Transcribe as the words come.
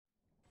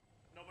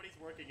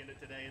working in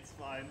it today, it's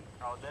fine.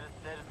 Oh, there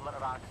is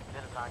rock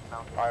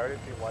now. I already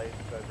see lights,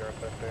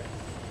 050.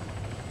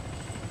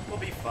 We'll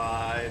be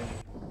fine.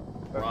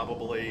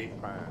 Probably.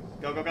 Fine.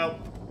 Go, go, go!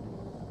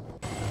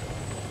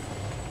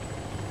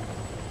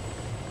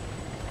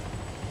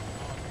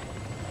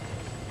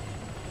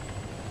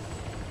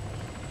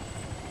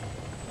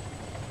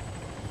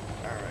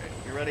 Alright,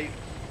 you ready?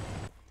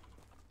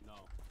 No.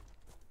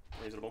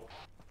 Reasonable.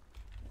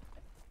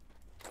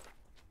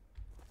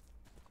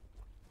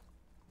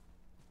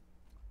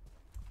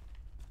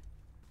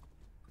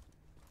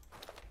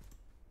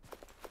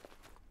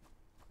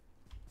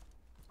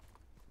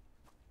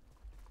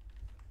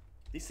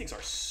 These things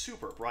are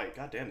super bright.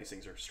 God damn, these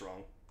things are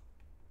strong.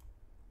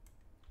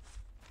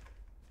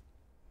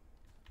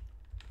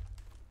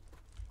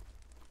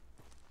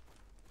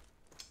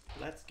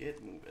 Let's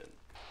get moving.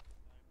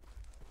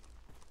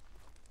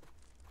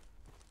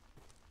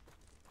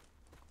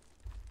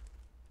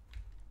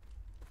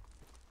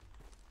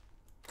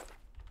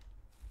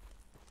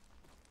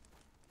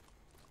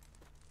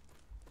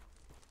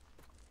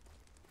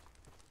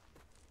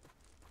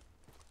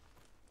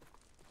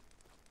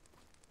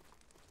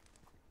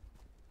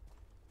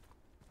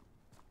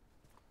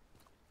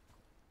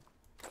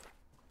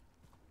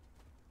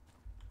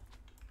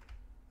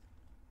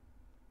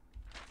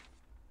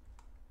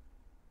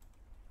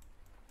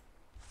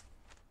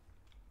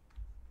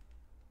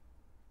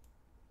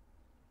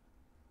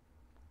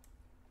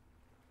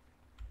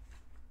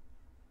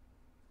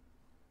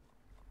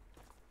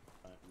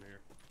 Alright, I'm here.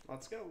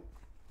 Let's go.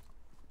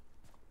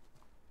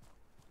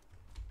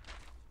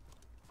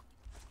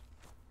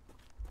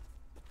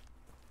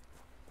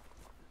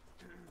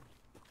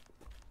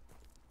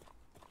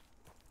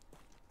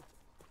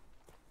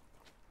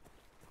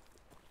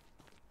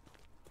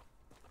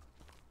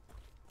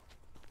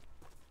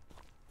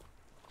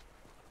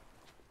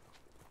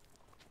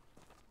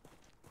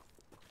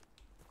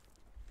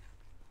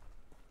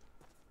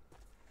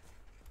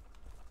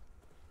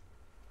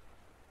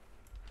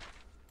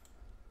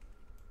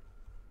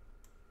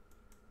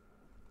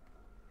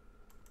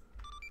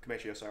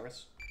 Comanche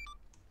Osiris.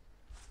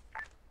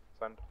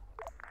 Send.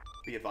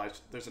 Be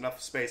advised, there's enough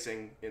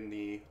spacing in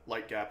the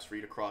light gaps for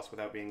you to cross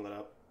without being lit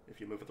up if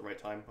you move at the right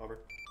time. Over.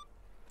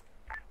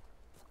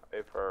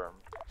 Affirm.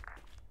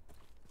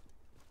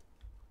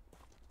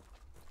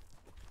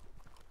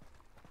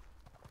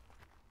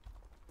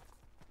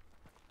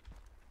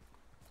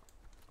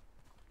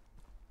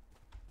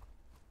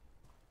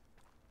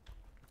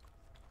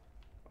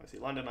 I see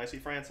London, I see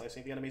France, I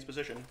see the enemy's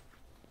position.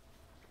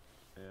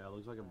 Yeah, it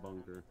looks like a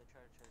bunker.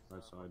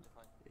 Right side.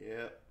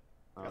 Yeah.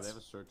 They have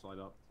a searchlight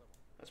up.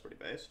 That's pretty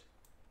based.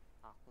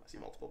 I see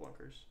multiple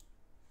bunkers.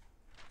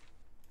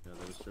 Yeah, they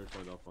have a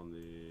searchlight up on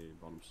the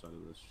bottom side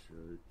of this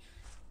church.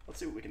 Let's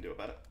see what we can do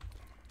about it.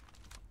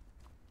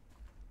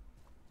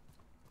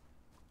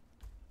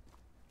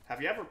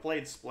 Have you ever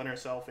played Splinter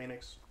Cell,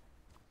 Phoenix?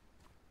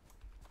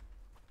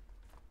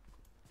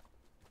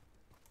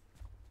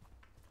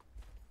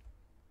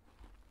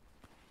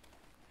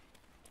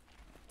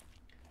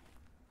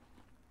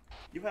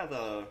 You have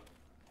a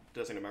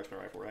designated marksman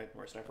rifle, right?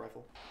 Or a sniper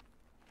rifle?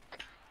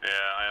 Yeah,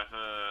 I have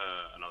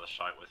another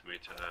sight with me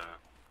to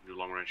do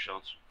long-range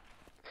shots.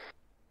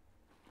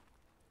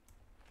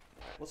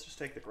 Alright, let's just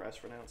take the grass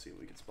for now and see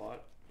what we can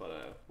spot.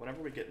 But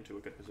whenever we get into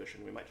a good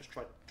position, we might just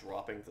try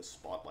dropping the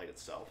spotlight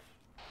itself.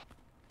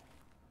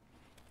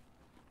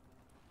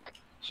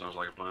 Sounds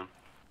like a plan.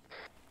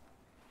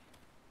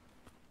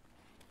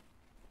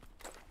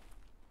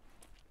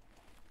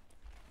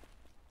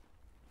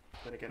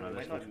 Then again, we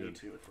might not need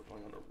to if we're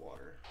going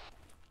underwater.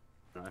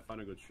 I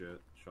found a good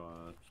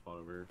spot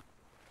over here.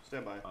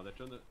 Stand by. They're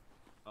trying to...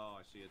 Oh,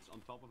 I see. It's on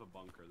top of a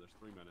bunker. There's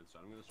 3 men inside.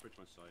 I'm going to switch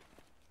my sight.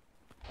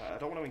 I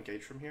don't want to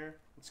engage from here.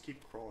 Let's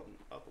keep crawling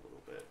up a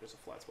little bit. There's a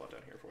flat spot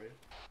down here for you.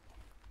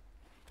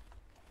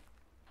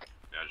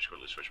 Yeah, I just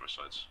quickly switch my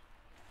sights.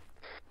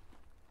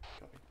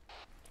 Copy.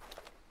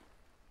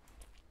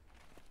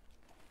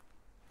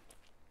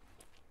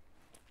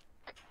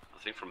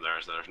 I think from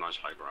there's nice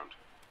high ground.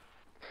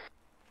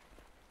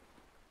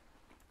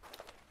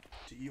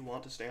 Do you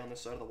want to stay on this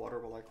side of the water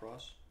while I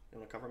cross? You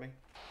want to cover me?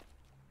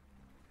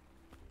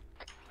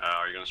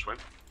 Are you gonna swim?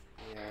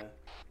 Yeah.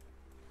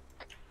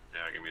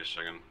 Yeah, give me a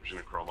second. I'm just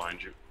gonna crawl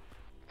behind you.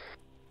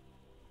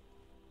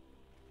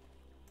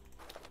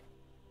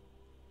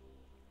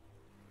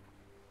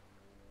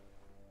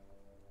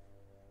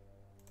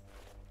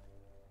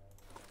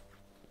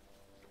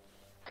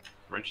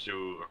 Range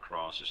to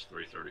across is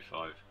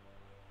 335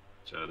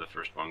 to the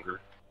first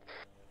bunker.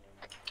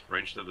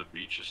 Range to the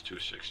beach is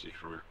 260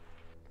 from here.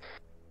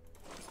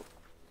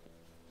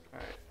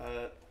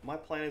 Alright, my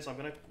plan is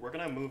we're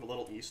gonna move a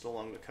little east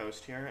along the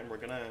coast here, and we're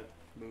gonna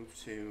move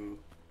to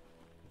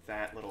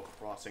that little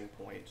crossing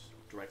point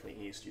directly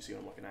east. You see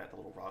what I'm looking at, the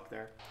little rock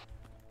there?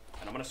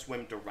 And I'm gonna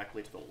swim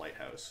directly to the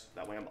lighthouse.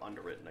 That way I'm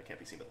under it and I can't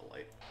be seen by the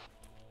light.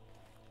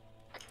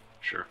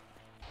 Sure.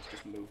 Let's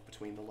just move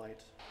between the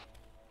light.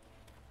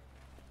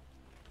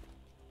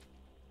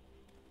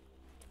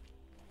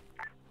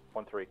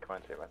 1-3,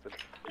 Comanche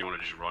message. You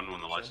want to just run when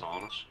the light's not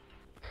on us?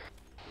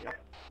 Yep.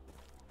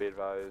 Be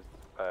advised,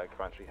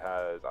 Comanche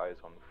has eyes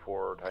on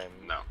 4 times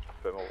No.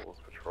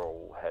 Fimmels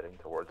patrol heading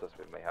towards us.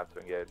 We may have to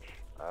engage.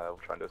 We'll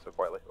try and do so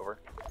quietly. Over.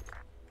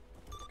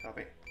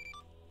 Copy.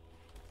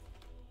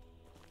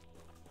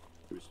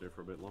 Can we stay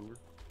for a bit longer?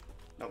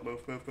 No,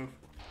 move. Go.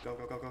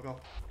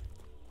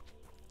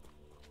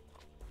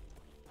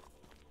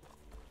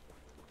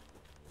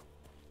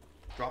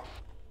 Drop.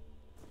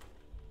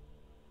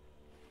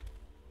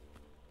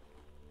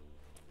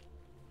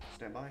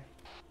 Stand by.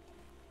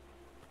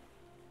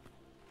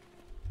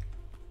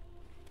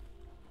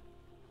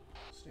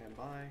 Stand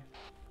by.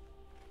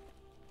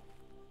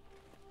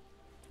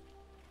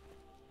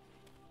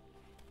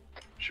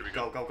 Should we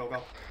go? Go.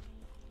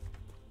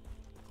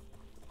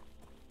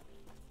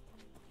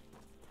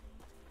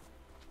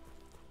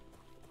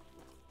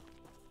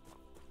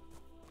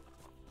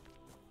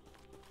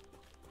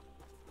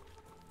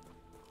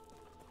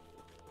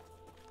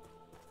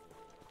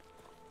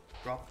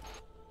 Drop.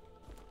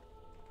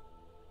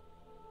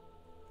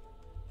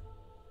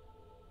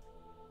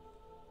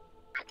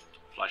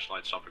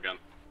 Flashlights up again.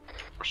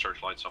 Or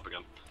searchlights up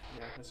again.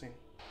 Yeah, I see.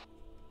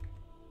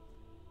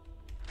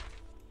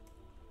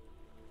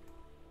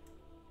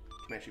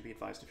 Comanche, be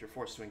advised, if you're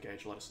forced to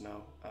engage, let us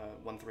know.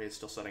 1-3 is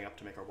still setting up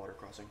to make our water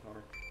crossing.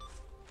 Over.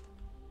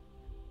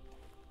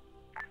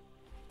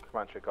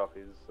 Comanche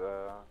copies.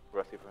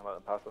 Rest if we can let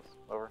them pass us.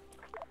 Over.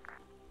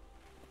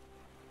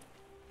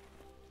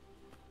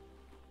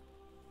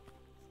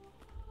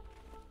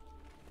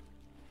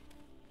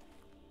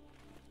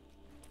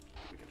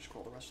 We can just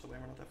crawl the rest of the way,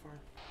 we're not that far.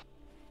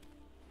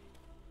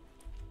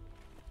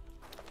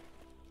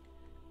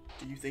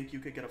 Do you think you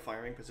could get a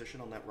firing position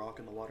on that rock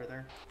in the water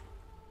there?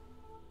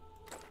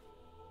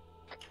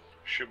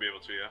 Should be able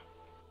to, yeah.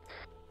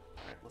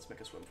 Alright, let's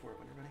make a swim for it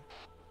when you're ready.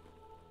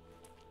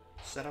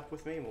 Set up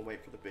with me and we'll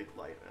wait for the big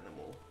light and then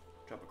we'll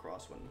jump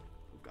across when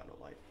we've got no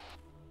light.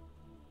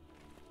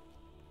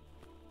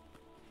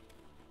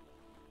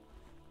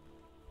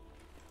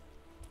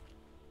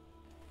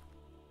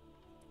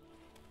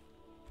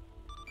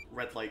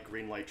 Red light,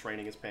 green light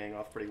training is paying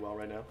off pretty well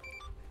right now.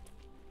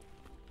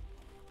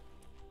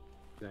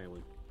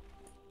 Daily.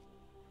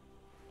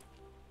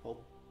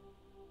 Hold.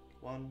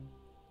 1.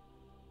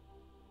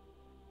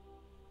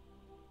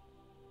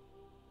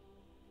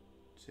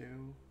 2.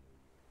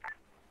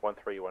 1-3,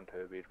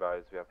 1-2. Be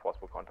advised, we have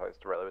possible contacts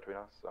directly between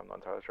us. I'm not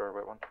entirely sure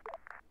about one.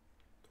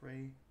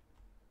 3.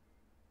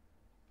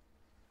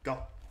 Go.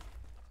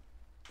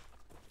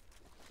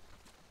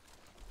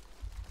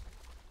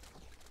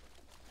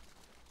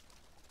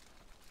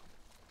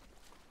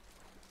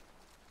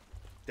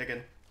 Dig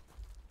in.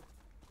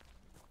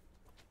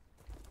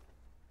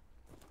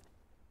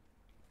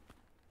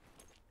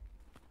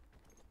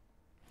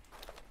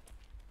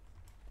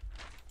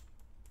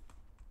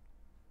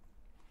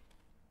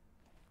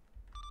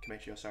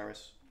 Comanche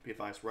Osiris, be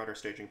advised, we're at our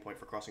staging point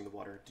for crossing the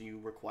water. Do you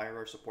require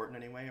our support in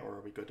any way, or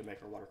are we good to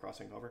make our water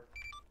crossing? Over.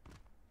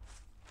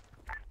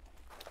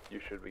 You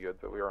should be good,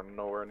 but we are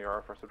nowhere near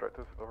our first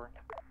objective. Over.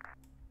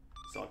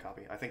 Solid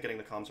copy. I think getting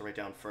the comms array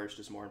down first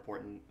is more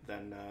important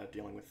than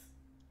dealing with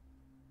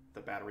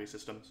the battery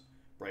systems.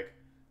 Break.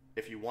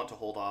 If you want to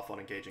hold off on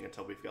engaging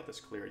until we've got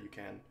this clear, you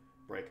can.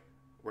 Break.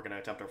 We're going to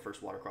attempt our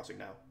first water crossing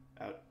now.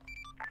 Out.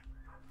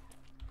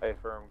 Hey,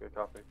 firm, good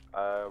copy.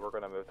 We're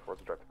going to move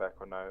towards objective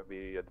Echo now.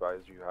 Be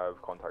advised, you have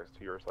contacts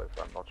to your side,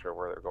 so I'm not sure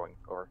where they're going.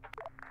 Over.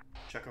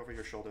 Check over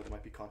your shoulder, there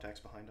might be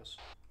contacts behind us.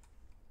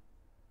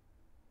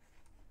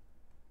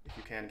 If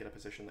you can, get a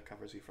position that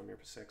covers you from your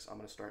 6. I'm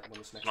going to start when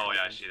this next... Oh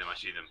yeah, I see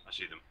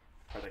them.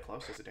 Are they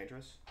close? Is it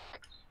dangerous?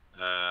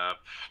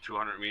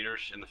 200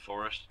 meters in the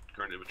forest,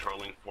 currently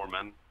patrolling, 4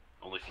 men,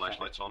 only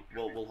flashlights on.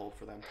 We'll hold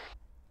for them.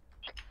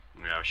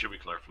 Yeah, we should be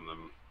clear from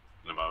them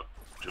in about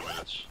 2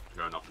 minutes,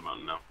 going up the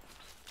mountain now.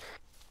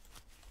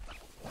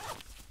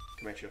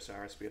 Comanche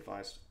Osiris, be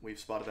advised. We've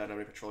spotted that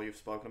enemy patrol you've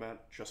spoken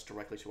about, just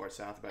directly to our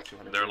south, about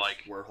 200 They're meters.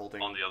 like We're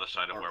holding on the other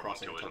side of our where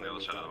crossing Ronto is, on until the they other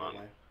move side of down the our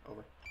mountain. way.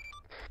 Over.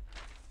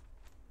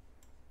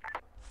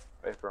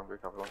 Hey, firm,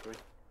 good copy. 1-3.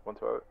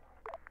 1-2 out.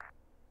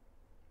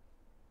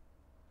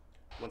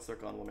 Once they're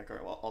gone, we'll make our...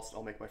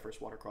 I'll make my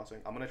first water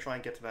crossing. I'm going to try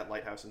and get to that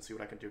lighthouse and see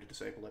what I can do to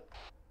disable it.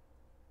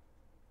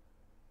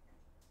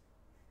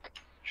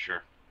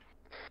 Sure.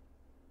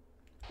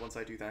 Once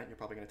I do that, you're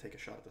probably going to take a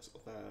shot at this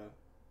with a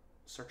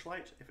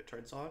searchlight if it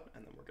turns on,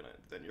 and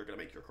then you're gonna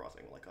make your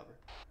crossing while I cover.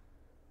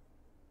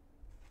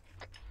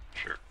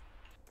 Sure.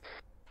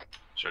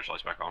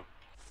 Searchlight's back on.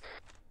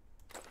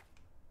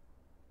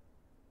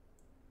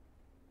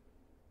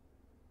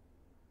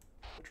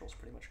 Patrol's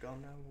pretty much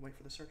gone now. We'll wait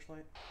for the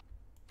searchlight.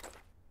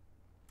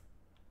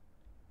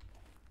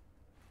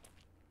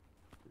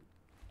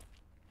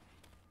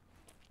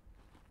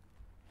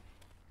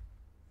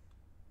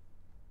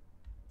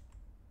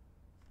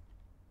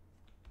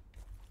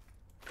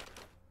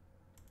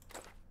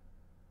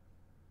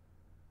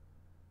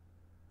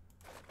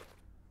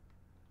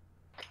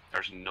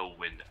 There's no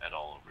wind at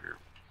all over here.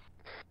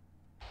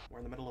 We're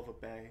in the middle of a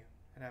bay.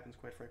 It happens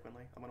quite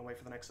frequently. I'm gonna wait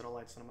for the next set of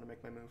lights and I'm gonna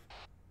make my move.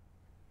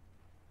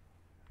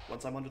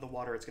 Once I'm under the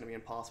water, it's gonna be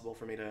impossible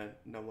for me to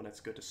know when it's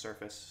good to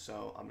surface,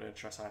 so I'm gonna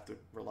trust I have to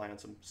rely on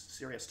some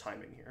serious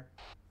timing here.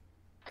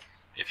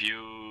 If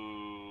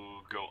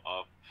you go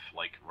up,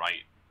 like,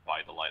 right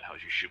by the lighthouse,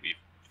 you should be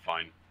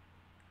fine.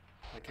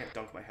 I can't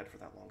dunk my head for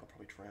that long, I'll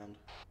probably drown.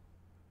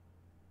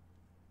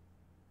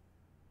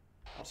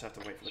 I'll just have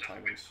to wait for the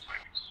timings.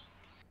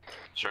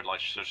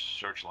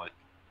 Searchlight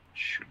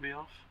should be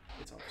off.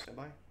 It's off. Stand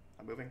by.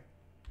 I'm moving.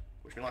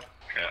 Wish me luck.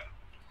 Yeah.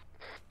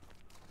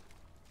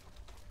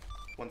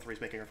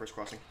 1-3's making our first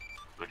crossing.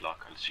 Good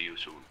luck. I'll see you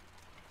soon.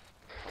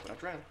 Hope I don't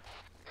drown.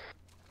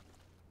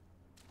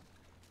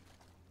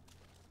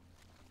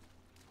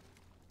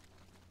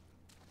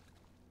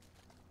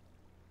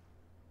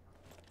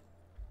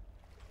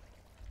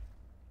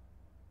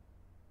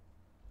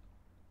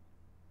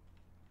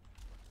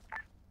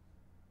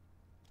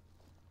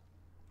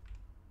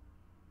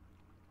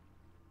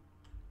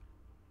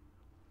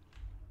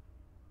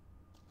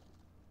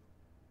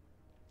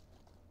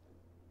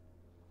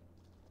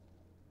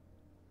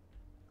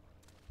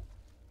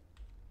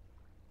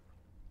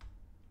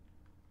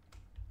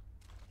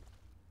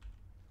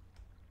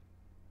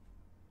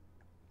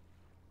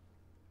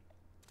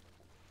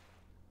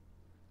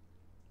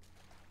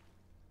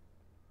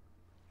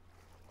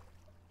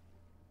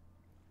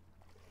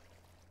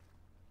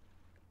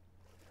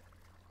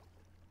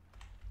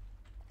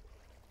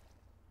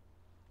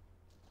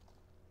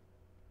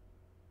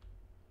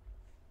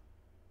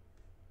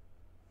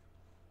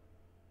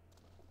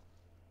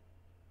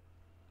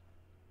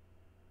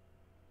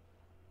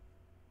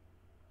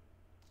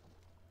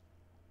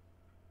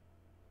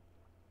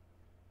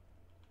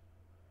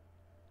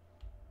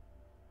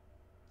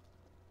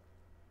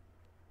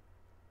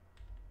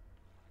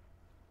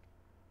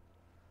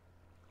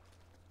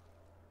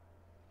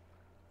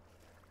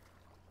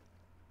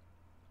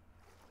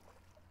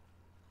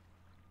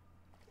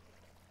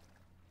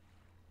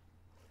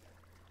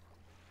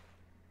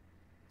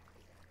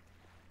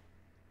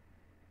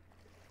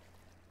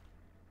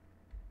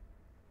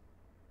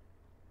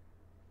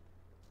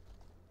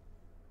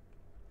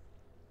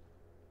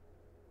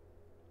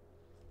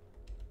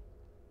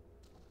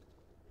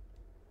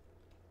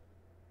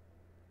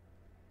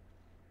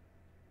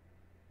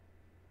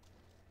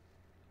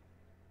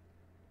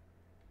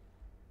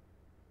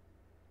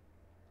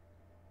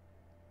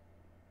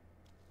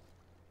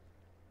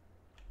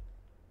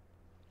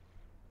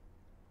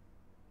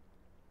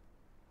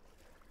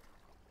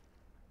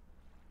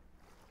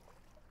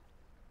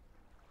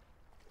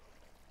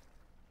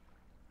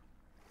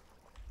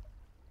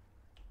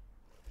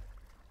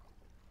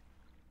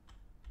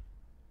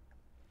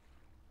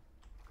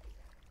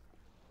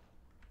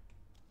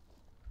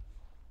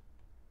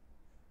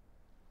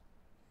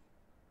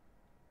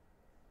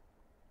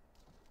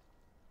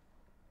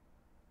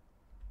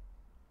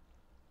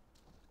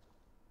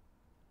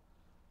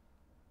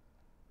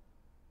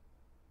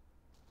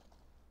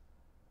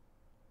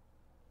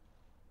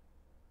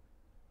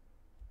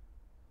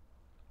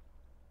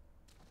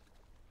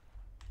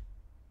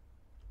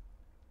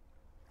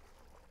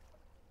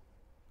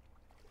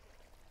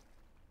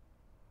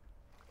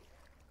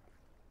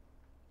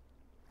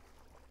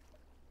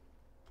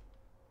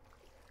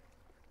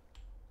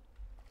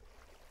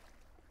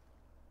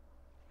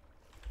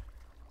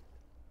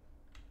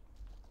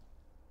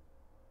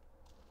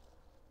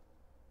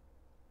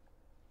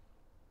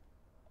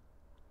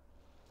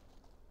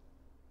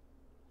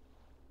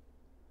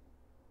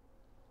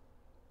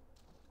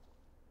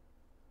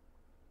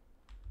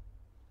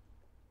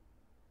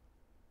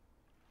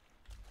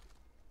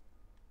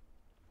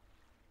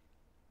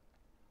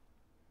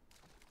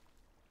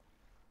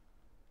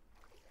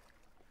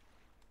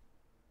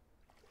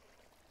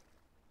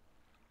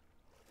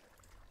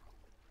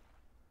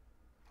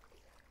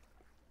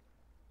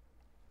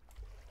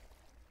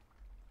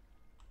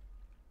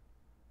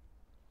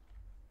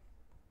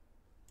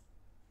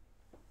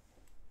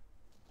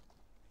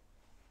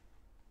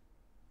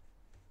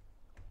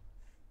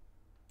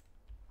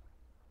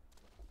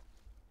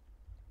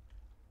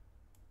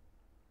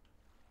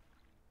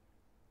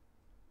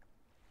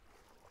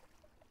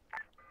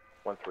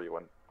 One three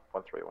one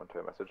to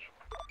a message.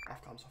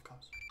 Off comms, off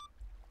comms.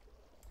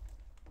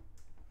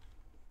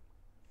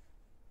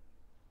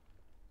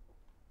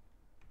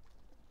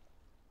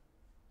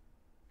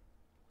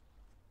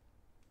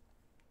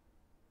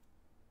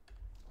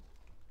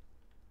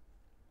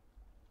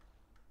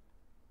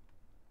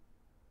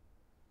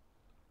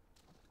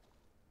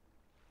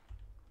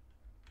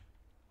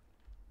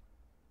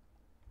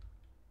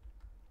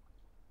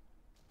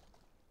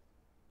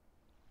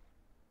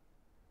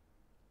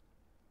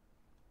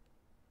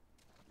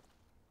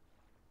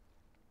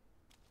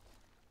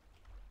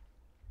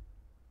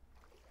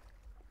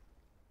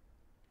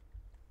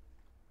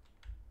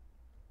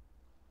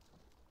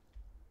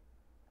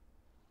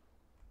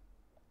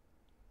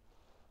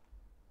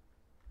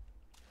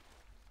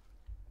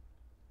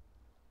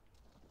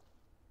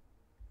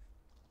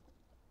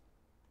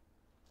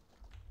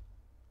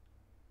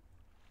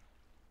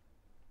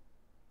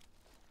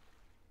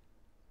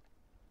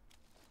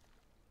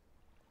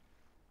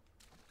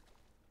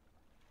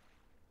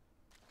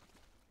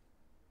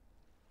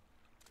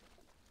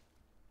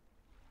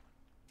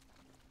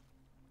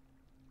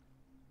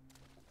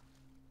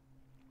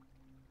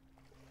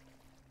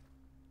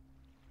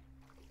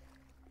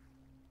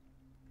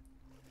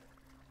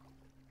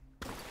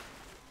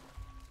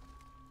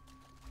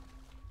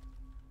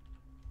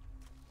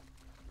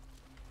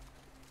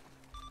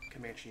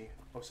 Comanche,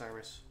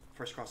 Osiris,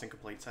 first crossing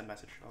complete, send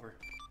message, over.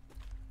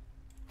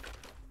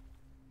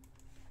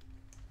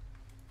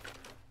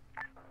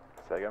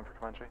 Say again for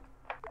Comanche.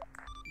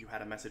 You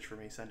had a message for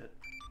me, send it.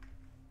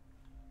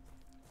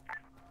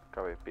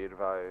 Copy. Be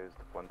advised,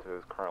 1-2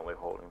 is currently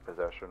holding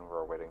possession.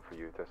 We're waiting for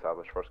you to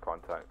establish first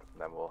contact,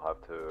 and then we'll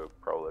have to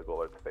probably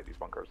go activate these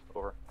bunkers.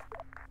 Over.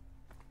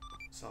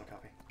 Solid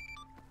copy.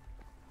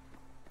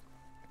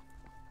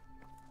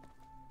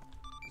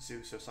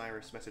 Zeus,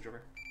 Osiris, message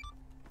over.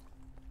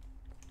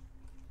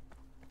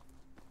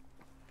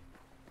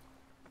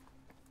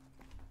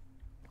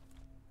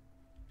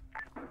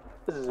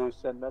 This is Zeus,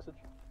 send message.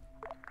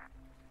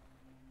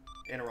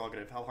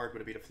 Interrogative, how hard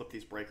would it be to flip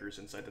these breakers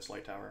inside this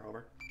light tower,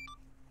 over?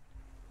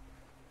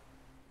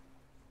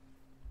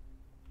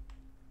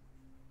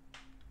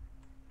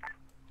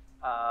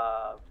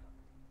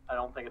 I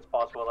don't think it's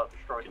possible to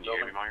destroy Can the you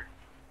hear me, building. Meyer?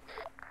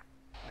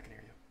 I can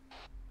hear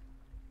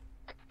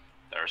you.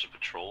 There's a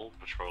patrol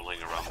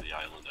patrolling around the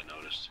island, I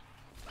noticed.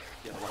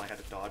 Yeah, the one I had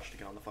to dodge to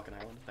get on the fucking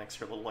island. Thanks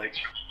for a little light.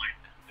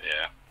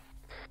 Yeah.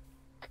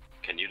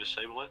 Can you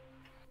disable it?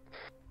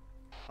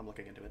 I'm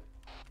looking into it.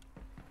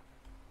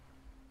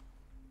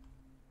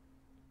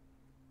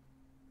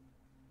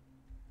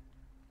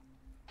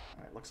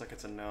 Alright, looks like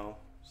it's a no.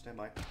 Stand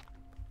by.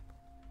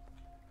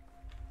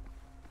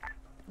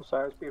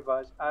 Osiris, be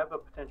advised, I have a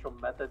potential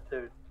method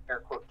to air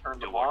quote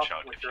turn You'll them off. watch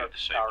out which if you are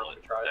disable power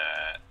it, to try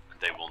that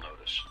they will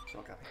notice.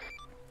 Still copy.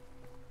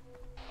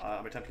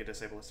 I'm attempting to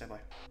disable it. Stand by.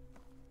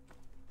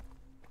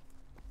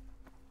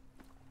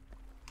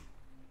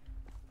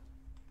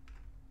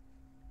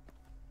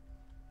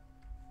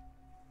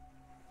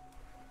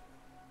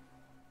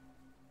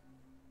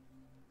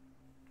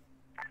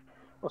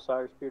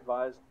 Osiris, be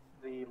advised,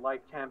 the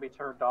light can be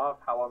turned off,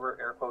 however,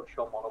 air quote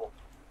shield model.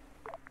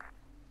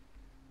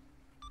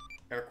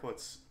 Air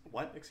quotes.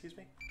 What? Excuse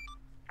me?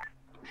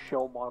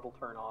 Shill model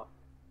turn off.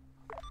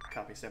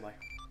 Copy. Stand by.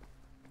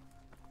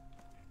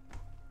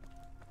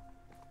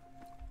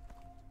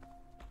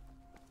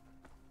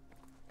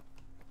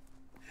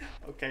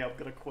 Okay, I'm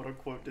gonna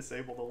quote-unquote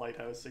disable the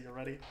lighthouse, so you're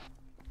ready?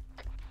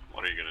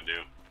 What are you gonna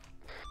do?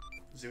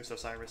 Zeus,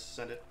 Osiris,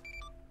 send it.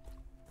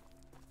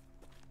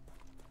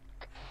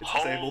 It's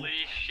disabled. Holy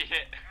shit!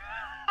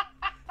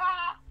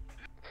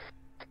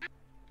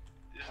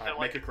 Is there Alright, like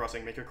make your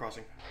crossing, make your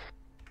crossing.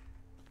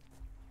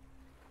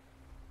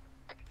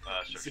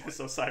 search Zeus,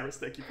 light? Osiris,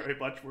 thank you very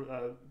much.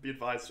 Be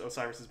advised,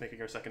 Osiris is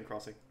making our second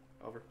crossing.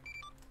 Over.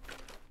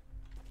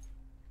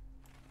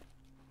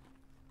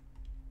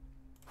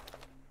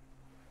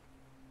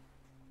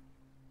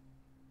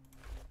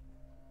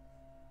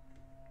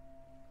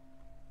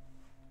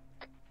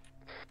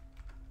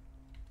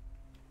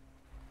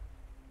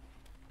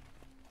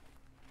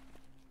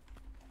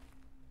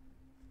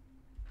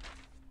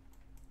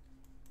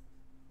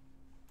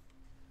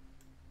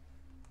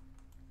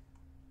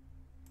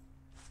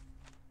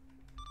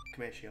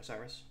 Comanche,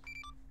 Osiris.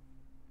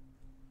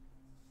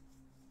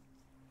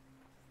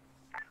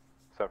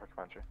 Send for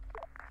Comanche.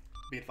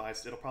 Be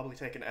advised, it'll probably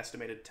take an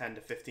estimated 10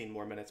 to 15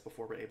 more minutes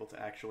before we're able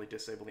to actually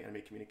disable the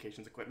enemy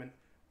communications equipment.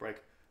 Break.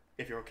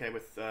 If you're okay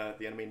with the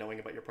enemy knowing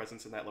about your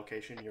presence in that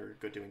location, you're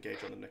good to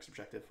engage on the next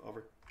objective.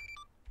 Over.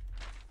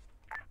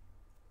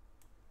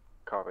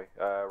 Copy.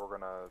 We're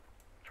gonna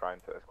try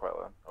and fit this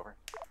quietly on. Over.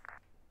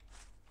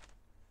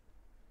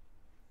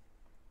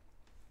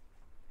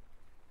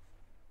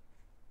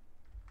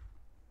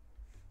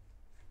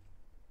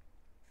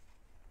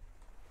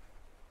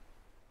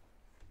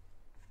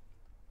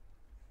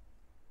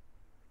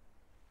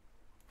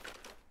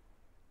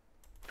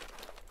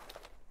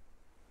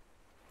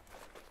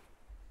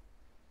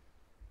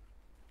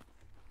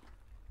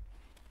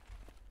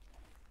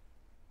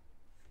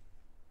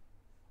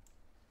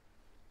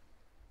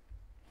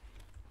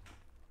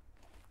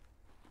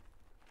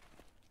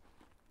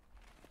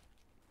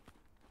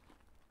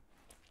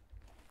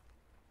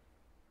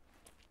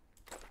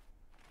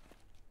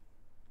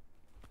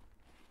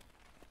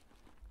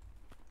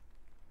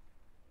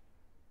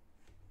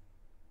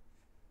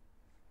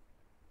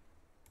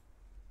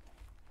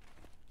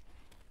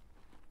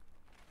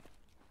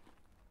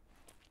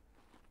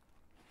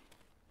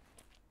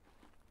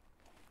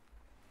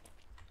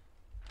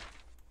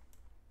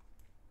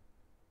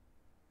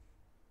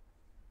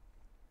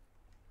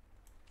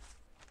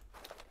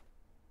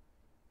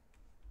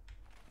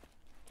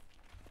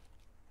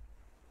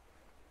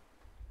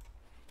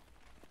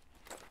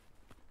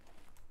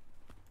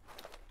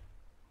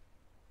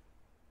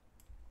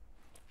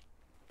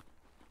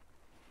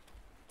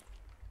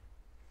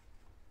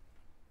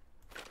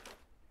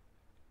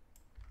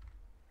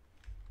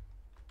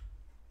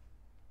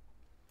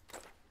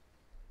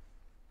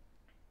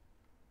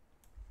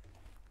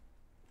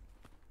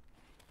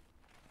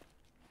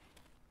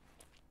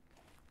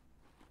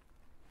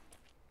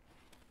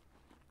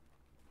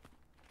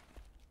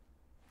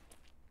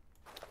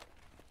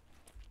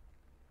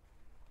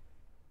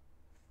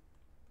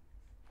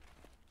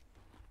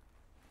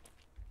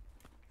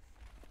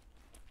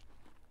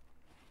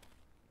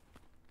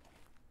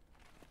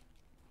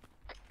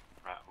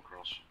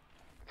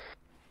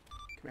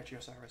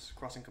 Comanche Osiris,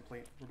 crossing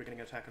complete. We're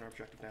beginning attack on our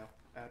objective now.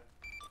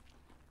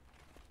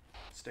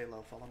 Stay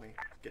low, follow me.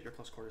 Get your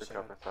close quarters set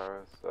Copy, up.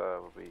 Osiris.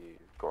 We'll be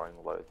going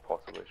loud,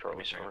 possibly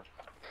shortly. Give me a second.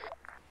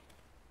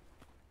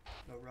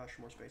 No rush,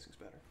 more spacing's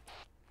better.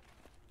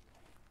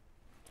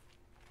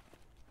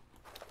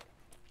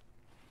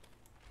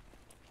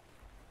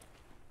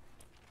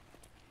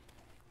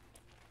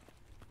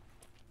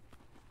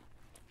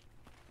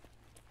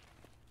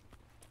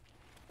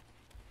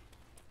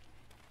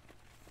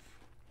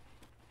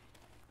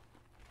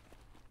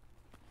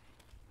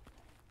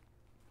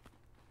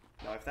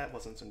 Now, if that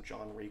wasn't some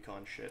John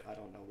Recon shit, I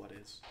don't know what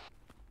is.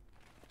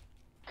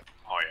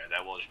 Oh yeah,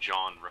 that was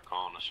John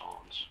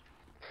Reconnaissance.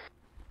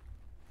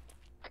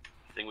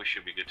 I think we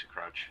should be good to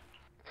crouch.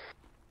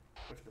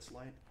 Wait for this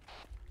light.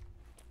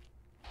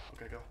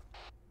 Okay, go.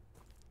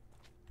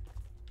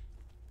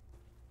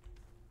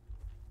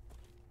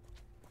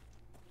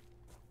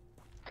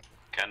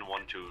 Can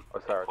want to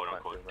Osiris, quote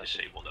unquote Comanche,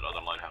 disable that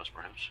other lighthouse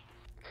perhaps?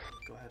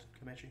 Go ahead,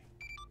 Comanche.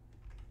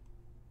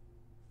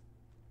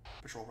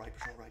 Patrol right,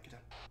 get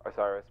down.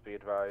 Osiris, be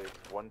advised,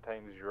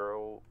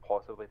 1x0,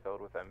 possibly filled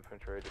with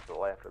infantry to the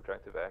left,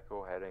 objective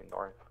Echo, heading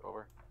north,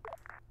 over.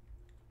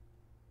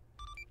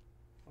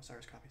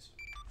 Osiris copies.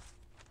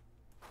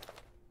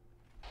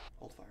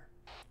 Hold fire.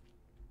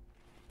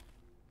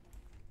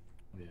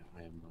 Yeah,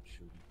 I am not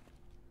shooting.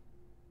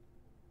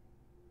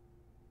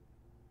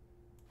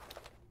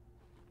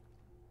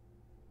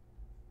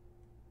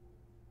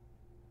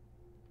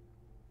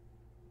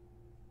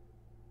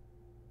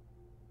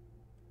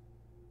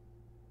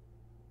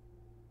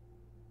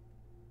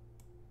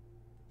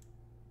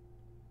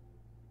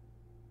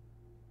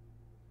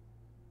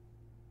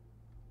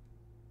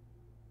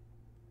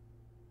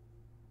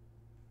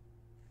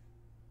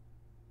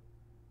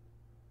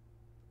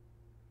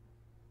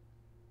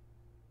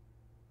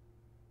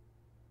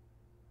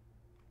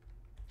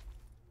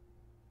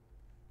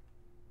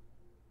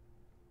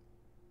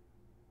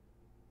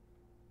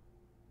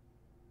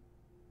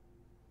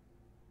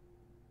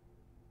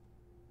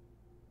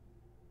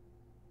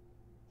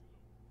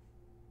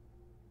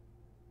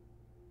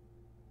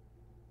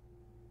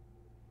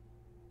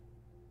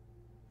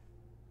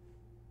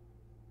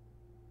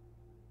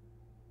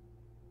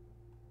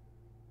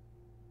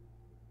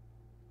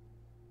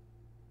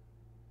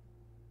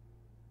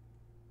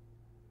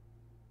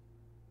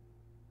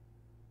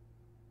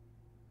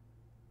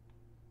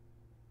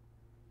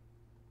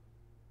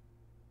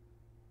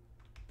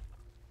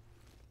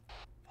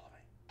 Follow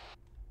me.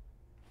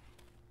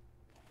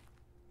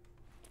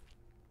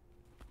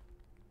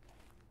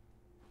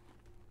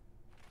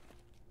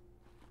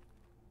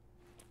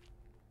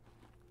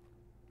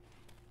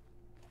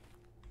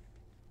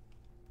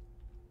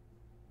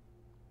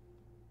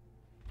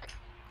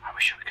 I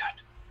wish we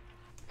could.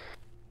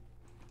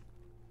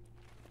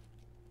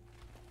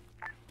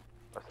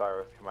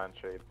 Osiris,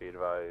 Comanche, be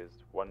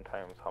advised,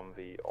 1x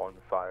Humvee on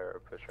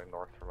fire, pushing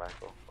north from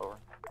Echo, over.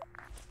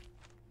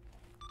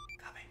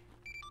 Copy.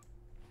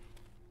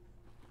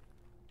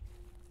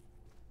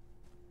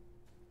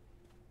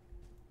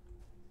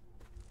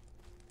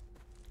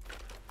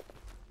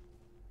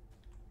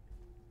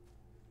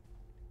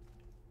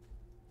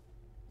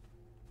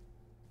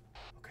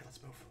 Okay,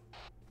 let's move.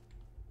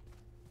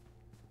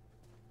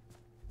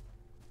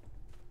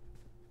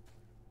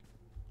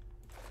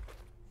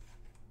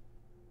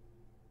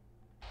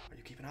 Are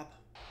you keeping up?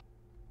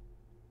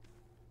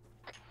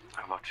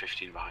 I'm about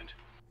 15 behind.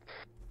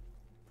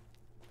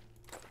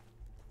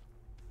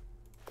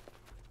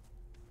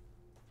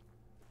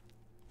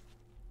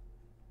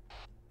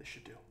 This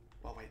should do.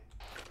 Oh, wait.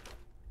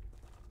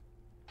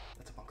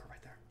 That's a bunker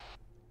right there.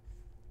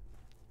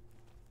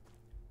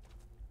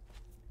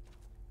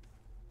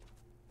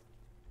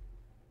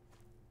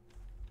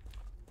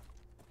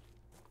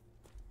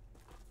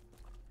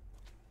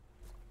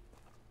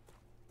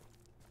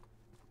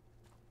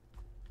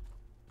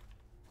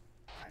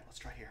 Alright, let's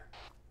try here.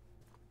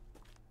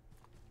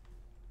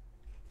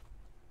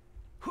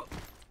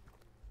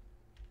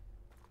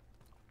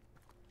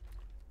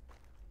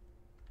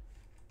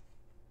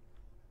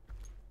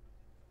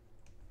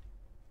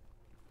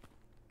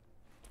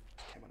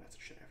 Camo nets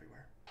and shit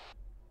everywhere.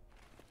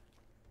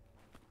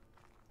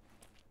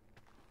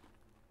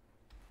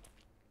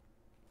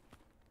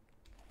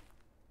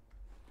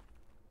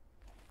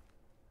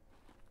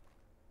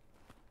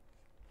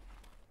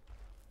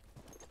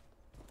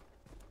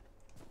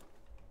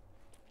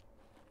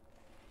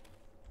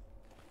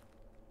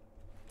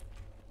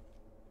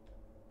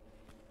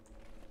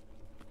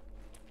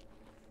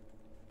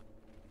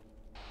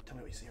 Tell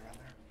me what you see around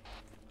there.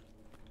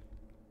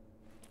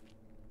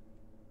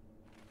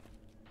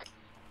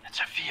 It's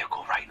a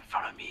vehicle right in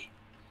front of me.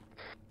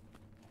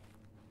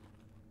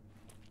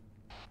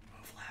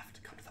 Move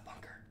left, come to the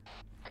bunker.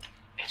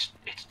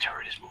 Its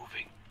turret is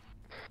moving.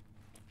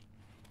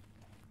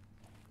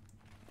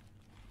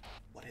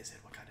 What is it?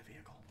 What kind of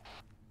vehicle?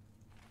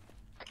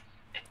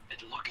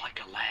 It looked like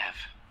a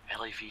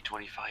LAV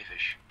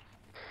 25-ish.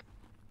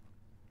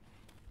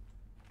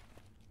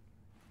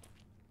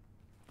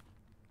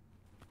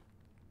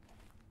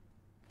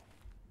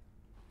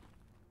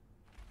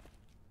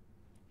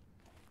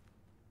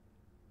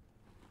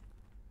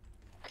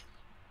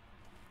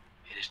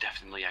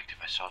 accidentally active.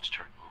 I saw its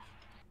turret move.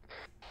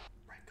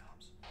 Right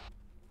comms.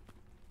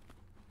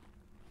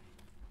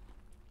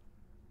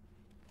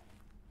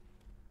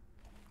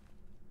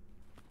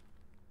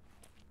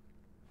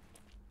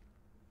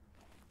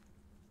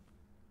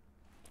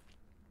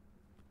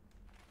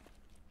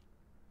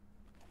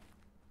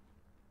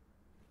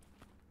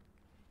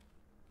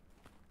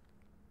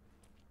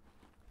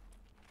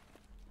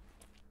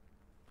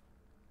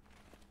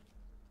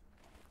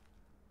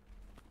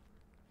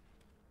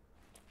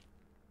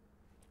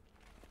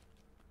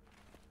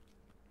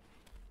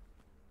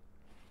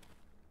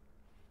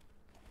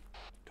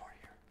 Door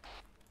here.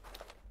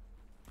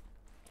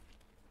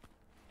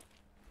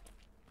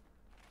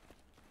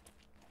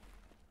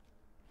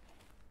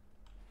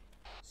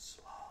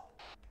 Slow.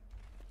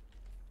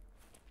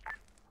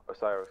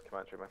 Osiris,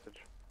 Comanche message.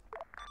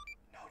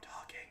 No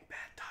talking. Bad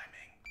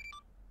timing.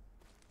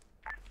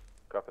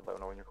 Copy, let me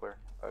know when you're clear.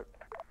 Out.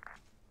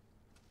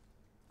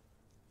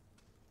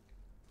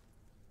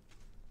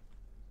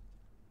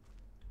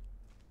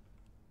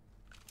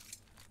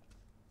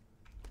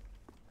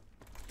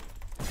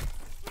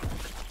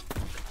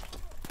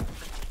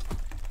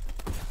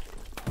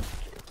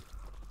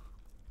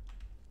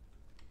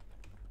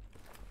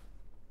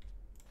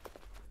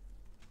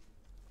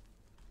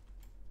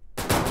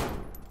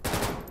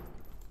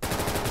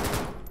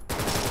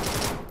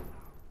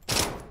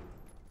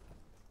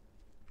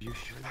 You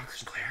sure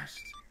Bunker's that's clear.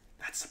 suppressed?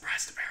 That's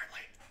suppressed,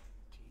 apparently.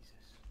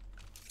 Jesus.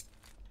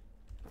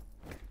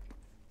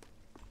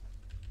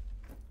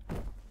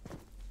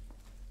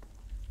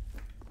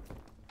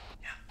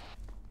 Yeah.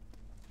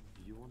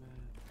 You wanna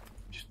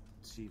just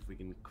see if we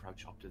can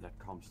crouch up to that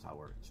comms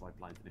tower so I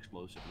plant an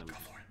explosive and then Go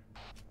we for it.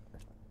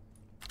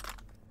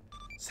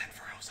 Send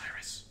for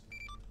Osiris.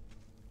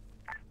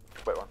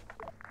 Wait one.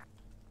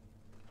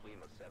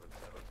 Lima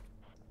 7-7.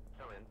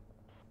 Come in.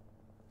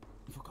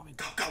 just... We're coming.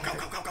 Go, go, go,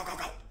 go, go, go, go,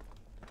 go.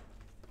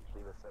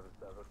 Lima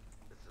 7-7.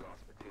 This is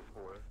Oscar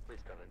 2-4.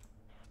 Please come in.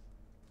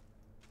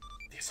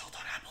 The assault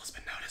on Apple has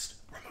been noticed.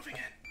 We're moving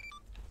in.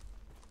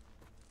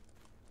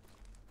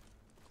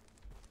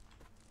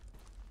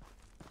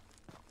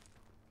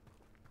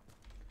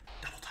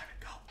 Double time it,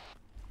 go.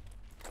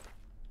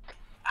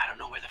 I don't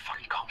know where the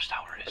fucking comms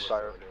tower is.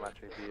 Osiris,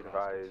 Comanche, be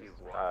advised,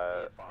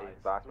 a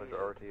vast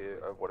majority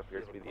of what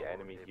appears to be the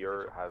enemy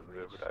here have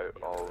moved out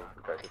of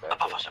Objective A.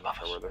 Above us, I'm not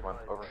above sure us. where they went.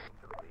 Over.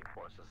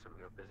 Reinforces from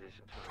your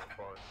position to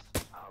reinforce.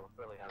 We're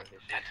currently having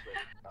issues with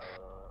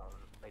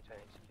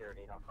maintaining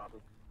security, not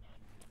copy.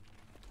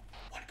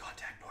 One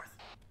contact north.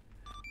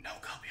 No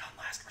copy on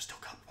last. We're still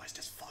compromised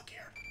as fuck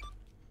here.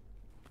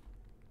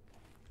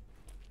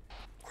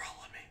 Crawl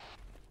on me.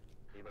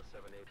 Lima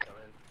 7-8, come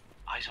in.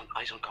 Eyes on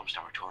comms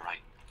tower to our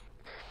right.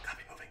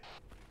 Copy moving.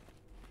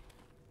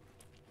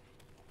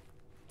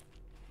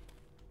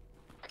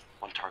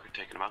 One target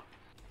taking him out.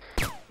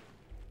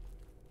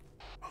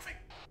 Moving.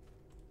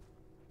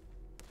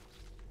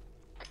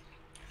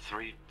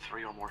 Three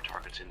or more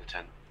targets in the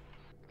tent.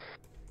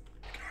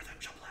 Ignore them.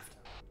 Jump left.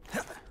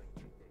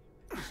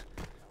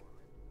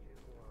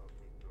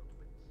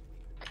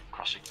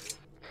 Crossing.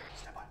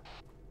 Stand by.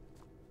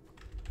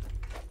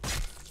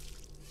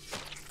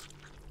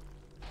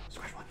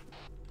 Squash one.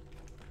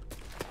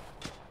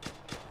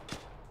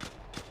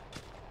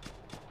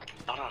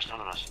 Not on us, not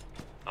on us.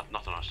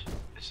 Not on us.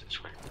 It's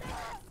quick.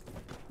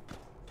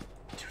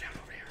 Two down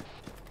over here.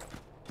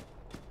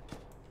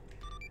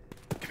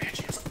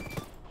 Comanche is...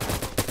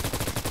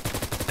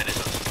 That is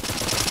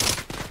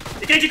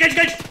us. Engage, engage,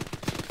 engage!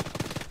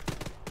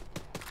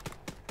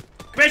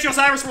 Comanche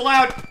Osiris, we're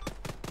loud.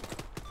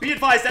 Be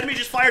advised, enemy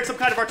just fired some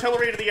kind of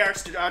artillery into the air.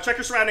 Check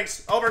your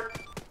surroundings. Over.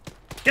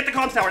 Get the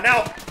comms tower,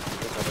 now!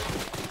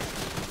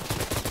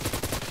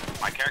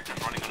 My character's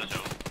running on his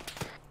own.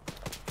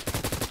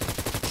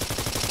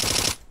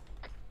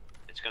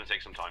 It's gonna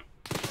take some time.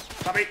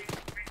 Copy.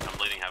 I'm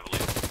bleeding heavily.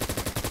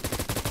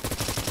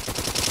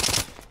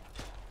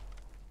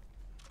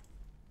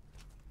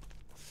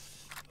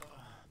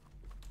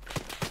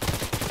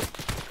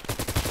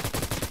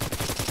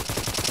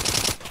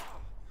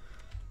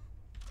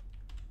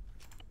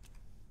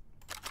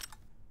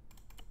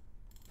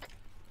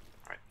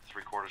 Alright,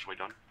 3/4 way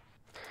done.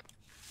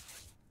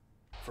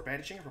 For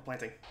bandaging or for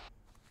planting?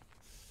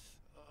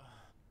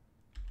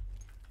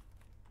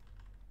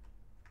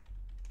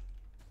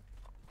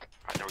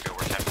 Alright, there we go.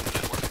 We're tapping the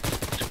network.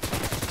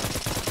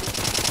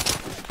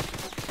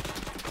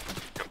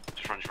 Go.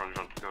 Just run, just run,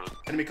 just run. Go.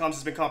 Enemy comms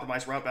has been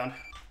compromised. We're outbound.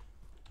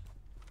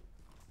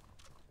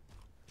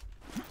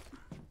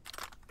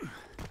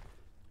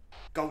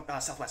 Go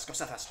southwest. Go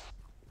southwest.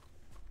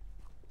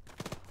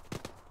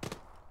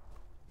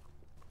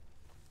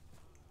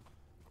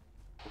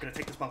 We're gonna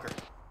take this bunker.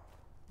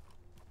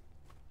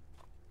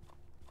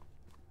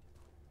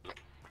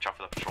 Watch out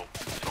for that patrol.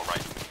 To our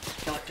right.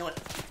 Kill it. Kill it.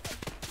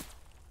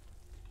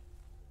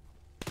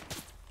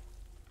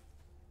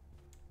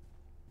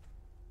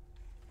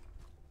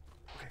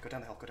 Okay, go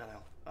down the hill. Go down the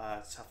hill.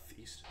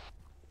 Southeast.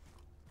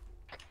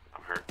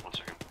 I'm hurt. 1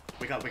 second.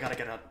 We gotta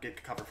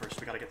get cover first.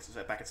 We gotta get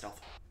back at stealth.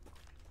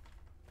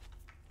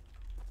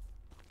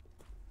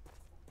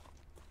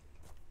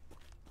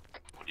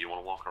 Do you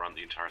want to walk around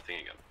the entire thing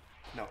again?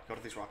 No, go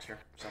to these rocks here,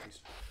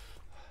 southeast.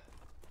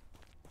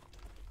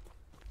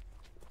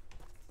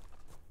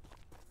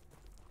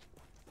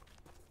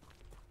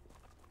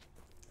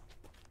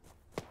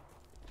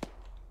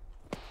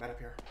 Right up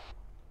here.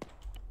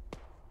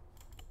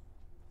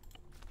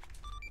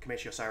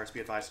 Comanche Osiris,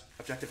 be advised.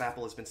 Objective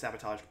Apple has been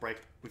sabotaged. Break.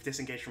 We've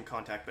disengaged from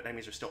contact, but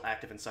enemies are still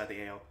active inside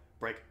the AO.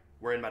 Break.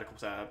 We're in medical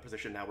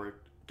position now. We're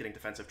getting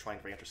defensive, trying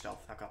to re-enter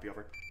stealth. How copy,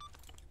 over?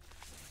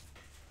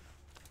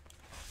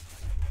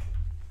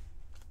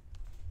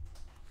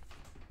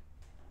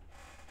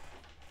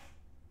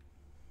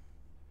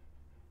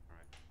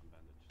 Alright, I'm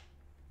bandaged.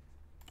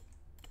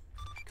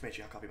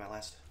 Comanche, how copy my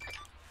last?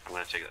 I'm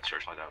gonna take that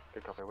searchlight out.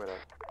 Good copy, wait out.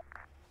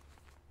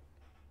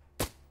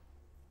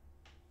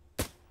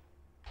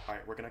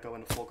 Alright, we're gonna go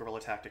into full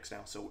guerrilla tactics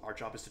now, so our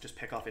job is to just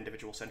pick off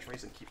individual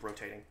sentries and keep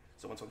rotating.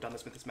 So once we've done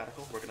this with this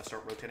medical, we're gonna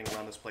start rotating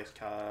around this place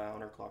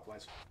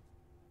counterclockwise.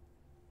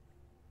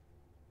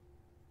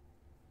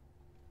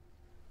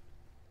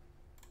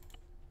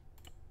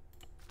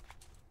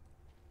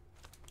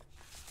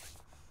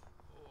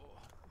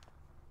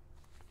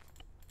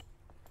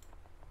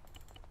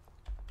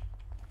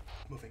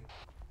 Moving.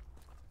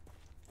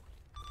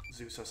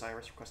 Zeus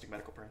Osiris requesting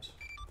medical perms.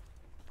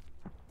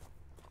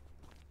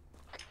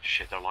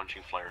 Shit, they're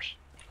launching flares.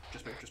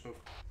 Just move, just move.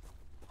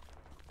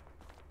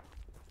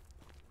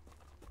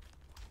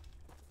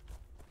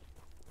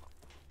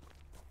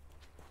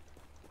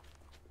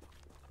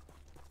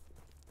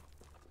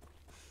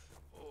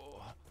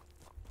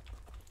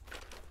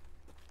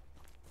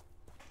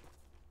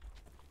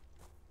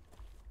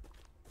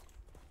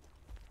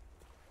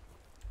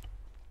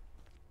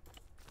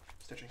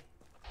 Stitching.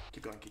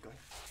 Keep going, keep going.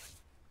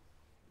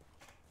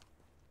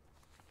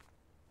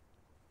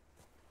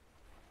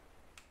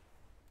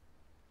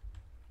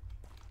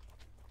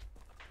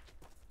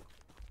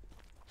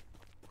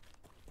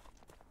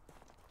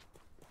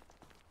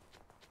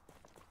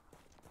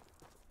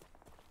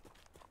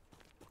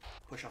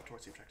 Push up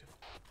towards the objective.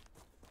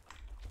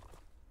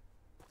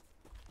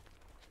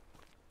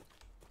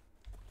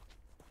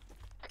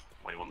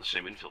 Why, you want the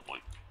same infill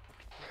point?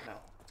 No,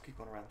 let's keep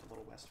going around to a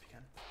little west if you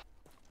can.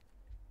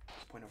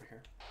 Just point over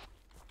here.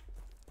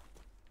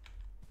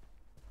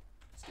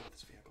 Let's deal with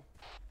this vehicle.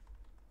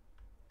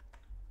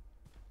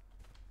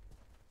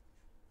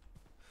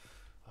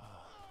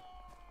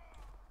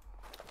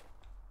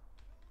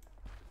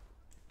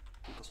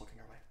 Vehicle's looking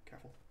our way.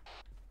 Careful.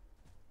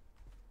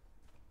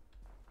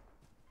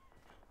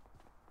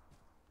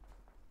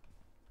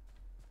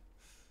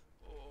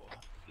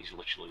 He's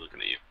literally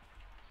looking at you.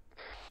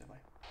 Stand by.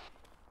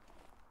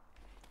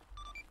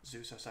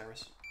 Zeus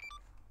Osiris.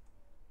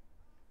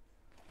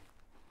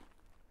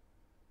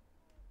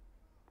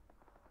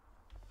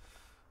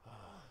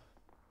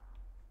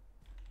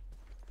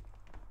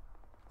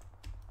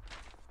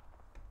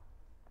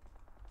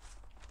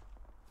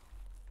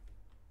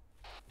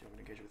 Do you want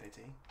me to engage with AT?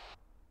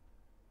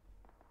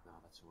 Nah,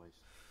 that's a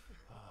waste.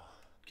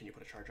 Can you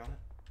put a charge on it?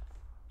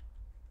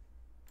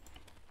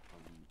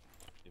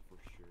 If we're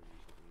sure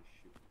he's not going to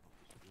shoot off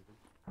this river.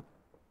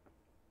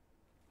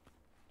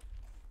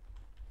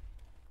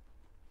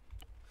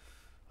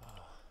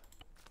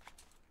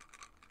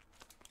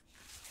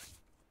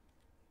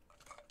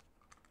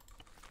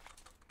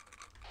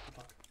 Good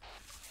luck.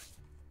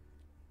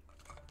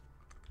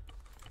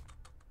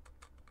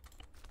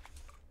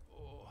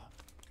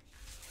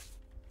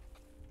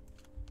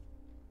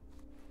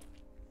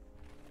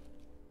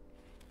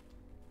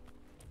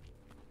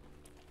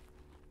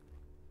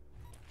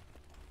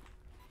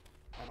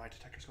 My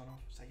detector's going off.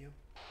 Is that you?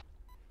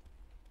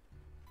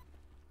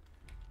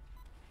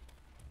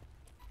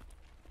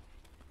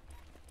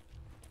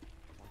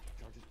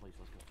 Charges, please,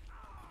 let's go.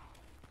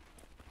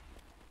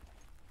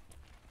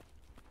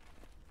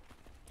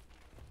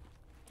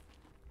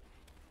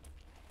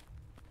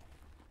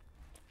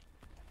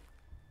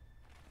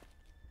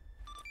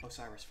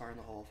 Osiris, fire in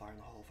the hole, fire in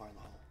the hole, fire in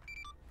the hole.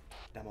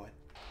 Demo it.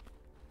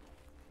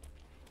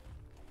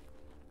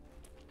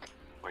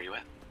 Where you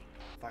at?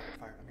 Fire,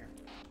 fire, I'm here.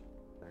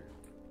 There.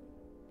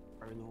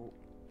 Fire in the hole.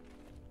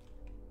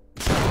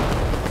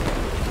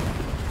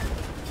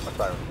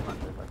 Osiris,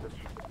 message.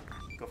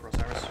 Go for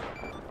Osiris.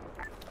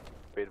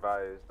 Be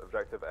advised,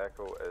 objective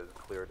Echo is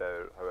cleared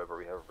out, however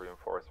we have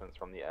reinforcements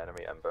from the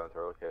enemy inbound to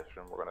our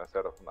location. We're going to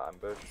set up an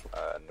ambush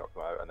and knock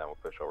them out, and then we'll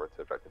push over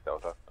to objective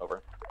Delta.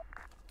 Over.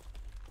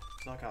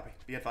 It's not a copy.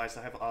 Be advised,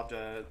 I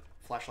have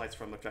flashlights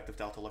from objective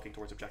Delta looking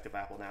towards objective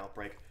Apple now.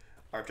 Break.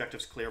 Our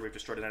objective's clear, we've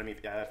destroyed an enemy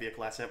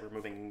vehicle asset, we're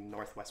moving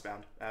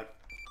northwestbound. Out.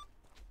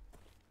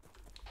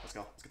 Let's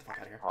go, let's get the fuck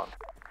out of here. On.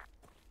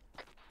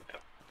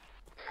 Yep.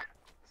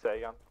 Say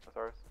again,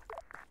 Osiris.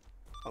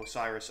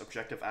 Osiris,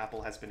 objective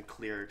Apple has been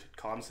cleared.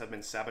 Comms have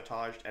been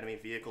sabotaged, enemy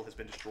vehicle has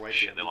been destroyed.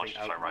 Shit, they We're launched a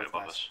moving flight right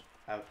above us.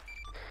 Out.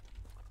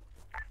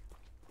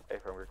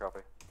 Affirm, good copy.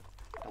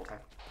 Double time.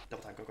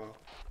 Double time, go, go.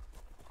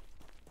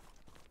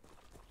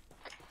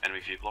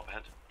 Enemy vehicle up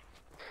ahead.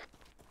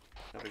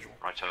 No visual.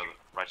 Right side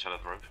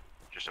of the road.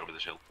 Just over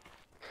this hill.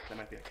 That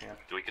might be a camp.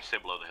 We could stay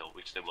below the hill.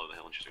 We could stay below the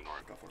hill and just ignore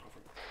it. Go for it, go for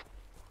it.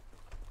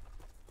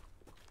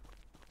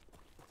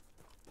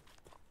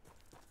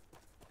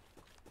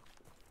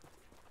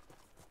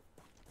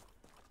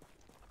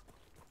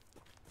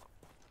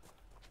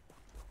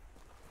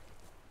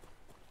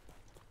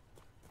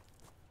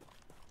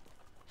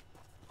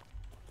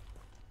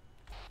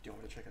 Do you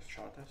want me to take a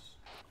shot at this?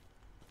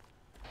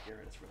 I hear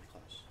it, it's really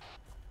close.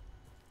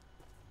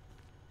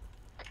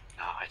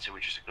 I'd say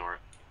we just ignore it.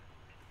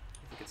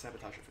 If we could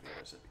sabotage it for the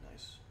others, that'd be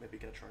nice. Maybe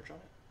get a charge on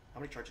it? How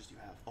many charges do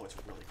you have? Oh, it's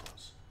really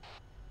close.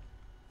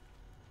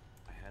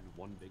 I had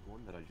one big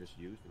one that I just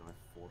used, and I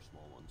have 4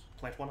 small ones.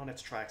 Plant one on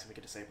its tracks and we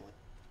can disable it.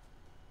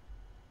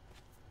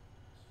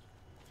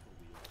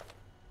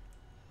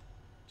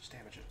 Just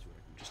damage it.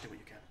 Just do what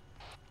you can.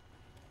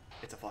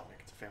 It's a Vodnik,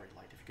 it's very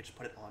light. If you could just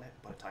put it on it,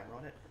 put a timer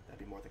on it, that'd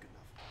be more than good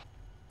enough.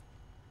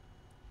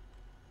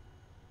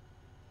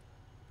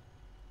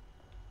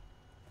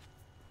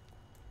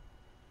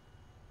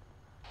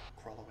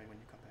 Crawl away when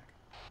you come back.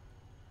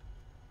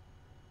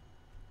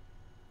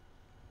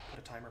 Put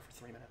a timer for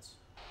 3 minutes.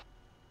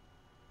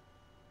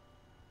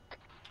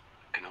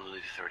 Can only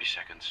do 30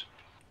 seconds.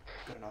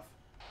 Good enough.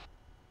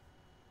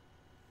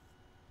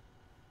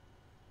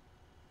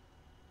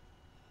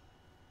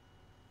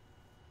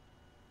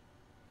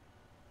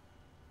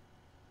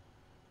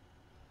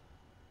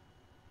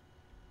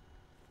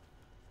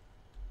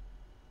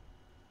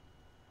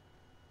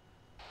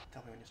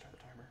 Tell me when you start the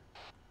timer.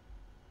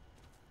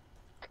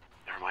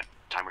 Never mind.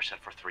 Timer set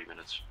for 3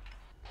 minutes.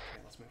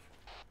 Okay, let's move.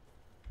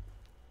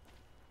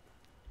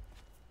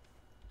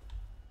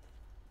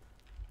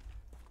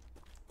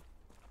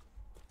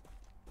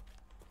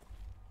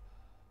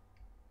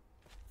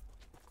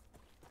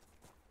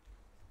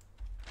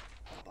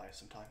 That'll buy us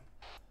some time.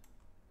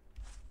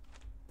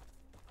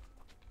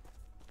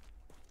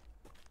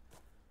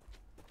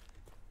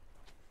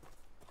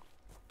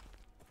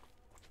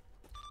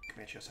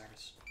 Comanche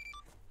Osiris.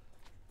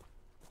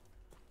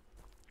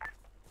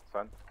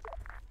 Son?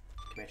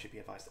 Comanche, be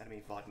advised,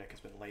 enemy Vodnik has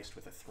been laced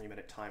with a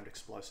 3-minute timed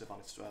explosive on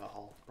its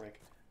hull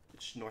break.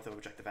 It's north of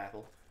objective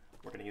Apple.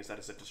 We're going to use that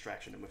as a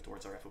distraction to move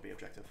towards our FOB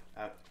objective.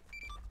 Out.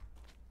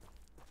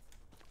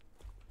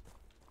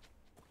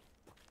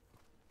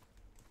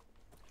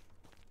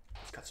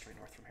 Let's cut straight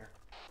north from here.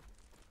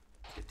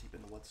 Get deep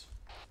in the woods.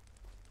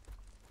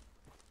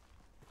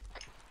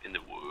 In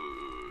the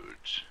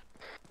woods.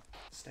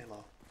 Stay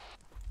low.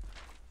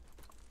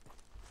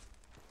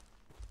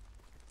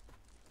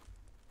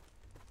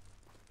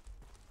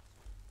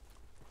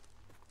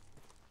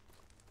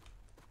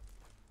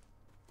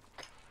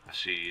 I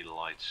see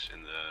lights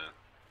in the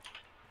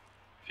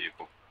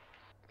vehicle.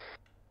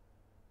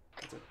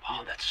 That's it.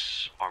 Oh,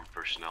 that's armed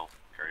personnel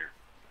carrier.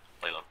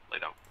 Lay low, lay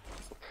down.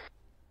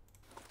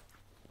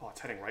 Oh,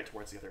 it's heading right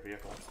towards the other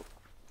vehicle.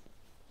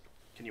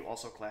 Can you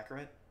also clacker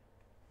it?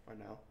 Or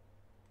no?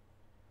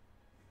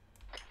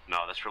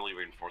 No, that's really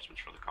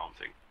reinforcements for the comm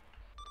thing.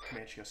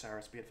 Comanche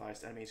Osiris, be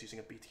advised, enemy is using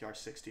a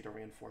BTR-60 to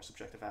reinforce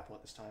objective Apple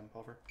at this time.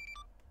 Over.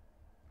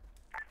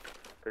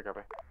 Good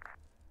copy.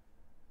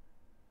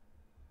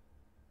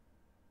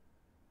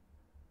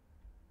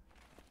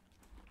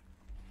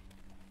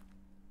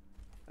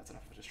 That's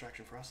enough of a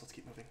distraction for us. Let's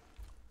keep moving.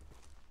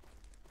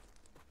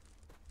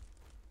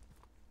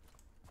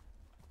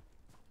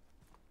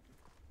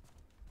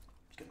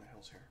 Let's get in the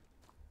hills here.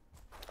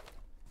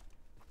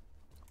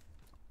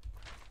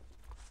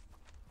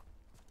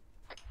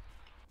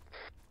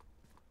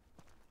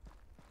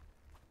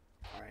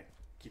 Alright,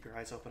 keep your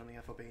eyes open on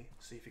the FOB.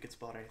 See if you can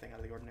spot anything out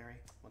of the ordinary.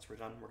 Once we're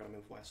done, we're going to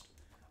move west.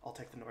 I'll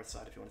take the north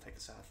side if you want to take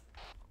the south.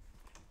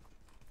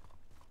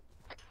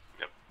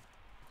 Yep.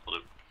 Will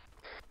do.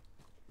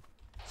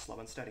 Slow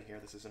and steady here,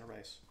 this isn't a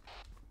race.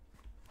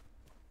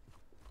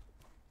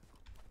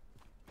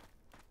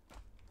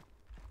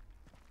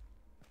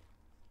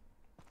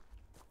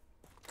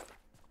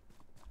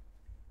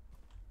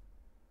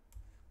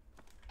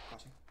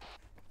 Crossing.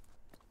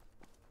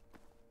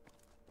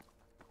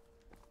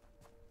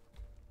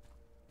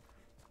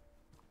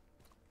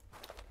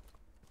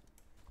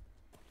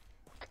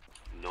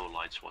 No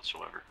lights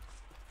whatsoever.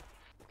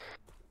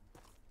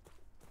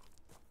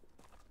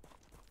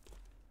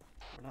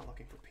 We're not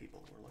looking for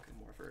people, we're looking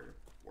more for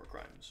war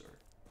crimes or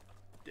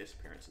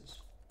disappearances.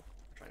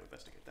 We're trying to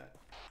investigate that.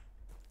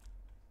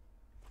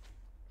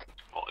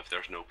 Well, if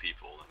there's no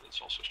people, then it's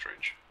also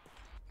strange.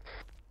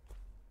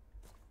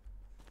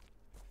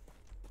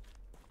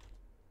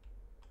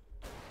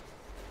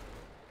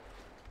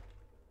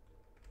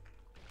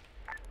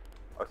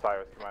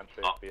 Osiris Comanche,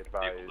 be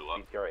advised, vehicle blew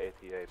up.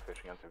 BTR-88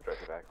 pushing into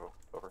objective Echo.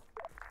 Over.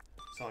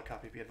 Solid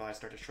copy, be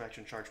advised, our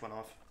distraction charge went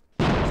off.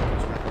 It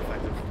was rather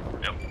effective. Over.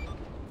 Yep.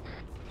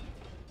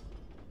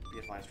 Be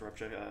advised, we're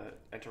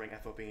entering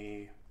FOB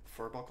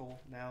Furbuckle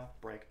now.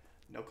 Break.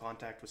 No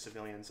contact with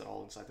civilians at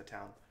all inside the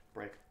town.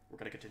 Break. We're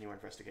going to continue our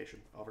investigation.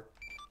 Over.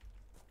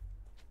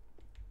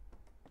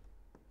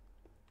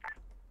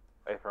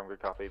 Affirm,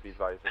 good copy. Be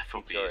advised,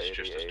 FOB is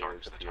just as BTR-88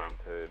 dark is as the appearing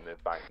town. to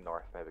move back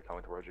north, maybe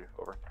coming towards you.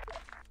 Over.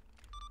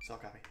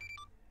 Solid copy.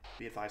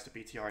 Be advised, the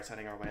BTR is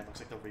heading our way. It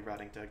looks like they're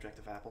rerouting to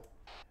Objective Apple.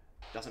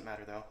 Doesn't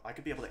matter though. I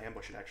could be able to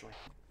ambush it actually.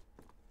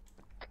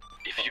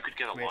 If you could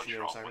get a Comanche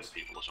launcher off when Osiris.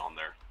 people is on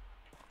there,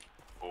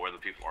 or when the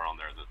people are on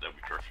there, that'd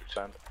be perfect.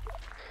 Send.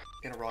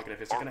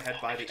 Interrogative. Is it going to head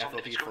by the if it's on-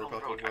 if FOB it's for going on the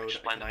Brooklyn road, Road?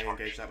 explain Can I the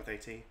engage charge. that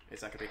with AT?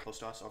 Is that going to be close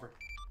to us? Over.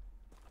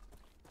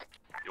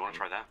 You want to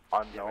try that?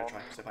 Unknown.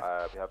 try. Stay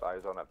back. We have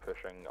eyes on it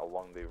pushing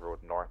along the road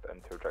north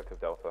into Objective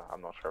Delta.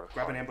 I'm not sure if it's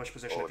Grab an fine. ambush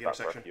position Oh, at the that's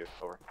intersection. you.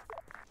 Over.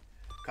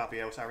 Copy.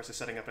 Osiris is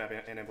setting up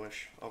an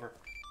ambush. Over.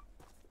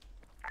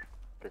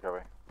 Good copy.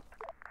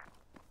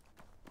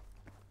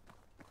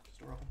 Is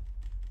the door open?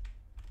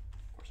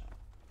 Of course not.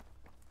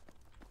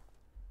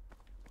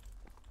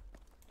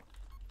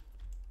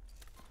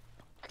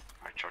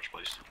 Alright, charge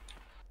placed.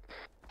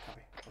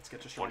 Copy. Let's get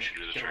just Once around,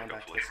 you do the get around check,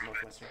 back to hopefully. this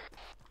northwestern.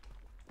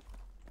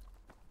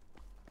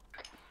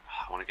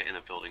 I want to get in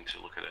the building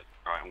to look at it.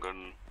 Alright, I'm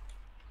going.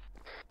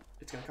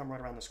 It's going to come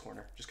right around this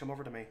corner. Just come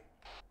over to me.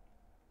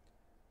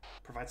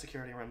 Provide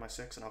security around my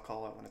 6 and I'll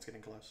call out when it's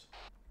getting close.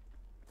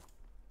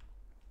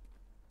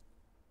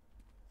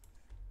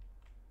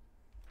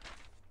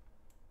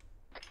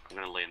 I'm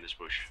going to lay in this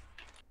bush.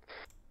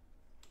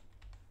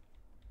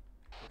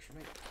 Works for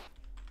me.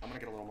 I'm going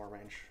to get a little more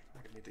range.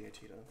 I could need the AT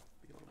to be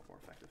a little bit more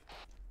effective.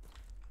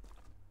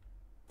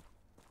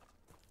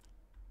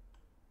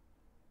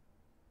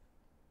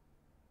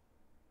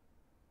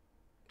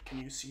 Can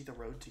you see the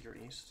road to your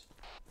east?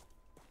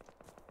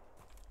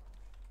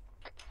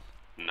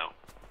 No.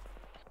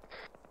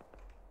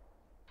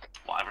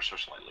 Well, ever so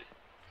slightly.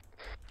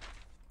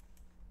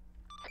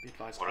 Be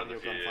advised, What are the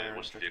audio gunfire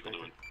what's the and vehicle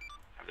doing?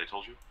 Have they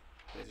told you?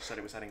 They just said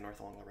it was heading north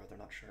along the road. They're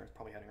not sure. It's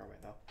probably heading our way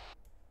though.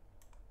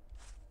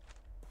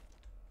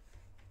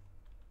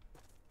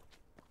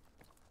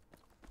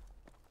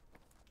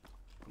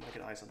 I'm gonna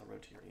get eyes on the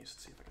road to your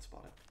east, see if I can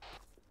spot it.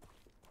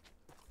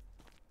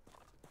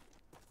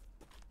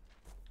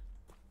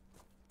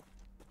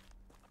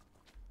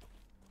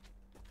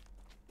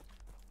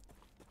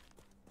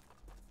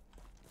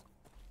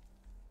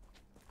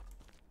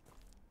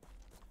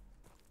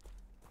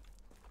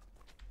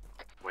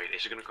 Wait,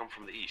 is it going to come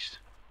from the east?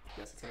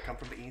 Yes, it's gonna come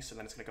from the east and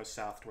then it's gonna go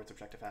south towards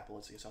Objective Apple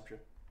is the assumption.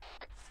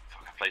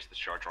 Fuck, I placed this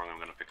charge wrong. I'm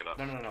going to pick it up.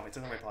 No, it's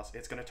in the right place.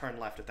 It's gonna turn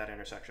left at that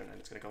intersection and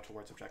it's gonna go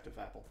towards Objective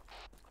Apple.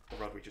 The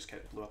road we just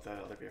blew up the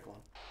other vehicle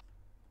on.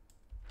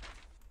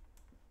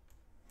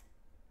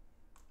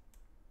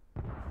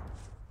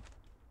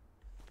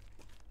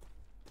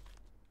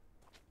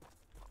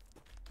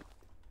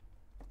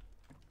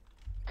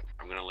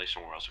 I'm going to lay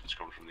somewhere else if it's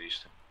coming from the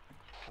east.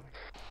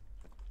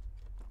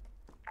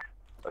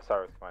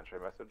 Osiris Comanche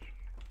message.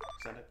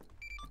 Send it.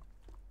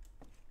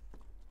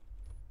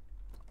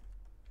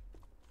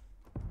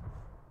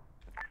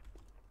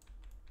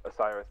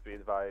 Osiris, be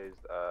advised,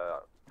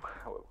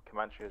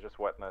 Comanche has just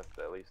witnessed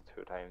at least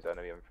 2 times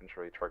enemy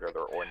infantry trigger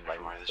their own Never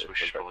mind, mines this to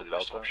bush is Objective probably the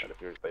best Delta. option. It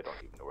appears they don't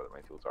even know where the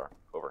mine tools are.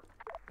 Over.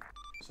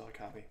 Solid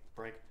copy.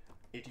 Break.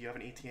 Do you have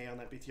an ETA on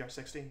that BTR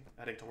 60?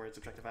 Heading towards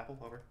Objective Apple?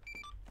 Over.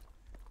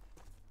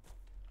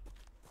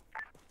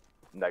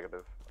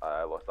 Negative.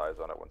 I lost eyes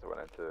on it once I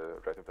went into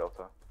Objective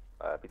Delta.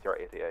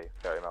 BTR 80A,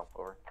 ferry mile.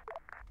 Over.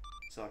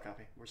 Solid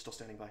copy. We're still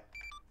standing by.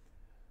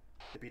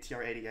 The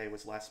BTR 80A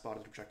was last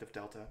spotted at Objective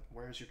Delta.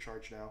 Where is your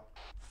charge now?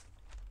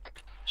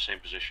 Same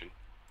position,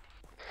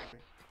 Copy.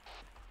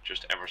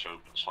 just ever so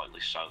slightly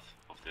south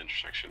of the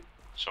intersection.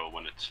 So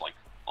when it's like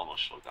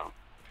almost slowed down.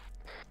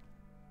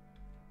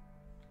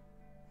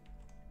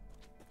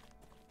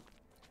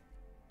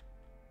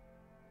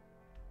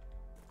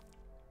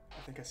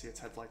 I think I see its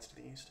headlights to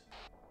the east.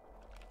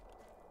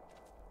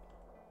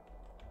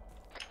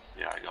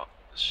 Yeah, I got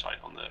the sight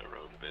on the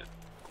road a bit.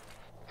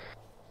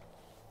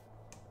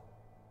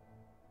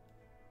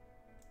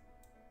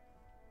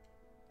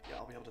 Yeah,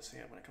 I'll be able to see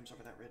it when it comes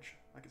over that ridge.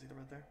 I can see the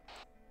road there.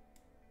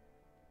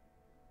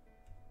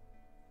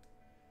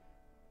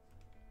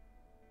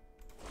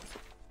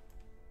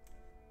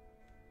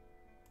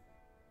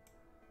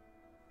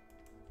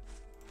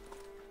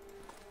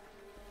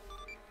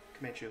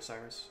 Comanche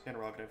Osiris,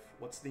 interrogative.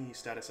 What's the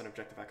status on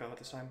Objective Echo at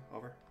this time?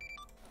 Over.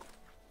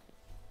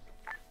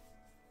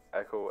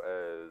 Echo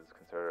is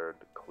considered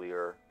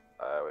clear.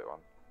 Wait one.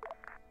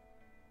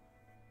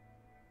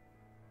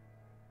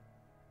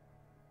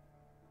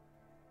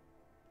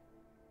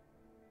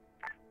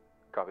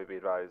 Copy, be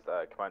advised.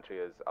 Comanche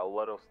is a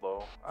little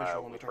slow.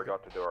 Visual on We the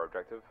forgot to do our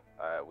objective.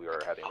 We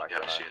are heading Oh, back yeah,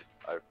 I in. see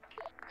it.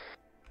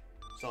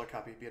 Solid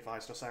copy. Be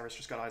advised. Osiris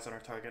just got eyes on our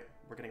target.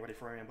 We're getting ready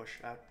for our ambush.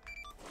 Out.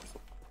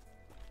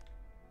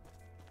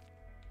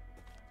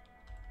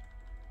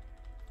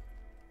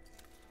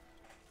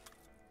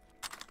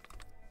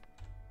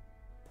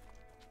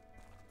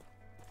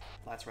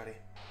 Lat's ready.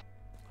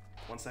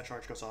 Once that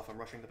charge goes off, I'm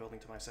rushing the building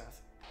to my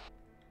south.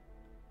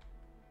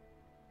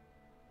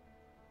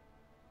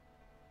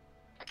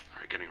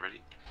 Alright, getting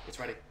ready. It's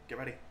ready. Get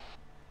ready.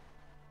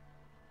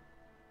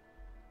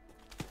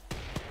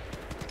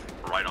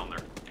 Right on there.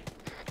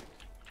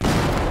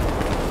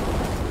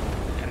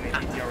 Enemy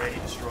BTR 80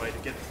 destroyed.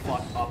 Get the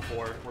fuck up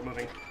for. We're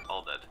moving.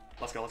 All dead.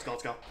 Let's go, let's go,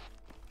 let's go.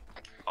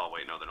 Oh, Oh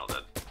wait, no, they're not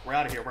dead. We're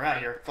out of here. We're out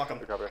of here. Fuck them.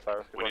 Good copy,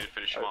 Osiris. We need to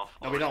finish them off.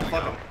 No, we don't.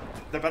 Fuck them.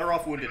 They're better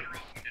off wounded.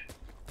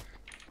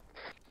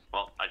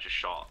 Well, I just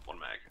shot one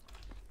mag.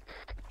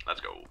 Let's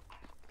go.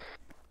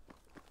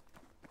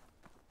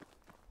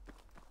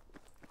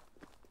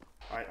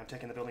 Alright, I'm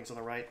taking the buildings on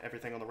the right.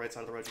 Everything on the right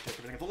side of the road. You take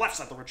everything on the left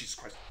side of the road. Jesus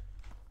Christ.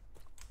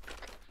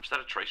 Was that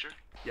a tracer?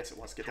 Yes, it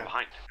was. Get From down.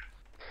 behind.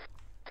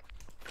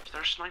 Is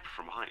there a sniper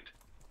from behind?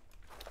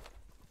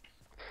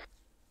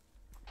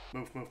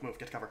 Move, move, move.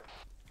 Get to cover.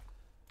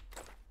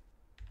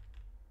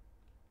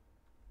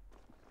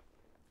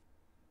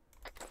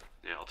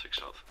 Yeah, I'll take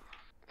south.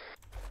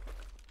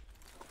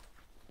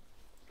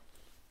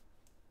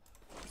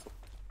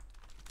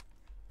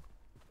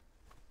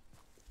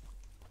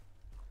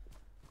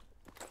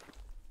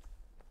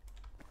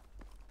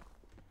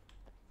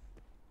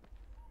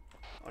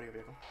 Audio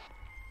vehicle.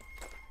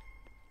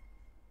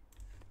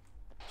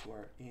 To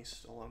our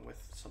east, along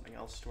with something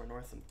else to our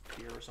north and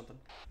deer or something.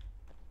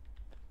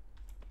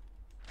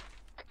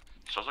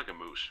 Sounds like a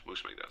moose.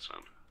 Moose make that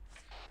sound.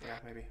 Yeah,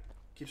 maybe.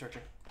 Keep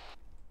searching.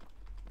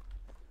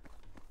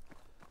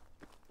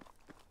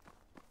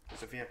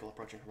 There's a vehicle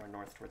approaching from our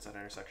north towards that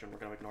intersection. We're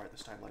gonna ignore it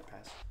this time, let it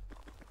pass.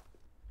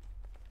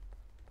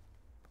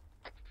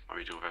 I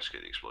need to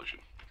investigate the explosion.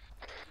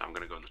 I'm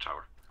gonna go in the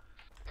tower.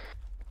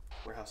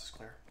 Warehouse is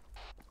clear.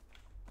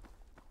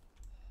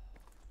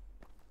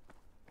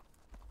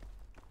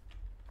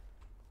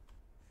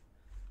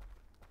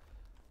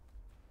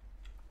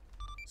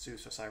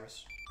 Zeus,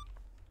 Osiris.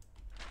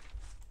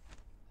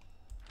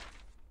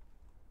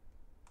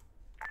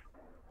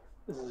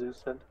 This is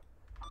Zeus said.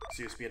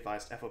 Zeus, be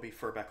advised, FOB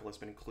Furbeckle has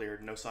been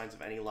cleared. No signs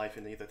of any life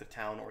in either the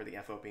town or the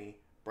FOB.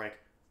 Break.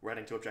 We're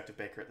heading to Objective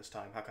Baker at this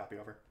time. How copy,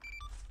 over?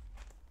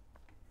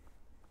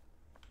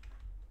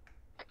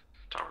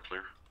 Tower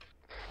clear.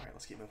 Alright,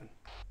 let's keep moving.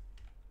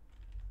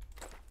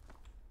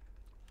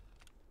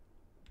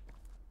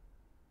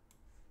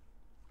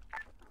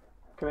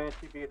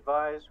 Comanche, be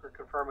advised, we're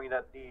confirming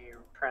that the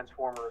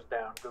transformer is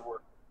down. Good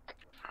work.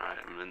 Alright,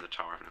 I'm in the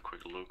tower having a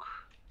quick look.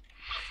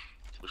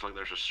 Looks like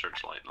there's a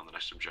searchlight on the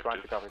next Trying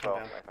objective. to copy Come call.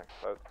 down. I think.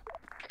 So,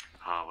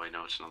 Ah, wait,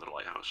 no, it's another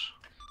lighthouse.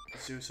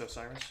 Zeus,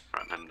 Osiris.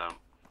 Right, I'm heading down.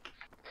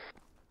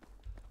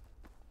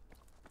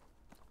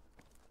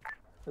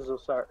 This is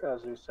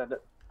Zeus said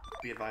it.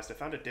 Be advised, I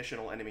found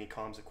additional enemy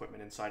comms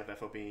equipment inside of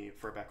FOB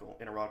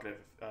Furbeckle. Interrogative.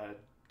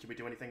 Can we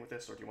do anything with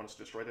this, or do you want us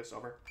to destroy this?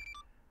 Over.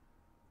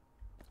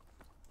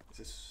 Is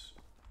this...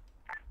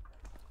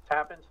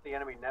 Tap into the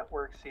enemy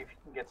network, see if you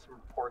can get some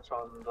reports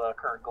on the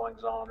current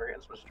goings on or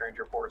get some strange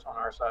reports on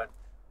our side.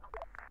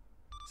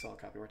 Solid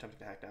copy. We're attempting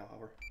to hack now,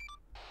 over.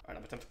 Alright,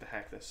 I'm attempting to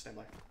hack this. Stand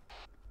by.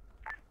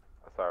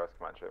 Osiris,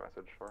 Comanche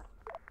message for.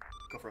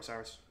 Go for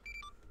Osiris.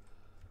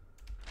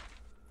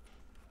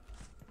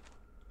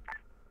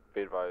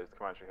 Be advised,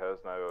 Comanche has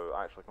now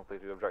actually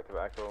completed Objective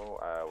Echo.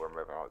 We're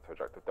moving on to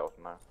Objective Delta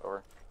now.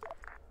 Over.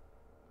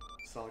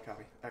 Solid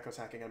copy. Echo's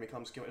hacking enemy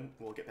comms.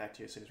 We'll get back to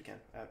you as soon as we can.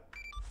 Out.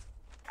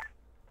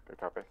 Good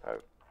copy.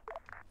 Out.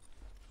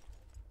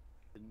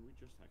 Didn't we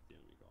just hack the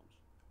enemy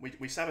comms?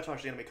 We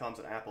sabotaged the enemy comms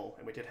at Apple,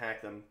 and we did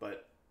hack them,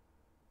 but,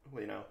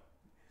 well, you know,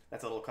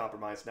 that's a little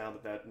compromised now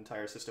that that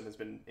entire system has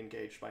been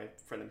engaged by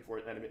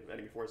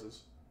enemy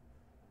forces.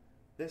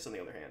 This, on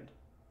the other hand,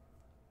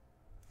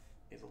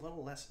 is a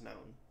little less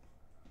known.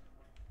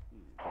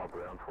 All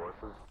ground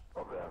forces,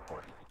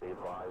 be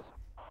advised.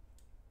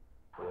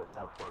 We have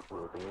Southport, we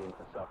are beginning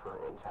to suffer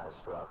a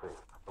catastrophic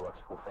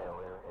electrical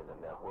failure in the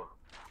network.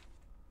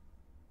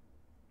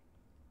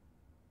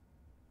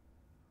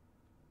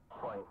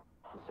 Flight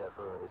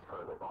Zephyr is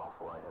currently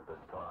offline at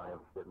this time.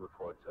 Good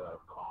report to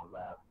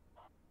combat.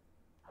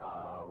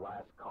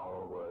 Last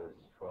call was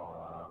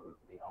from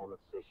the element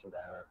station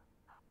there.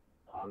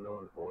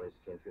 Unknown voice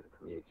came through the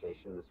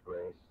communication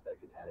displays that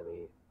could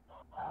enemy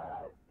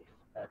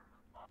expect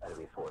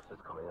enemy forces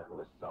coming out from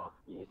the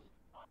southeast.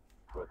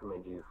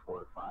 Recommend you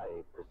fortify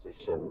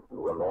position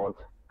remote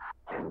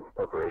in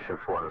preparation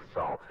for an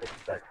assault.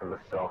 Expect from the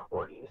south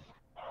or east.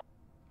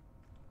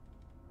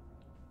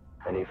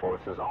 Any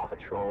forces on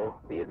patrol,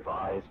 be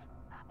advised,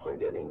 we're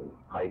getting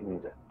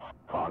heightened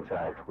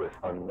contact with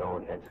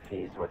unknown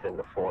entities within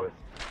the forest.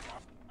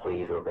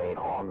 Please remain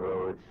on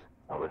roads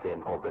and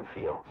within open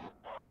fields.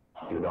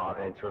 Do not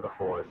enter the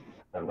forests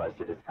unless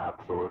it is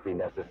absolutely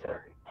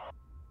necessary.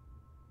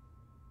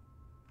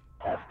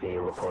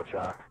 FD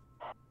Lapochak,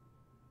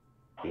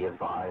 be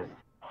advised,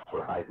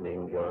 we're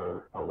heightening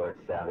your alert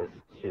status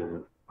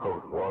to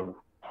Code 1.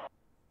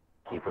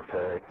 Be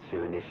prepared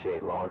to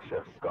initiate launch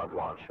of Scud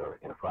Launcher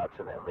in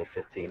approximately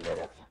 15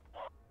 minutes.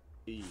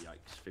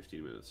 Yikes,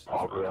 15 minutes.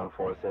 All ground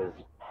forces,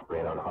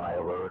 remain on high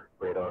alert.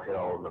 Radar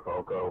Hill,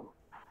 Nabogo,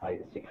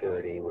 heightened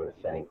security. We're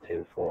sending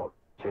two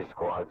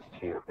squads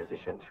to your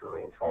position to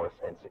reinforce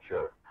and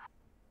secure.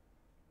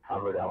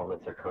 Armored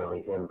elements are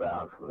currently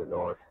inbound from the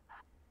north.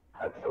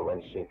 At the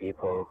Lenshin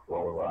Depot will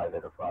arrive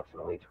in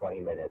approximately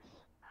 20 minutes.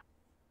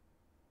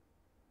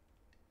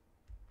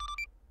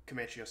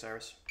 Comanche,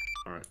 Osiris.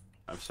 Alright.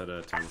 I've set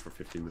a timer for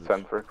 15 minutes.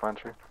 Send for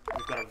Comanche.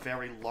 We've got a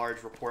very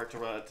large report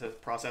to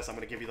process. I'm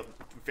going to give you the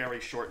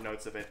very short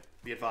notes of it.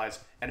 Be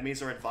advised.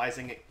 Enemies are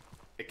advising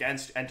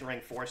against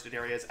entering forested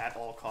areas at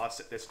all costs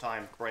at this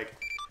time. Break.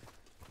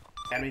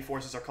 Enemy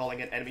forces are calling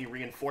in enemy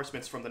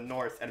reinforcements from the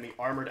north. Enemy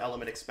armored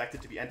element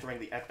expected to be entering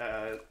the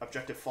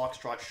objective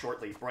Foxtrot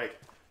shortly. Break.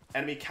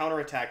 Enemy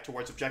counterattack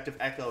towards objective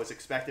Echo is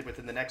expected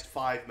within the next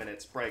 5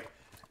 minutes. Break.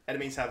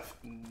 Enemies have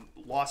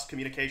lost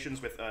communications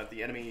with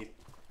the enemy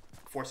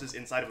forces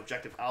inside of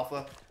objective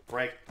Alpha.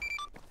 Break.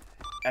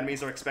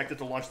 Enemies are expected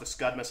to launch the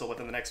Scud missile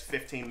within the next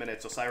 15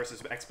 minutes. Osiris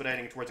is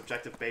expediting towards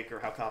objective Baker.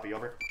 How copy?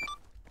 Over.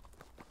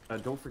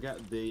 Don't forget,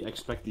 they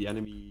expect the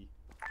enemy...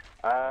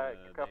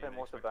 copy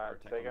most of that.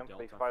 Say again,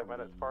 please. 5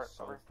 minutes part.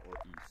 Over. South or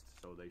east,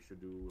 so they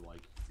should do,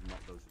 like, not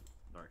those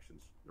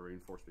directions. They're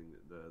reinforcing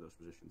those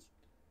positions.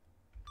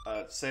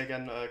 Say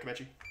again,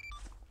 Comanche.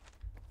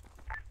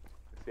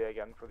 Say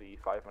again for the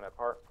 5 minute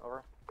part.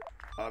 Over.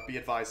 Be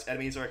advised,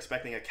 enemies are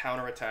expecting a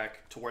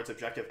counterattack towards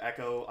objective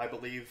Echo, I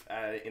believe,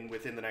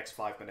 within the next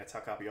 5 minutes. How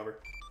copy? Over.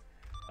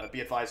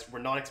 Be advised, we're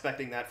not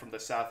expecting that from the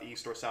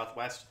southeast or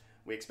southwest.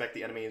 We expect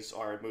the enemies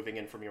are moving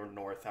in from your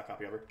north. How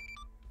copy? Over.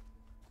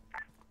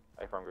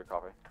 Affirm, good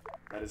copy.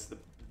 That is the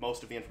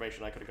most of the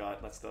information I could have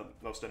got. That's the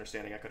most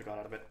understanding I could have got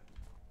out of it.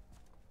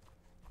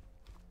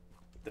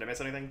 Did I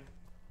miss anything?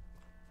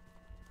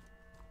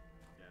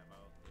 Yeah,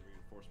 about the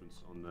reinforcements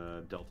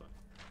on Delta.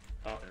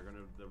 Oh.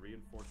 They're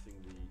reinforcing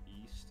the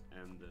east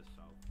and the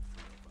south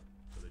from Delta,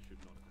 so they should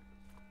not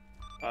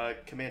attack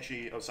us.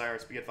 Comanche,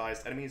 Osiris, be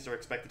advised, enemies are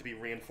expected to be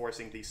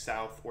reinforcing the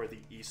south or the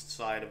east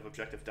side of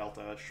objective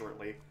Delta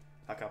shortly.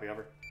 How copy?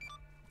 Over.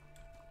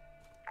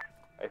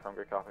 Affirm,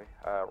 good copy.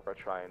 We're gonna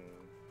try and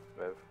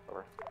move.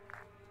 Over.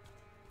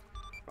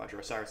 Roger,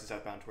 Osiris is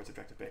outbound towards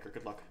objective Baker.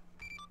 Good luck.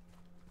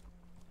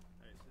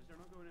 Hey, it says they're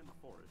not going in the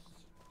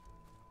forests.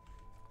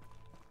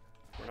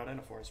 We're not in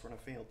a forest, we're in a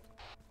field.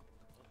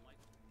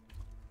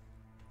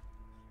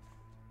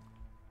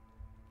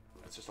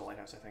 It's just a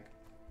lighthouse, I think.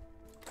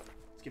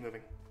 Let's keep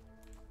moving.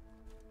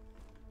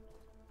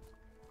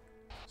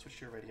 Switch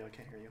to your radio, I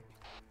can't hear you.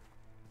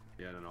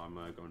 Yeah, no, I'm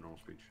going normal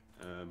speech.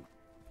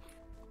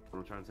 What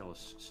I'm trying to tell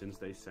us, since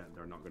they said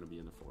they're not going to be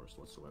in the forest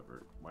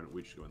whatsoever, why don't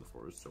we just go in the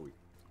forest so we,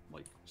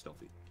 like,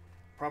 stealthy?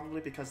 Probably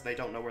because they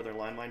don't know where their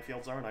landmine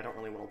fields are, and I don't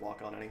really want to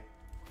walk on any.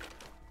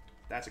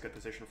 That's a good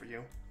position for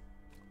you.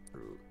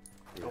 True.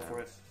 Go for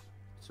it.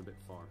 It's a bit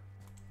far.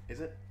 Is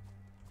it?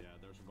 Yeah,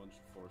 there's a bunch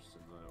of forests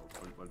in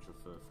or a bunch of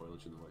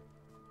foliage in the way.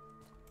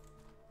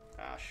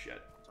 Ah,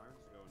 shit. Sirens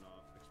are going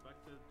off.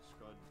 Expected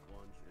Scud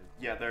launch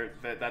in... Yeah,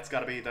 that's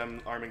gotta be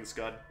them arming the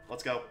Scud.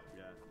 Let's go.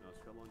 Yeah, no,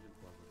 Scud launch in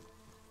 12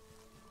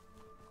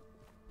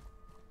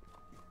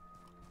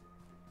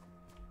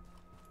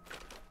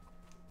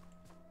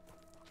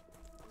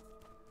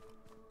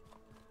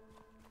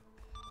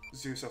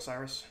 minutes. Zeus,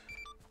 Osiris.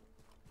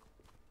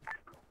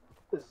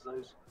 This is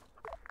Zeus.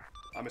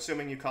 I'm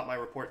assuming you caught my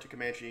report to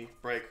Comanche.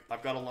 Break.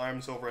 I've got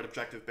alarms over at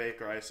Objective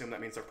Baker. I assume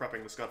that means they're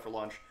prepping the Scud for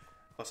launch.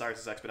 Osiris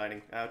is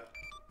expediting. Out.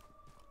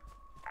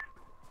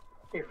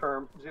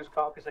 Affirm. Zeus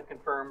copies and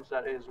confirms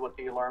that is what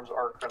the alarms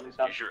are currently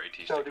set. Use your AT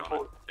stick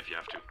on it, if you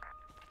have to.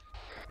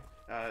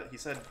 He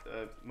said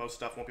most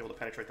stuff won't be able to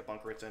penetrate the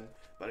bunker it's in,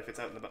 but if it's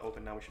out in the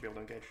open now, we should be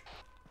able to engage.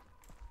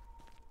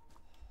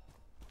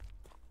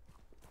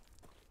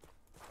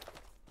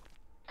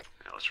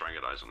 Yeah, let's try and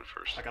get eyes on it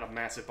first. I got a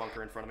massive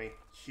bunker in front of me.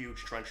 Huge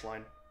trench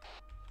line.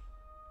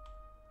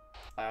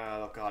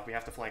 Oh god, we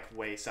have to flank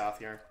way south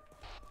here.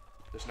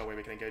 There's no way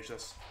we can engage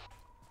this.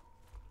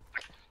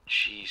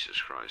 Jesus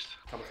Christ.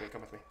 Come with me,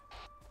 come with me.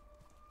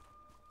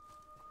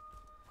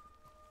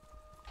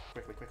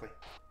 Quickly, quickly.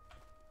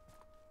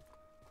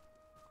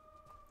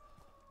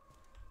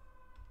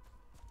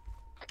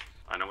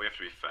 I know we have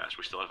to be fast.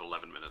 We still have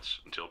 11 minutes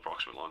until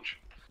approximate launch.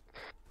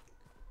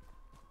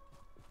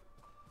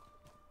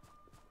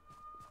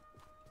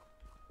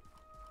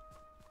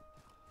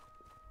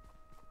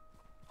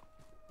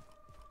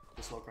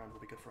 This low ground will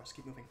be good for us.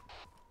 Keep moving.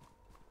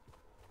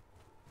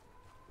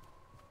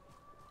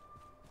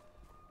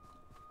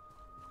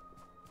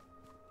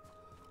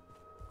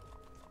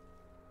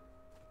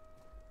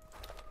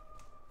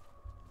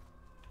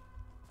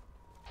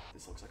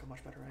 This looks like a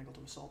much better angle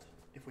to assault.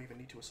 If we even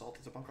need to assault,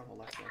 there's a bunker on the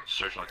left there.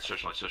 Searchlight,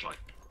 searchlight, searchlight.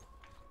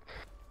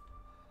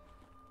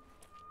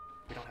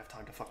 We don't have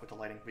time to fuck with the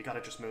lighting. We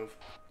gotta just move.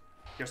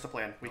 Here's the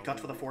plan. We cut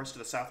for the forest to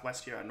the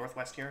southwest here,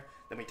 northwest here,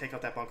 then we take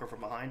out that bunker from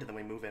behind, and then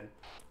we move in.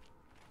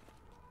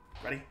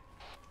 Ready?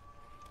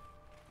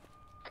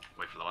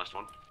 Wait for the last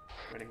one.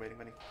 Waiting, waiting,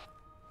 waiting.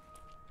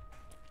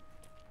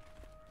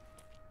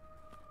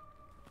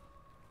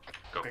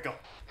 Go. Okay, go.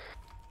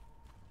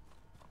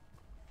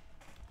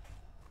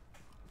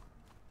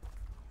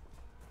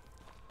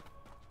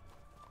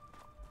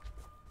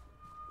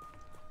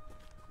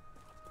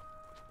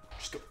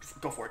 Just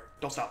go for it.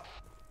 Don't stop.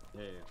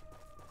 Yeah, yeah.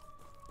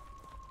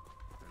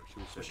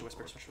 Switch to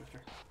whisper, switch to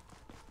whisper.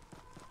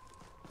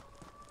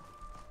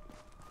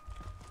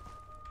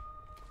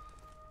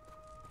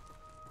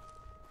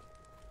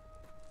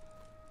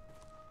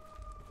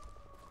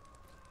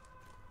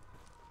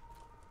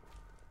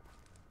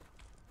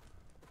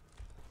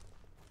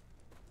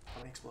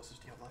 explosives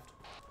do you have left?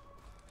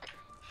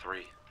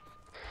 3.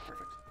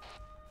 Perfect.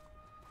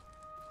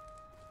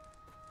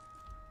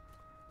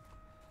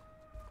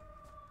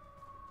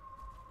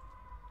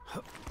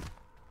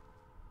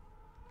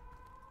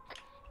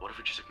 What if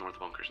we just ignore the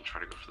bunkers and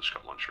try to go for the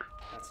Scud launcher?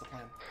 That's the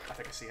plan. I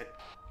think I see it.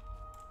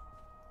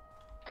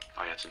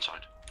 Oh yeah, it's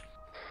inside.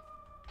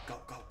 Go,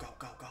 go, go,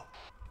 go, go.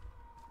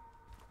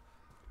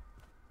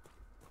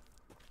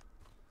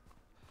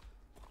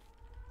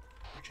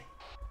 Reaching.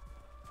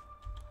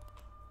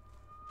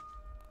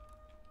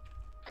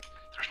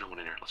 There's no one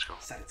in here, let's go.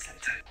 Set it, set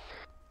it, set it.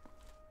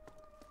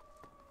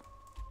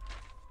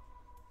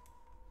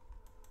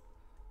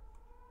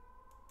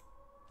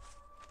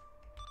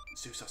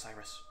 Zeus,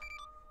 Osiris.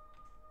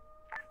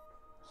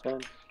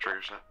 Send.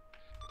 Trigger set.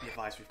 Be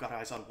advised, we've got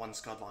eyes on one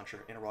Scud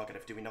launcher.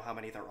 Interrogative, do we know how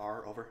many there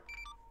are? Over.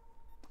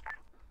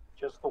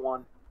 Just the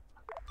one.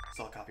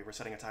 Solid copy. We're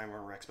setting a timer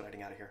and we're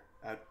expediting out of here.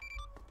 Out.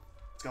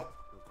 Let's go.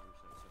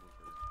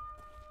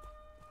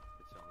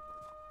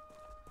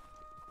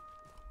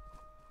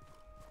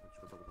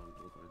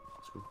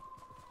 Let's go.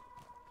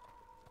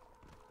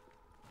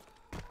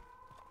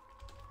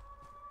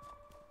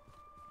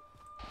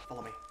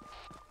 Follow me.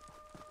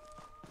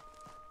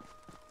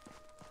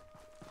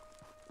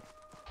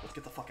 Let's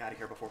get the fuck out of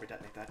here before we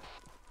detonate that.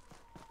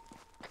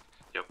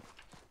 Yep.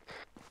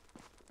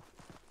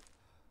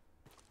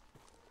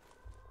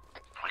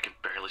 I can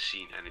barely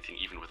see anything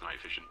even with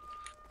night vision.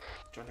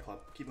 Join the club.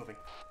 Keep moving.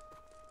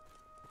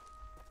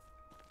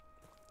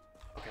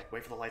 Okay,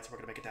 wait for the lights and we're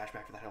gonna make a dash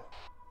back for that hill.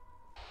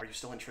 Are you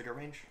still in trigger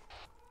range?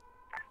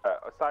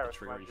 Osiris,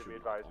 Trigger command, should be be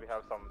advised, we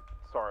have off. some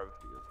sort of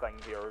thing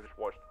here. We just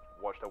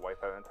watched a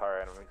wipe out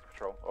entire enemy's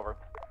patrol. Over.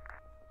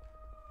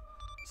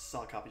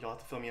 Solid copy. You'll have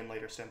to fill me in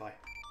later. Stand by.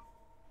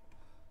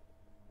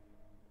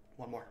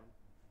 One more.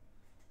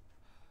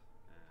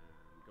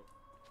 And go.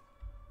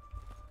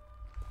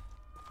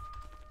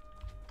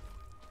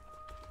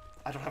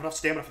 I don't have enough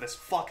stamina for this.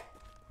 Fuck!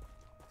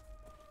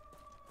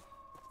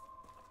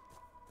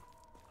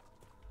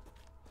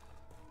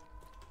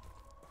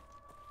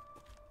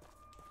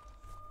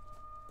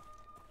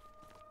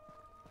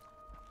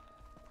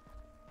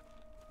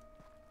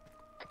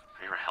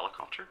 I hear a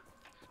helicopter.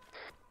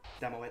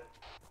 Demo it.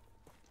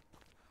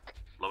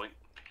 Blowing.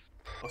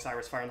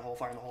 Osiris, fire in the hole,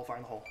 fire in the hole, fire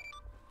in the hole.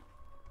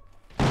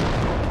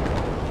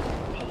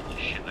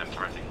 Holy shit, that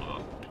entire thing blew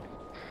up.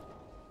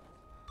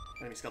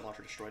 Enemy Scud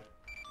launcher destroyed.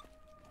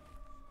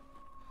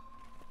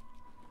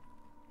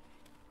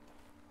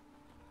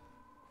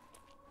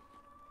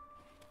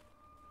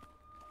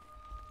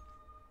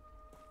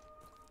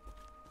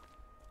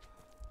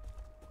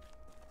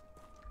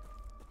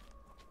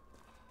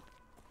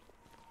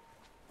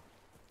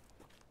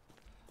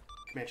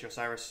 Comanche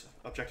Osiris,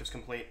 objectives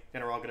complete.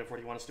 Interrogative, where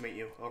do you want us to meet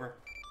you? Over.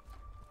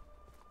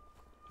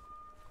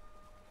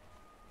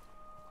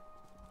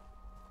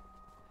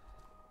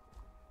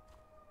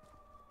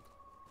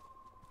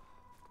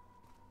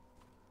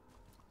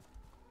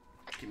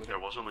 Keep moving. There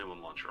was only one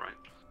launcher, right?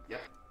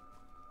 Yep.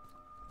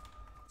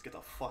 Let's get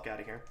the fuck out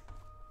of here.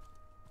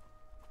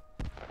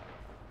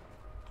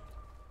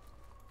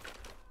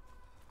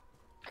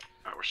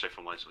 Alright, we're safe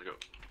from lights, let's go.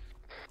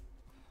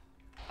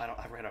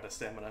 I ran out of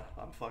stamina.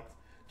 I'm fucked.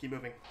 Keep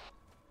moving.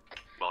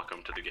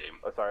 Welcome to the game.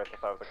 Osiris,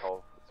 if that was a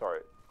call, sorry.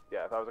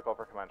 Yeah, if that was a call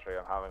for commentary,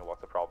 I'm having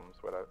lots of problems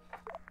with it.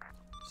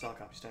 Solid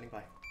copy, standing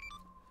by.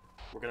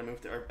 We're gonna move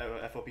to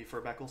FOB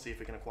Furbeckle, see if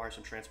we can acquire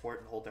some transport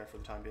and hold there for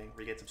the time being.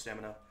 Regain some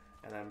stamina,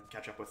 and then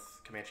catch up with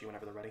Comanche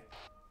whenever they're ready.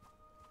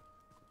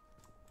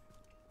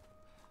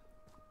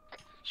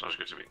 Sounds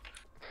good to me.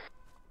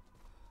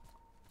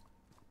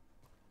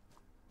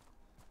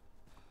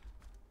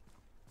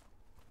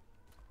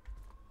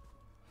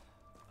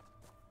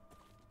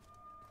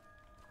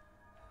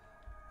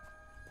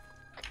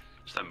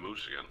 It's that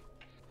moose again.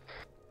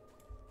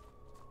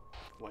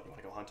 What, you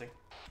wanna go hunting?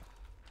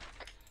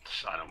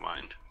 I don't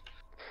mind.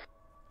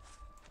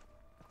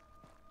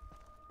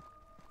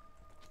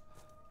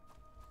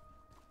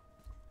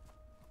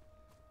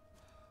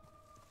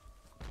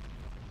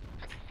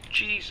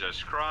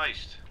 Jesus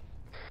Christ!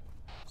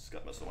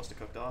 Scott must have wants to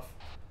cooked off.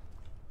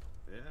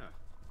 Yeah.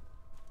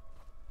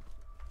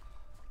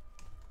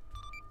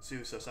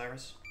 Zeus,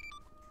 Osiris.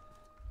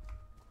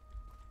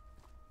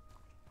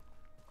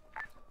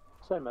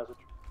 Same message.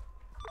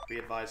 Be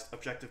advised,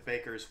 Objective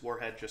Baker's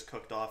warhead just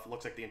cooked off. It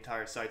looks like the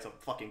entire site's a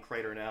fucking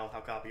crater now.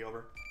 How copy,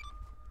 over?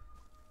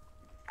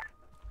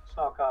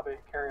 Solid copy.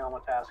 Carry on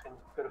with tasking.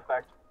 Good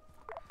effect.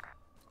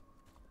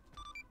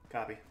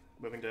 Copy.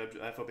 Moving to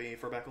FOB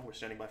Furbeckle. We're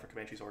standing by for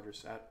Comanche's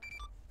orders. Out.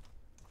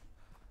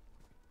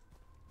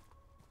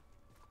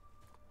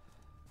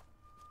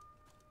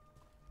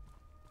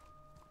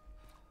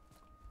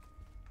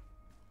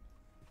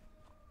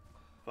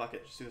 Fuck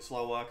it. Just do the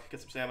slow walk.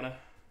 Get some stamina.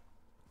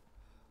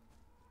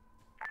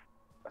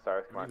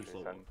 Osiris, Really commentary,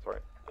 slow send, one.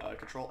 sorry.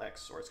 Control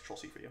X, or it's Control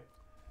C for you.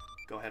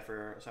 Go ahead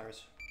for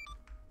Osiris.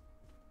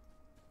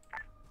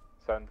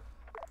 Send.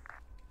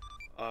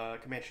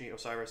 Comanche,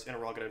 Osiris,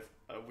 interrogative.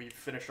 We've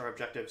finished our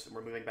objectives and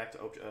we're moving back to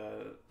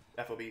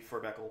FOB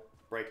Furbeckle.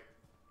 Break.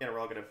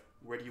 Interrogative.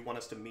 Where do you want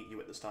us to meet you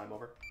at this time?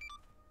 Over.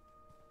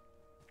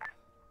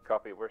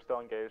 Copy. We're still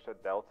engaged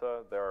at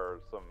Delta. There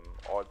are some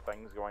odd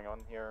things going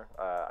on here,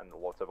 and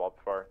lots of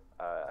OPFAR.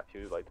 If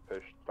you'd like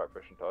to start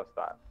pushing to us,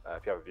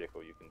 if you have a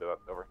vehicle, you can do it.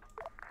 Over.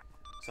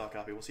 Solid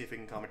copy. We'll see if we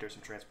can commandeer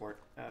some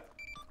transport. Alright,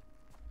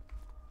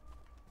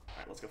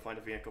 let's go find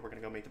a vehicle. We're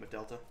gonna go meet them at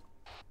Delta.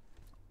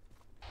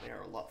 They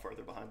are a lot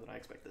farther behind than I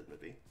expected them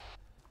to be.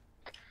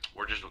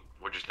 We're just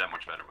that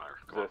much better, Myra.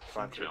 Come on, This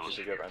Comanche, challenge.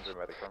 could you give enter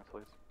medic rounds,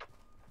 please?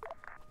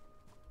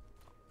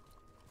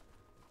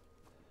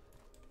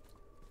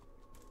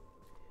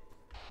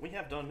 We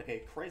have done a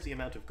crazy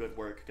amount of good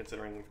work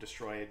considering we've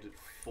destroyed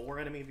 4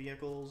 enemy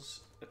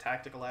vehicles, a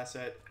tactical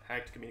asset,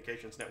 hacked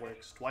communications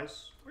networks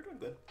twice. We're doing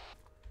good.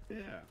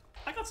 Yeah.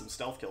 I got some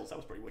stealth kills. That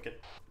was pretty wicked.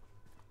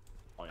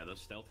 Oh yeah,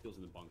 those stealth kills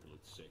in the bunker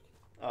looked sick.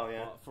 Oh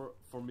yeah.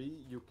 For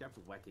me, you kept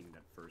whacking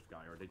that first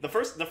guy, or The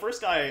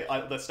first guy,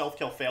 the stealth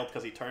kill failed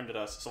because he turned at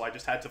us, so I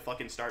just had to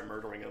fucking start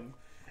murdering him.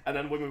 And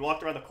then when we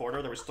walked around the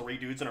corner, there was 3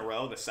 dudes in a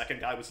row, and the second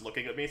guy was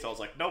looking at me, so I was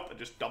like, nope, and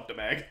just dumped a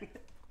mag.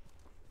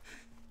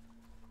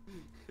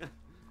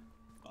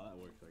 Oh, that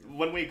works, I guess.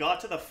 When we got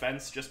to the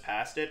fence just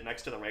past it,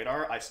 next to the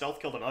radar, I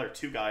stealth killed another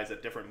 2 guys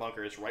at different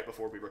bunkers right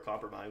before we were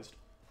compromised.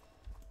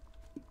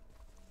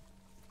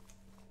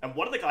 And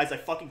one of the guys I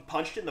fucking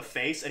punched in the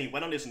face, and he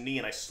went on his knee,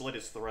 and I slit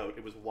his throat.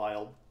 It was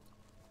wild.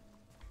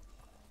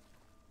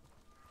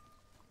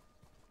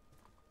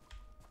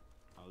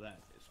 Oh, that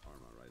is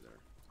ARMA right there.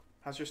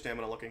 How's your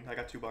stamina looking? I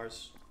got 2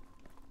 bars.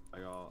 I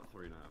got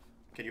 3.5.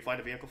 Can you find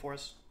a vehicle for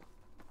us?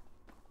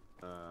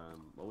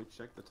 Well, we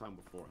checked the time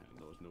beforehand.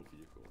 There was no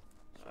vehicle.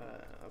 So.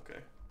 Okay.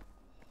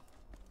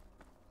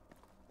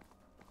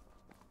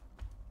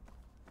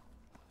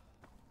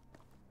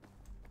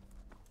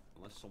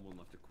 Unless someone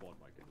left a quad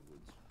bike in the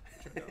woods.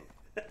 Check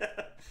it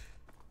out.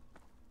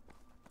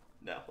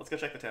 No, let's go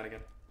check the town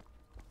again.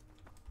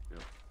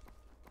 Yep.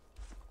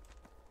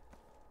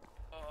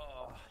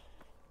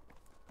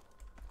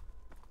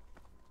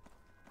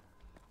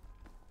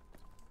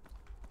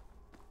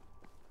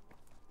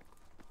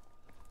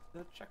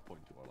 That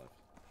checkpoint to our left.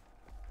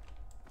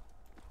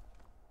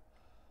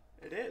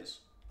 It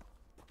is.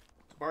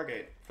 It's a bar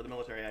gate for the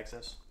military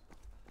access.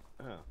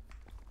 Oh.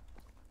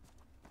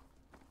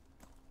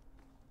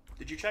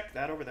 Did you check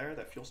that over there,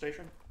 that fuel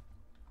station?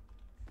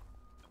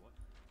 What?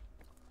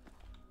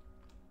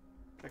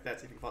 Check that,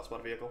 see if you can spot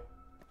a vehicle.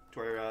 To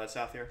our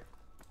south here.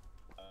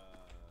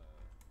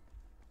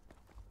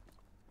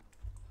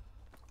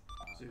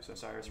 Zeus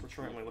Osiris, we're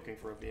currently looking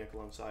for a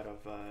vehicle inside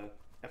of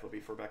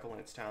FOB for Beckel in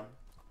its town.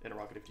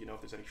 Interrogative, do you know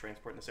if there's any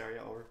transport in this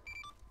area? Over.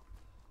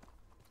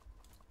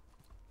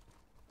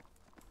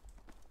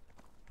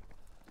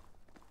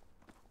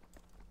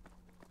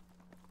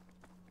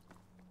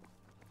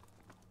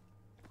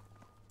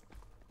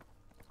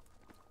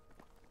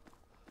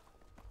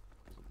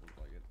 Doesn't look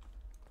like it.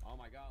 Oh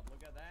my god,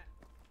 look at that!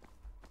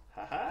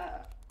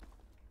 Haha!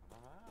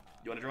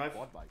 You wanna drive?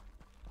 Quad bike.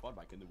 Quad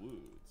bike in the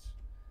woods.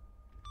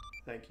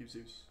 Thank you,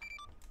 Zeus.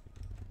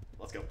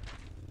 Let's go.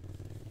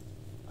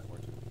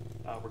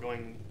 We're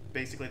going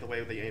basically the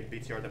way the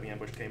BTR that we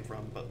ambushed came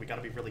from, but we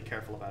gotta be really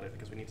careful about it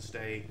because we need to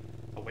stay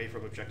away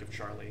from Objective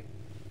Charlie.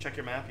 Check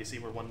your map, you see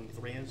where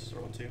 1-3 is,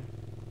 or 1-2? Yeah,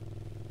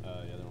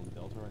 they're on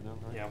Delta right now,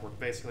 right? Yeah, we're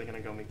basically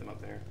gonna go meet them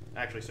up there.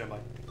 Actually, stand by.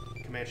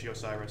 Comanche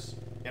Osiris,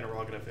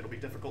 interrogative. It'll be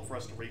difficult for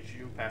us to reach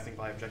you passing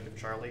by Objective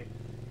Charlie.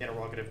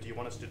 Interrogative, do you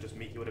want us to just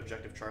meet you at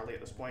Objective Charlie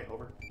at this point?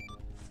 Over.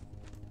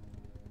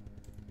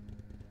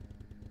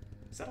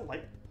 Is that a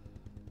light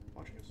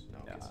watching us? No.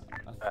 Yeah, it's...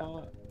 I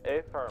thought...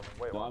 A-firm,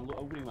 wait, No, what? I'm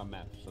opening my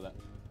map, so that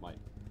might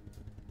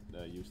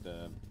use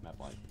the map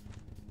light.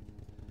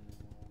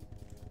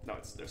 No,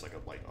 there's like a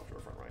light off to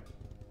our front right.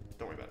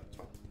 Don't worry about it, it's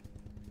fine.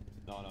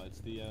 No, it's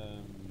the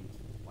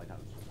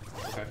lighthouse.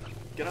 Okay.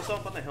 Get us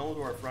up on the hill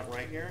to our front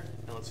right here,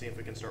 and let's see if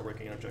we can start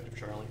working on Objective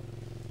Charlie.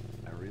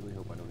 I really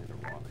hope I don't hit a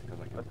rock, because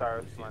I can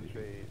Osiris, see anything.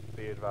 Comanche,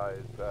 be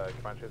advised,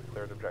 Comanche has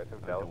cleared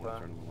Objective I don't wanna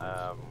Delta. turn the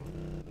lights.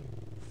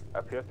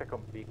 Appears to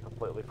be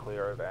completely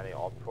clear of any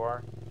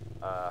OPFAR.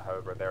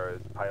 However, there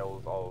is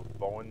piles of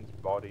bones,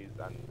 bodies,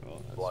 and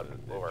blood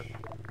a over.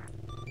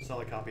 bitch.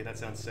 Solid copy, that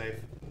sounds safe.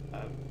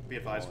 Be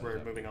advised, Oh, we're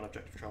okay. moving on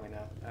Objective Charlie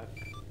now.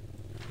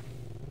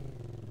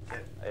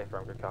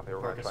 A-firm, good copy.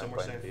 We're Park going to us try and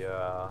somewhere find safe.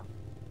 the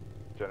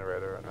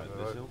generator and Right, then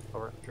this the hill?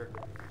 over. Sure.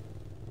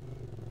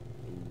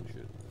 Ooh,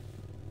 shit.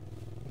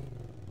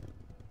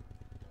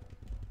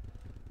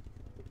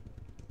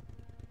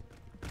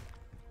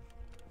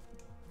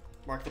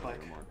 Mark the I'm bike.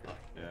 gonna mark it.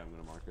 Yeah, I'm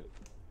gonna mark it.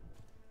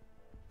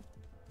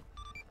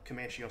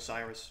 Comanche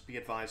Osiris, be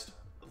advised.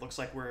 It looks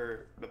like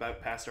we're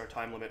about past our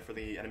time limit for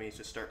the enemies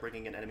to start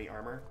bringing in enemy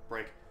armor.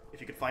 Break. If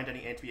you can find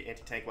any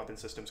anti-tank weapon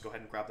systems, go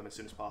ahead and grab them as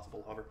soon as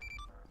possible. Over.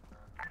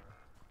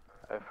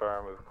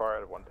 A-firm, we've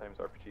acquired 1x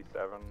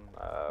RPG-7.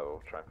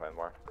 We'll try and find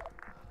more.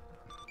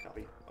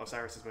 Copy.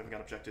 Osiris is moving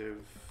on Objective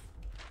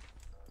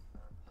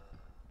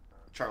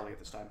Charlie at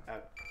this time.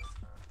 Out.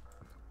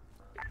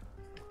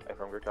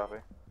 A-firm, good copy.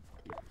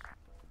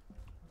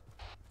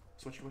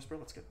 Switch to Whisper,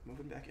 let's get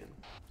moving back in.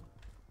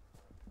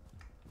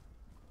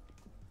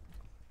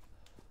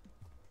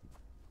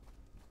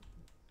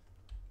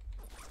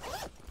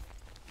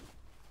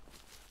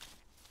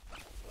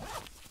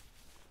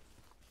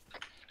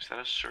 that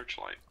a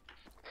searchlight?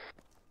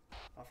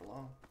 Not for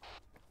long.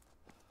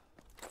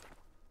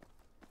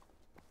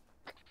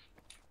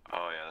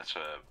 Oh yeah, that's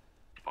a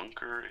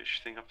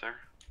bunker-ish thing up there.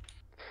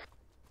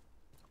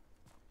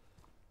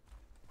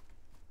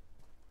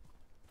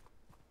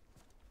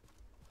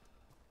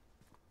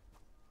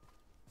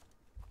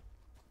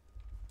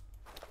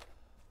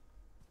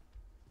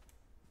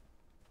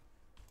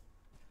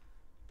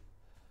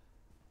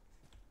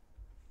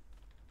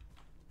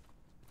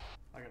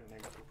 I got a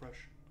name up to push.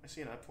 I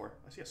see an M4.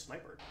 I see a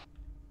sniper.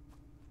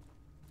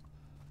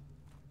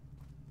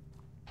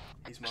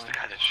 He's It's mine. the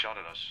guy that shot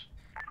at us.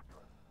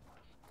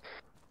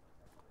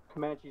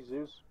 Comanche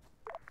Zeus.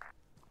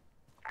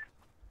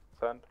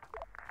 Send.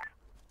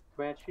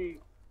 Comanche,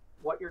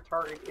 what your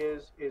target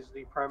is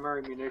the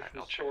primary Alright, munitions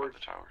I'll check out storage the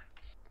tower.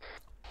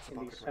 It's a in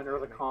the bunker center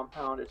of the directly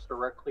compound. It's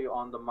directly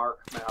on the mark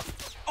map.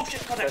 Oh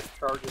shit, cut Set it!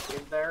 charges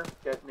in there,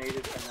 detonated,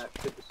 and that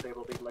should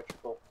disable the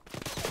electrical.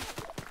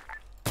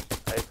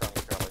 Hey,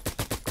 Tango Charlie.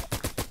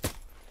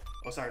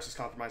 Osiris is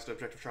compromised to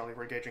objective Charlie.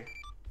 We're engaging.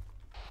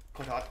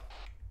 Click hot.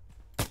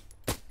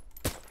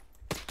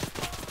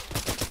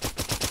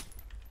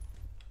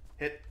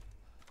 Hit.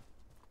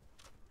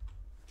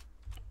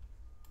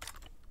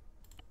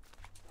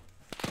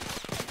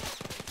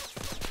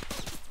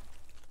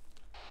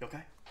 You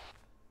okay?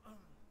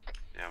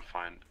 Yeah, I'm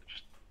fine.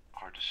 Just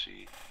hard to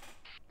see.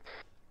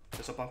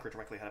 There's a bunker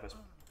directly ahead of us.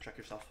 Check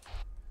yourself.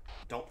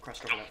 Don't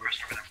crest over that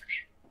bridge.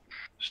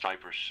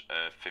 Snipers,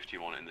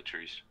 51 in the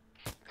trees.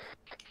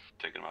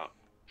 Taking them out.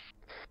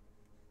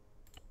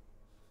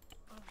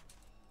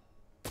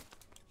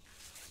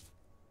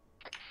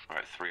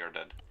 Alright, 3 are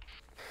dead.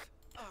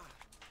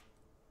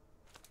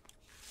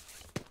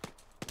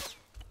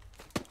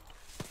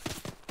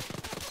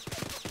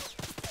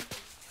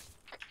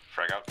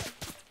 Frag out.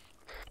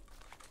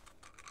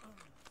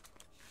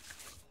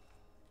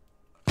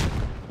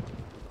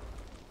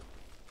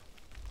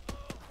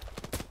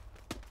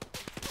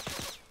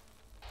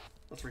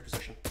 Let's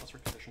reposition. Let's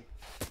reposition.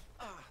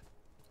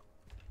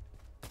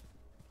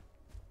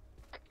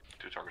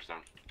 2 targets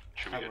down.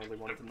 Should be I good. really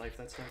wanted to knife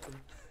that sniper.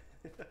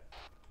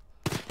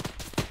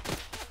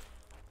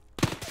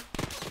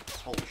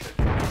 Holy shit.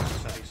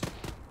 Southeast.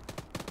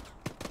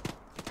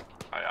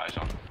 Aye, eyes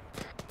on.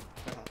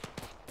 Uh-huh.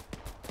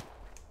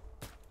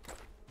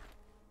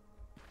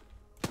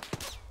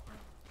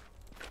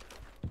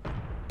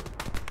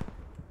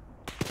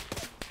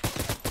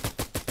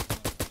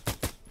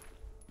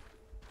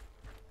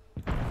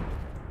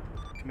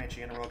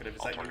 Comanche interrogative,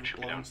 is that Target you should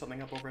be blowing down.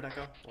 something up over at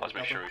Echo? Or Let's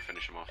make Delta? sure we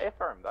finish him off.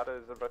 Affirm, that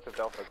is Objective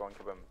Delta going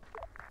kaboom.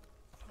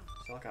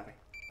 Still a copy.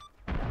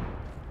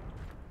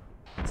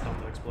 It's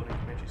Delta exploding,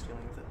 Comanche's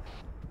dealing with it.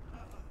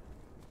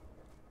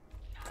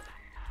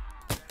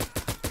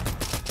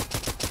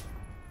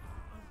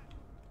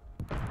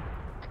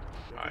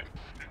 Alright.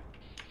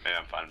 Yeah,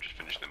 I'm fine. I'm just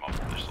finishing them off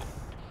with pistol.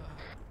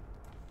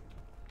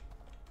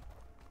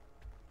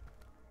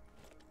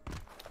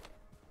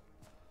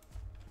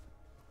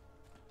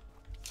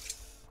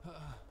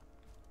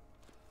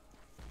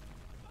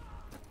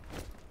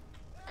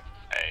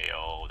 Hey,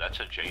 yo, that's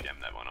a JDM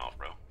that went off,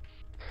 bro.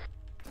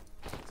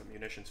 It's a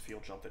munitions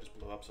field jump that just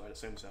blew up, so I'd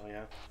assume so,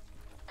 yeah.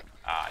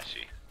 Ah, I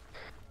see.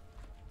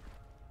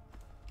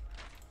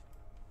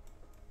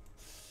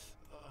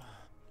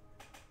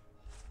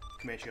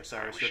 Comanche, Osiris,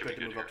 Alright, we you're should good be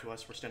to good move up here. to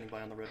us. We're standing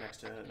by on the road next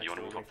to You want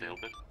to move the up the hill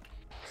field. bit?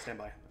 Stand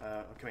by.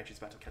 Comanche's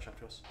about to catch up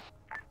to us.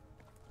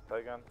 Say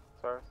again,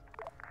 Cyrus.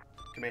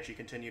 Comanche,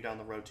 continue down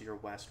the road to your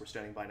west. We're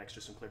standing by next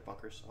to some clear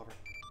bunkers. Over.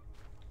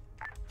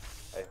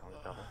 Hey, on the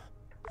cover.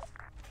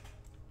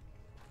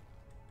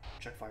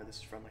 Check fire, this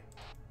is friendly.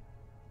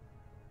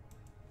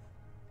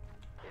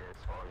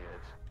 Units, all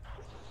units.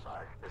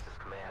 Sorry, this is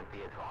command.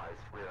 Be advised,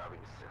 we're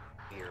having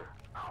severe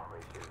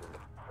outbreak in the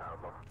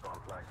ARMA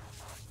complex.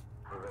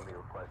 We're going to be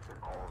requesting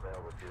all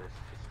available units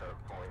to start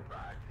pulling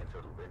back into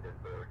the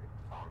Lindenberg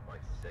complex.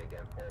 Say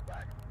again, pull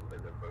back to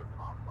the Lindenberg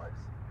complex.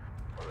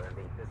 We're going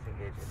to be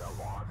disengaging the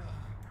lock.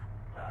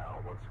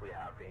 Once we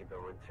have the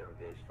ability to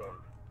engage them,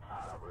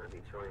 we're going to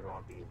be turning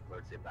on the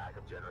emergency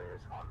backup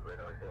generators on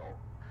Ritter Hill.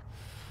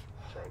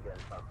 Say again,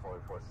 fully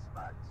forces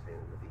back to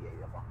the VA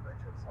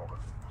operations. Over.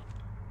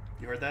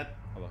 You heard that?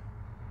 Hello.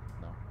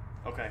 No.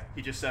 Okay.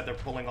 He just said they're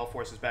pulling all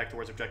forces back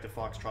towards Objective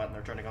Foxtrot and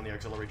they're turning on the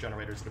auxiliary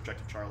generators at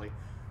Objective Charlie.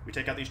 We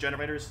take out these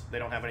generators, they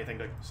don't have anything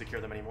to secure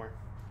them anymore.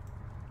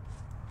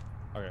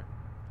 Okay.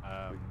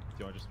 Do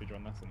you want to just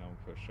speedrun this and then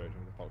we'll push straight into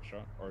the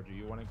Foxtrot? Or do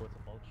you want to go to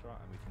Foxtrot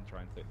and we can try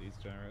and take these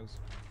generators?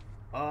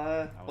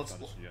 I was Let's...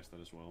 about to suggest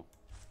that as well.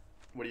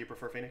 What do you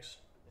prefer, Phoenix?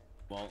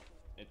 Well,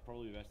 it'd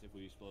probably be best if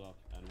we split up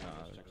and one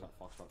of us checks out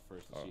Foxtrot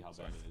first to see how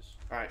bad it is.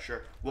 Alright,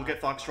 sure. We'll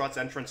get Foxtrot's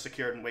entrance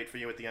secured and wait for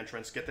you at the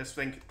entrance. Get this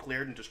thing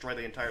cleared and destroy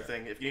the entire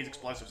thing. If you need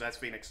explosives, that's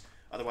Phoenix.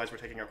 Otherwise, we're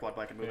taking our quad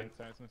bike and moving. Okay,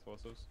 send some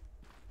explosives.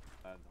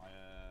 And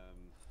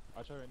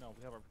Actually, no,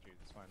 we have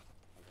RPGs, it's fine.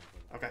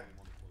 Okay.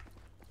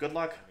 Good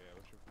luck. Okay,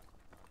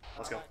 yeah,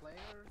 Let's go.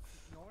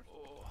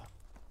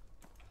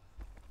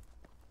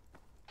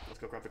 Let's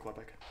go grab the quad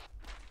bike.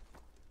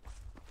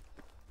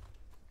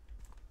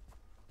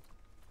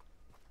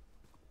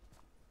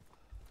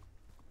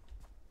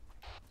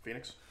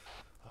 Phoenix?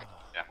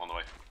 Yeah, on the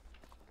way.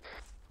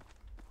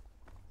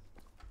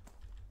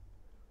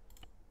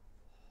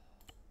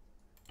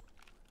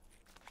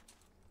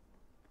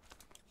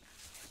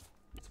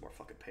 Need some more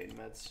fucking pain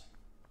meds.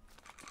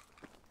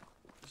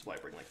 This is why I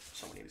bring like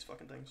so many of these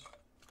fucking things.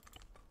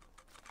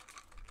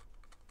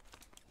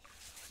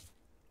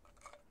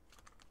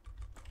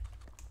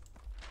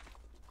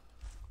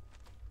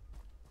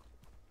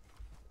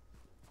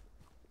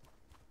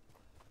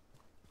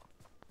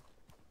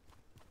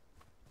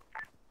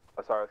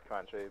 Osiris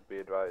Comanche, be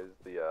advised,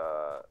 the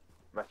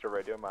Mr.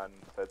 Radio Man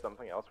said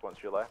something else once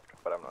you left,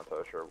 but I'm not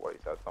so sure what he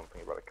said.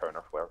 Something about a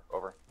counter flare.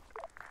 Over.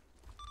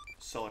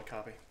 Solid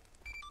copy.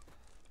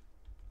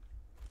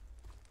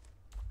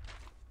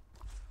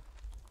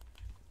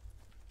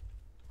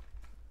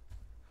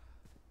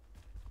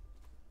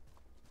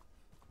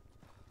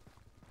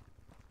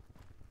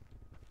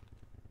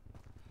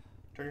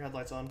 Turn your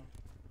headlights on.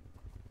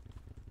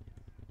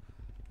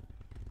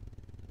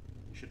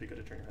 You should be good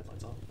at turning your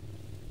headlights on.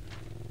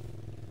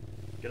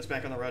 Get us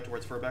back on the road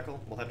towards Furbeckle.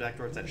 We'll head back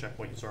towards that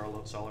checkpoint you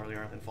saw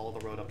earlier, and follow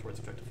the road up towards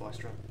Objective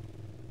Foxtrot.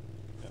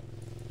 Yep.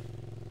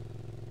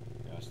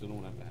 Yeah, I still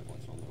don't have the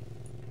headlights on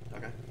though.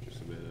 Okay.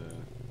 Just a bit,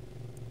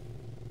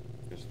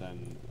 because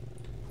then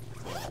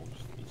they'll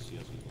just see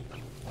us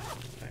easily.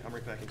 Okay, I'm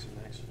repacking some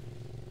mags.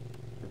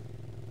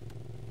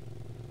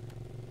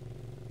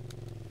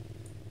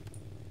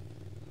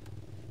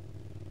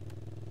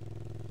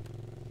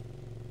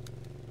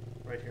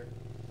 Right here.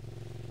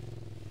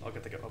 I'll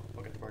get the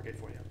bar gate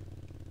for you.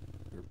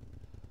 Sure.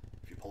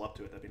 If you pull up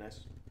to it, that'd be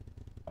nice.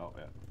 Oh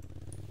yeah.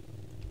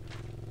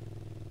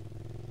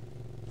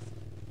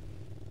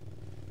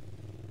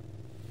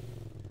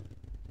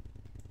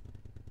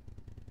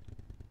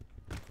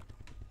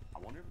 I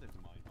wonder if they've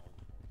mined all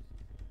the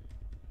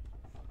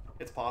forests.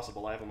 It's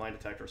possible. I have a mine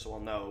detector, so I'll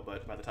know,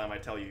 but by the time I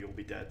tell you, you'll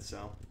be dead,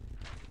 so.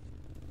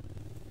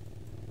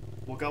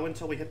 We'll go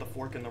until we hit the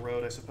fork in the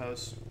road, I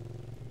suppose.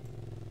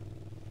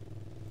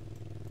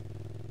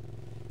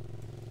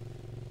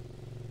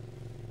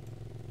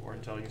 Or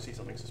until you see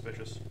something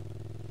suspicious.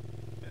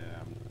 Yeah,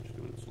 I'm just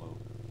doing it slow.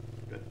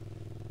 Good.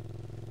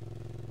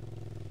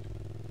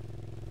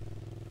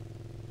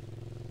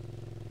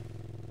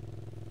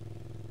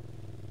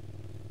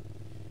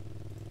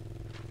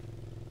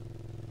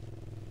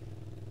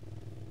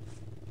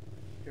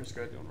 Here's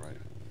good. Going right.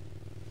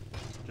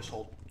 Just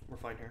hold. We're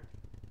fine here.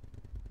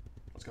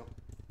 Let's go.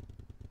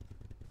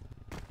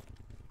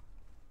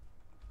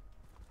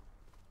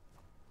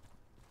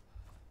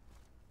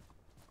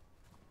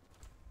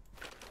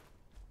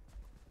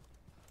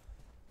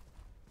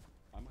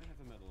 I might have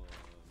a metal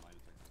mine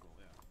detector as well,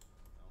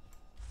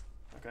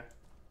 yeah. Okay.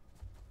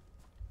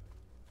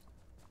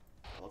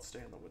 Well, let's stay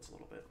in the woods a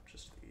little bit,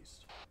 just to the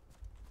east.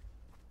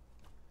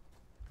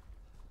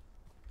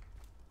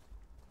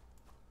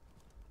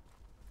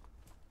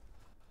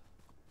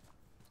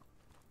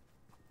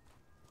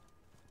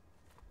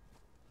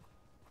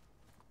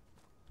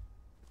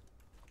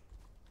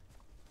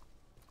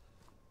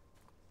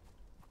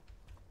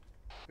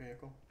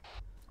 Vehicle.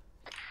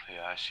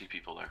 Yeah, I see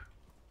people there.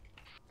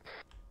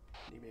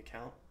 Need me a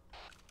count?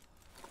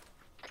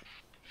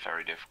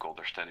 Very difficult.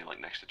 They're standing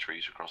like next to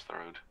trees across the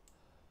road.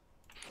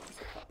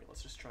 Copy.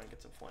 Let's just try and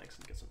get some flanks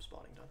and get some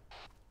spotting done.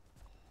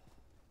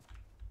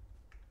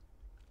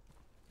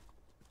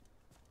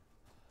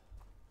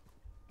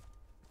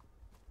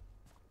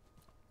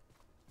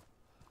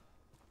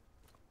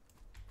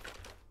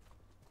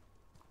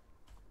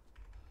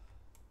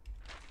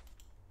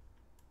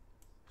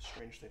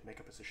 Strange they'd make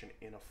a position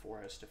in a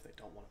forest if they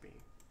don't want to be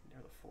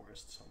near the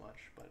forest so much,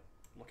 but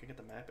looking at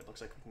the map, it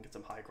looks like we can get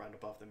some high ground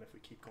above them if we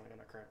keep going on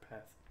our current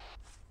path.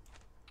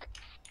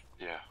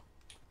 Yeah.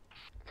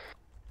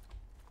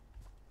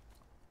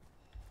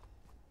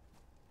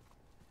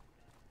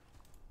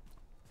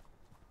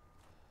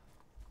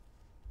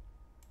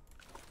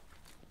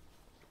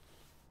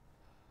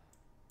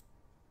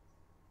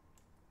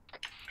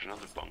 There's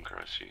another bunker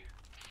I see.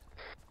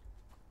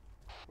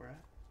 Where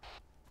at?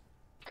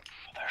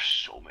 Oh, there's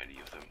so many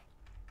of them.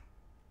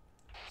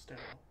 Stand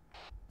well.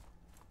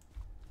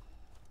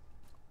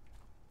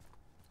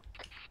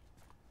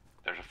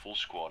 There's a full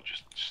squad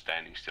just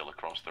standing still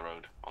across the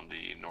road on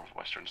the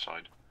northwestern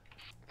side.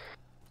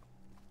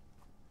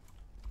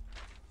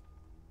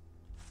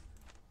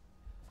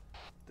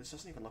 This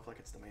doesn't even look like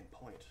it's the main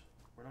point.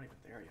 We're not even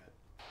there yet.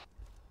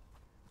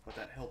 But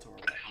that hill to our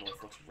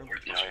north looks really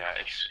No, yeah,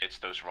 it's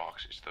those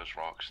rocks. It's those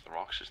rocks. The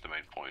rocks is the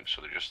main point,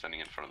 so they're just standing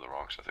in front of the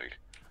rocks, I think.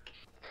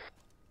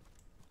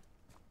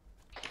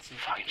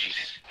 Fucking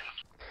Jesus.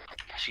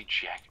 I see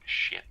jack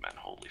shit, man.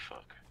 Holy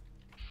fuck.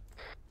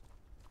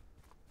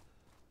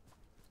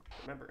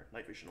 Remember,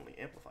 night vision only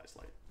amplifies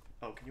light.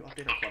 Oh, can you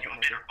update our quadrant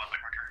marker?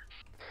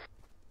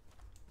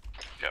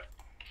 Yep.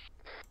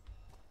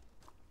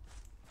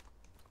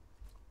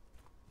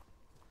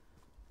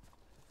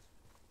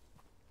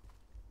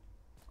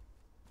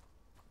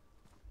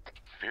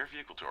 Rear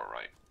vehicle to our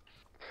right.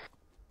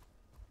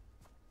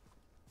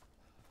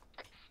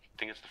 I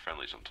think it's the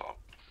friendlies on top.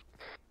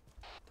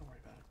 Don't worry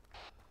about it.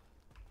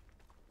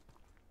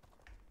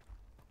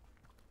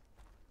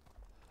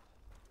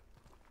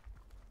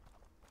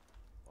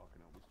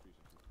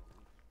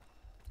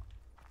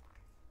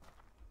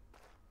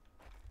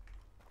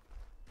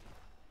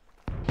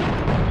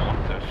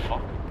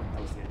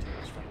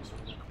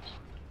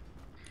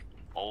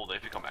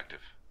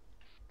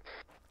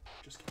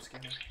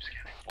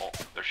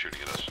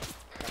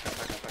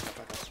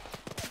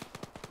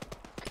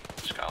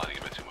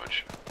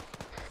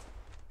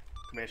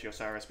 Comanche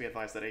Osiris, be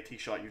advised that AT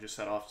shot you just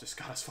set off just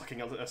got us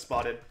fucking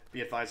spotted. Be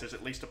advised there's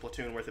at least a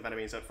platoon worth of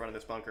enemies out front of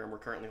this bunker, and we're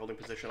currently holding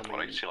position on the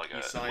I can see like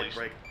east side.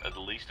 Break. at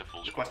least a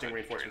full Requesting squad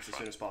reinforcements as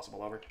soon as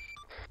possible, over.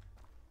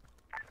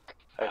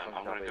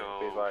 I'm gonna go-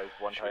 Be advised,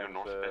 one should we go time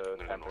north a bit? I'm gonna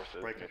go Tempest north.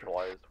 is Right.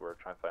 neutralized. We're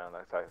trying to find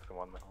an exact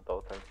one.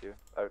 Double time to you.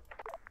 Out.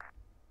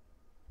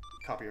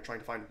 Copy, you're trying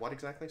to find what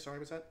exactly? Sorry,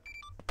 was that?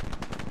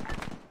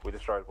 We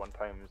destroyed 1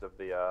 times of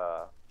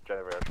the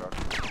generator truck.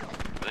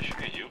 Are they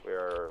shooting at you? We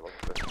are looking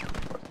for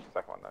the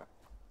second one now.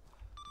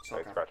 So,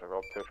 Right, scratch. I've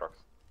got 2 trucks.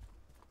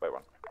 Wait,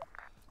 1.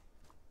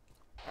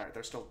 Alright,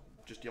 they're still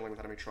just dealing with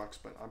enemy trucks,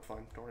 but I'm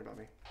fine. Don't worry about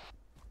me.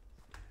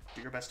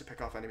 Do your best to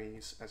pick off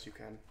enemies as you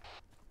can.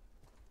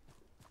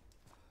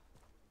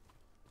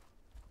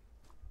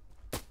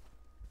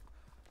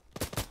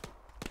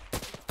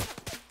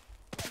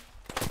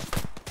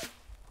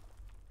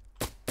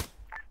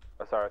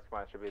 Osiris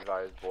Command should be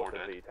advised both Four of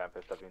dead. the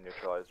Tempest have been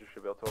neutralized. You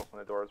should be able to open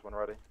the doors when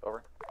ready.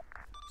 Over.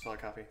 Solid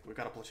copy. We've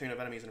got a platoon of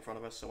enemies in front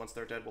of us, so once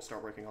they're dead, we'll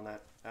start working on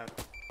that. Out.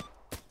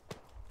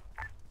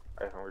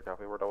 I think we're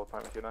copy. We're double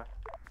timing with you now.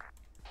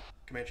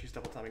 Comanche's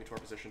double timing into our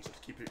position, so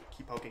just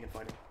keep poking and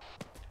fighting.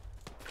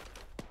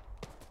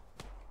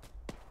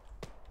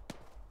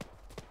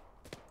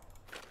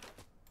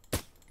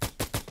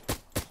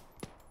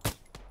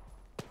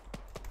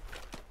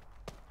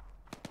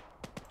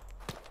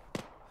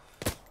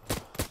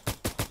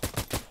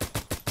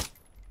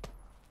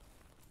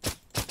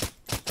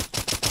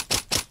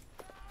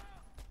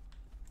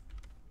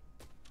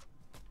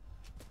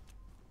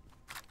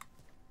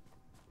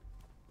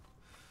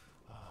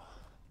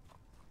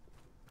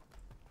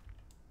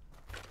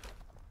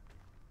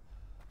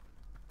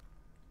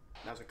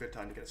 Now's a good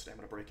time to get a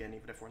stamina break in,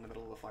 even if we're in the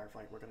middle of a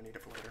firefight. We're gonna need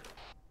it for later.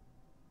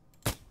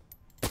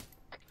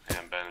 Yeah,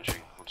 I'm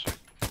bandaging. One sec.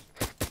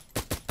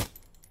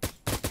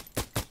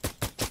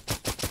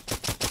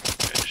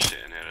 Okay, just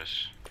sitting at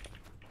us.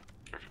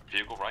 Perfect.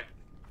 Vehicle right.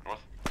 North.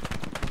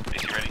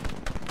 AC ready.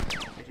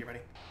 Thank you, ready?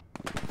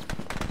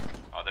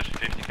 Oh, there's a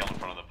 50 cal in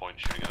front of the point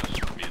shooting at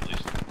us. Me at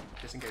least.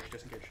 Disengage,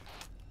 disengage.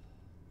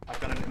 I've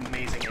got an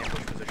amazing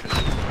ambush position.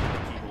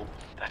 Keyhold.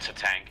 That's a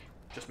tank.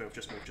 Just move,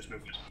 just move, just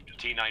move.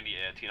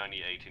 T90A,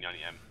 T90A,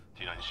 T90M,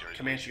 T90 series.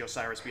 Comanche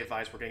Osiris, be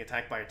advised, we're getting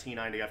attacked by a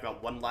T90. I've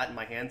got 1 lat in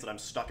my hands and I'm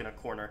stuck in a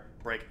corner.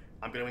 Break.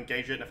 I'm going to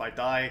engage it, and if I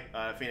die,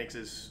 Phoenix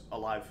is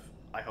alive.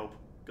 I hope.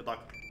 Good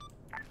luck.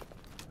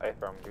 Hey,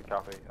 firm. Good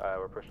copy.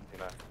 We're pushing to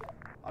you now.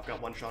 I've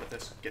got 1 shot at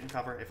this. Get in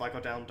cover. If I go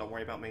down, don't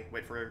worry about me.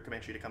 Wait for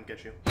Comanche to come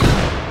get you.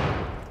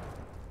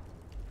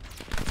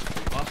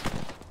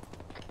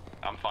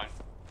 I'm fine.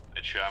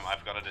 It's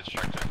I've got a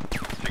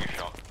distractor. Let's take a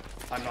shot.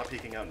 I'm not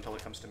peeking out until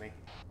it comes to me.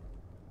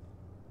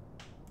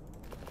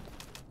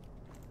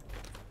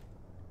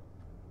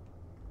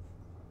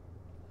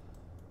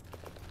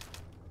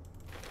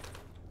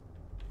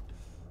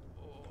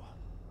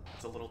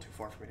 It's a little too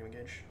far for me to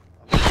engage.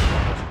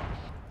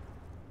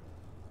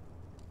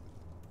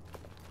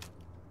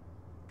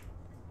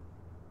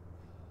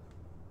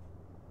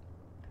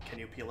 Can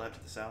you peel out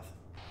to the south?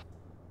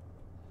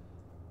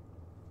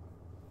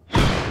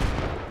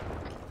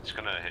 It's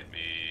gonna hit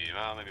me,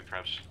 well, maybe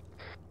perhaps.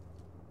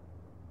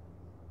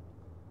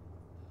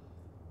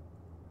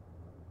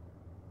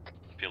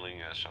 Peeling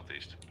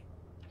southeast.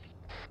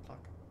 Fuck.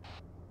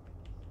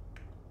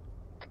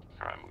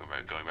 Alright,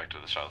 I'm going back to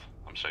the south.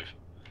 I'm safe.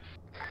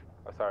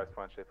 Osiris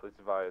Command, please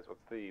advise what's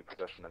the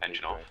position of the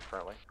Engine off.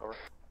 currently. Over.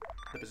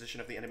 The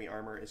position of the enemy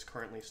armor is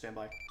currently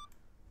standby.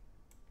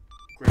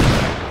 Grid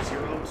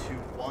 0 to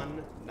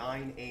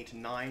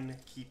 1989,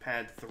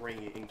 keypad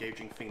 3,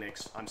 engaging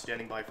Phoenix. I'm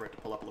standing by for it to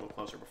pull up a little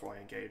closer before I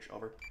engage.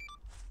 Over.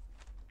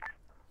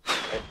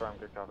 Hey, firm.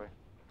 Good copy.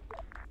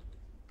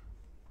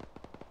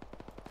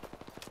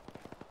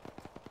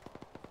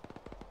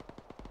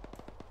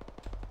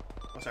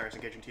 Osiris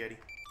engaging T80.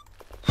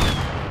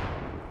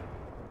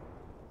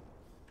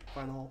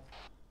 Final.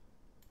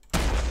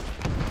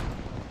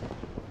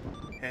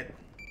 Hit.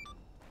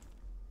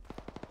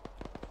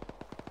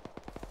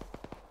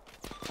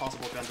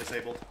 Possible gun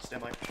disabled.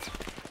 Stand by.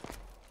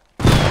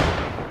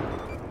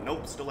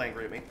 Nope, still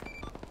angry at me.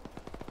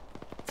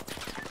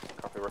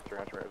 Copy. We're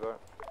 300 meters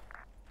out.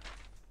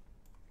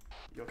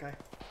 You okay?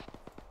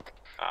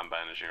 I'm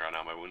bandaging right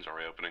now. My wounds are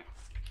reopening.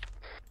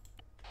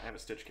 I have a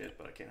stitch kit,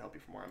 but I can't help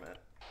you from where I'm at.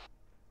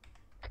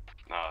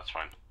 No, that's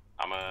fine.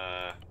 I'm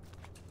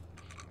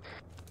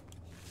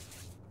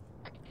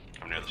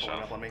near the Pulling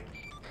south. up on me.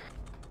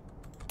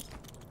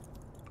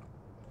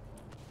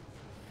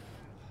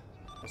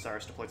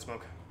 Osiris deployed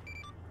smoke.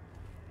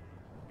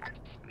 I'm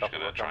just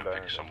gonna try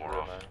and pick some more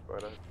off.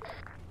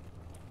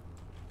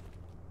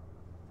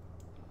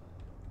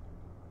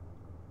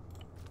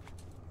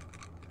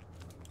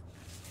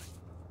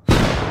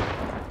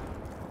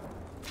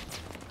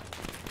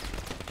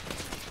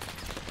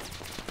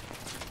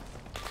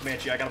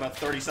 Comanche, I got about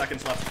 30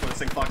 seconds left before this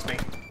thing fucks me.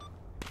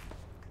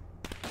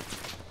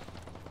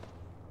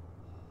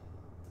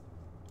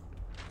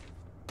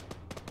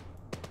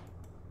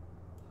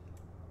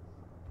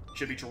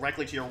 Should be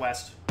directly to your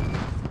west.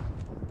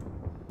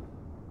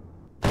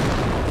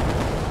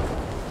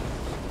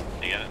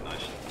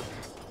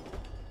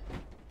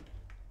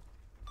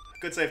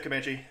 Good save,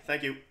 Comanche.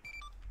 Thank you.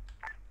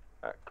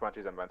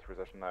 Comanche's in vent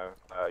position now.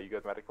 You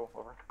good medical?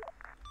 Over.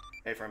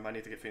 Hey, firm, I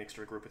need to get Phoenix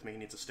to regroup with me. He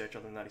needs a stitch.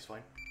 Other than that, he's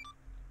fine.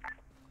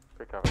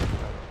 Good cover.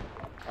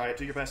 Alright,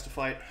 do your best to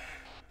fight.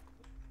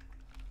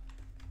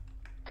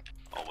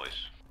 Always.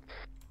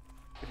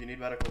 If you need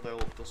medical,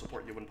 they'll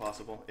support you when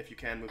possible. If you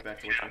can, move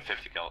back towards me.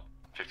 50 cal.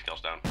 50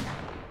 cals down.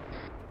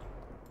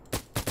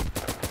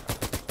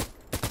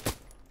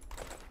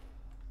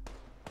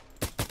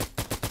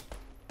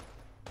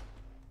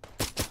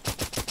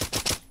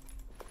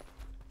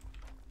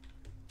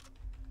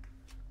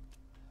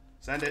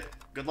 Send it.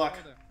 Good luck.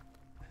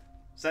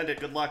 Send it.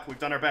 Good luck. We've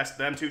done our best.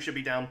 The M2 should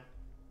be down.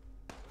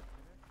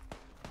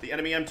 The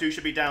enemy M2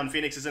 should be down.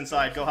 Phoenix is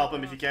inside. Go help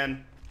him if you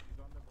can.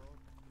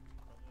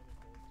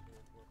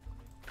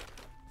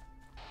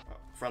 Oh,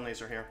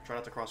 friendlies are here. Try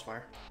not to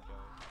crossfire.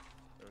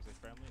 There's a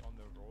friendly on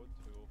the road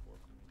 204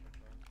 from me.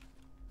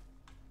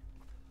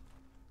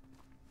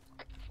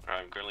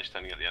 Alright, I'm currently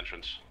standing at the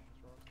entrance.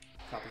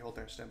 Copy. Hold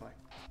there. Stand by.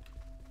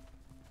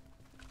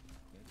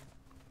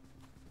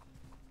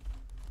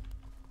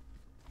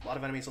 A lot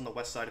of enemies on the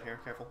west side of here.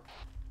 Careful.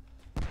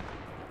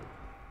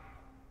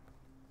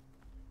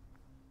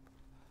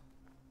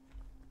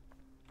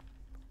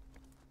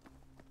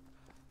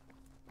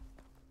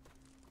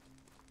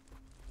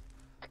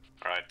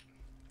 Alright,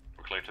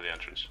 we're clear to the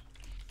entrance.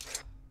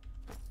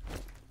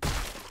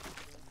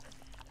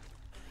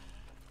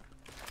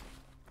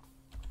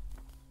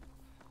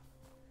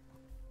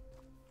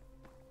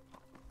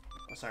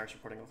 Osiris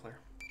reporting all clear.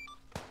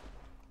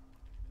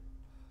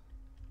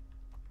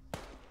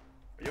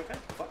 Are you okay?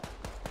 Fuck.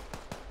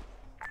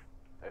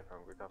 Hey, from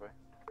good copy.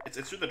 It's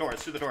through the door.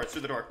 It's through the door. It's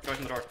through the door. Go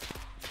from the door.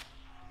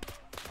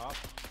 Up.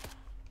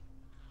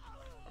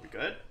 Are we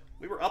good?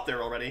 We were up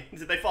there already.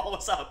 Did they follow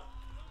us up?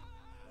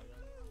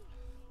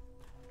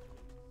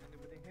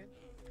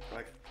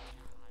 Right.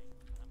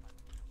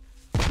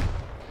 Here,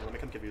 let me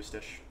come give you a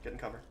stitch. Get in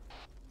cover.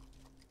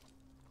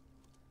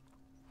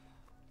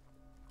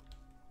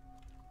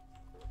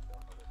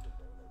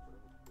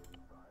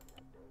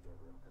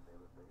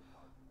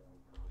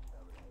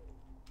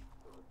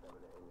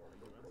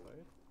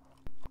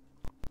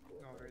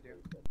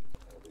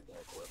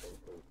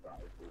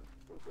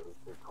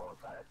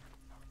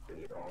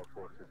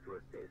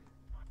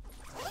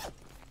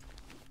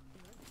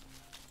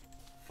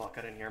 Fuck,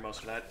 I didn't hear most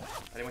of that.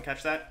 Anyone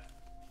catch that?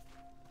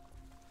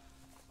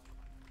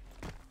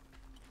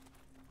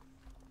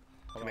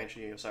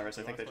 Comanche, Osiris,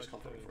 I think they just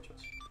called for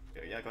reinforcements.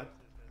 Yeah, go ahead.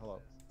 Hello.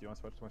 Do you want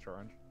to switch to my short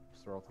range?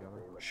 Just throw all together?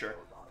 Sure.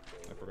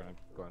 If we're gonna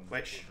go and...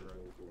 Wait, shh.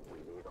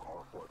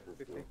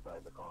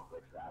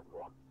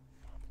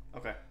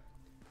 Okay.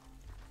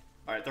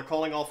 Alright, they're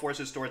calling all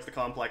forces towards the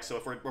complex, so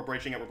if we're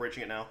breaching it, we're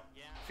breaching it now.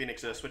 Yeah.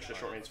 Phoenix, switch to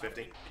short range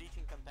 50.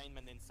 Breaching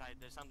containment inside.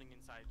 There's something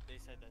inside. They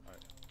said that.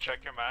 Alright.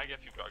 Check your mag.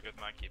 If you've got a good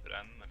mag, keep it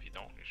in. If you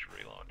don't, you should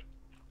reload.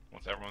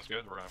 Once everyone's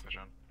good, we're gonna push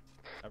in.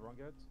 Everyone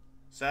good?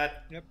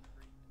 Set. Yep.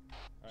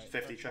 Alright,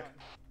 50, check.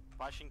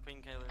 Flashing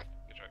painkiller.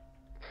 Good check.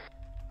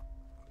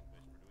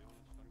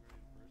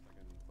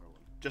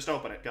 Just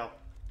open it, go.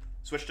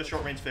 Switch to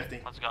short range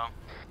 50. Let's go.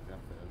 Yeah,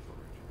 short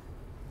range.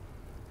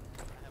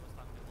 I have a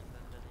stun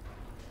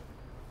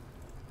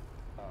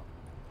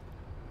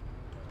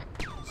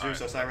ready.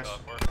 Zeus, Osiris.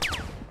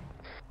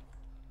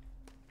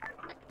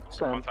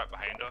 Contact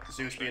behind us.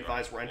 Zeus, be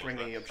advised, we're entering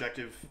the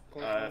objective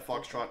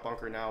Foxtrot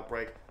bunker now.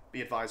 Break.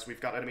 Be advised,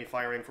 we've got enemy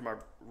firing from our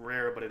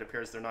rear, but it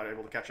appears they're not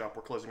able to catch up.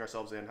 We're closing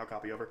ourselves in. How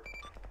copy, over?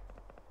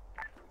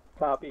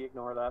 Copy,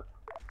 ignore that.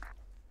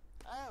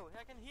 Oh,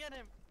 I can hear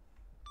him.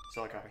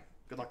 Solid copy.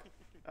 Good luck.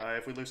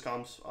 If we lose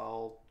comms,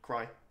 I'll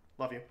cry.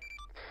 Love you.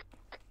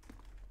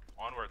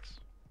 Onwards.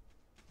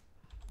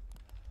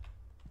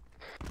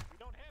 We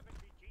don't have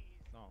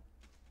NVGs. No.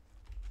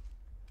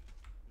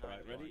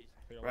 Alright, ready?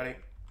 Ready?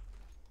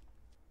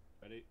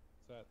 Ready?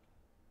 Set.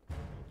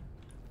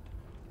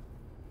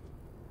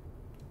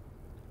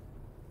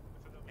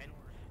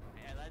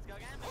 Yeah, let's go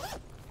again.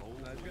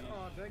 Let's go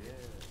on, take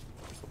it.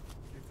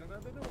 It's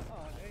another new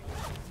on, eh?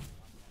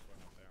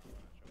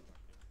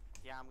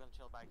 Yeah, I'm gonna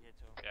chill back here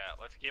too. Yeah,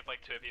 let's keep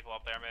like 2 people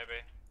up there maybe.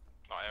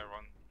 Not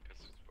everyone,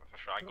 because if a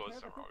frag goes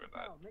somewhere with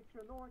that. Make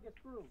sure no one gets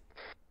through.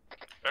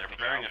 They're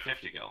preparing a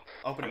 50 cal.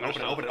 Open it,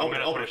 open it, open it, open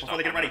it, open it, before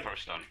they get ready.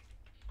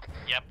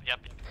 Yep, yep.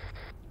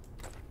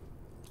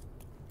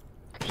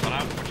 Stun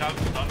out, watch out,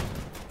 stun.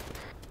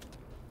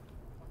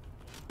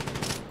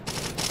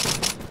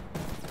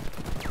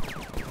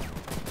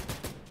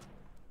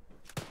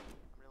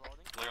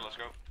 Reloading. Clear, let's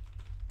go.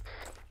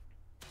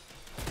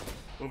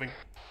 Moving.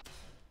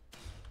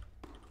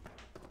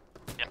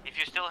 Yep, if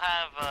you still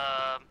have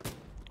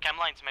cam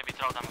lines, maybe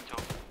throw them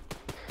too.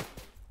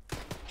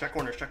 Check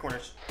corners, check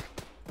corners.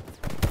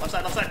 Left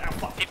side, ow,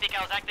 fuck. 50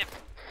 cows active.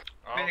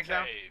 Okay, 50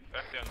 on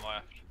the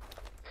left.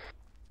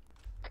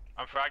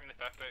 I'm fragging the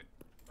 50.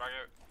 Frag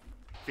out.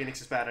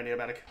 Phoenix is bad, I need a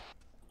medic.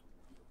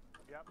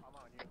 Yep, I'm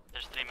on you.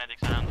 There's 3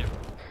 medics around you.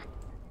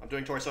 I'm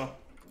doing torso.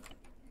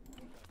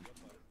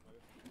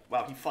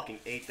 Wow, he fucking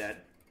ate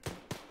that.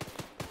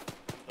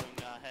 I'm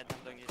doing head,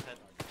 I'm doing his head.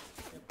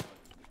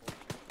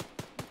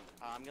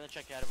 I'm gonna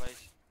check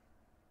airways.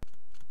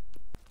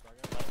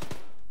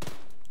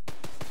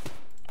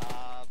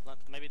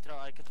 Maybe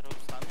I could throw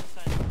stun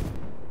inside.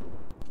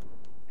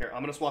 Here,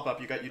 I'm gonna swap up.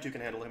 You two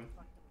can handle him.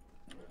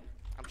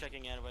 I'm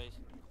checking airways.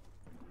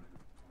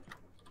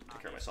 Take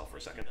care of myself for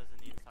a second.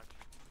 Doesn't need suction.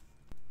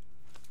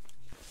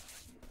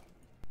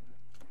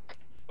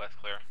 West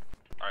clear.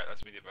 Alright,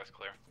 let's meet West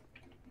clear.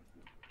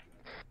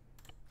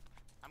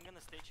 I'm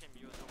gonna stage him.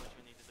 You do what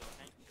you need to do,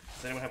 okay?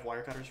 Does anyone have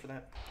wire cutters for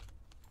that?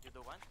 You do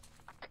what?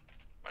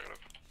 Negative.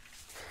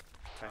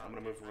 Okay, I'm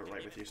gonna move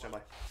right with you. Stand by.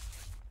 I'm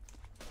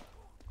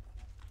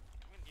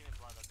gonna give him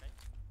blood, okay?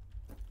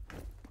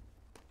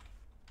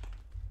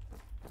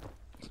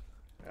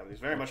 Yeah, he's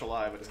very much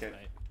alive. I just can't.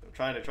 I'm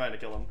trying to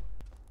kill him.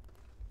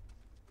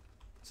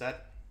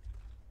 Set.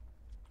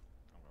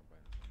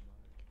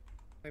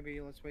 Maybe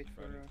let's wait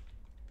for.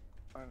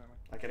 I don't know.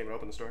 I can't even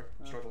open the store.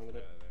 I'm struggling with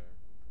it.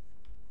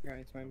 Yeah,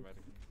 it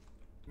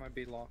might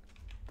be locked.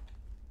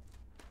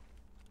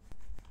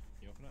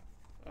 Can you open it?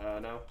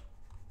 No.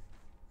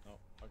 No.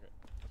 Okay.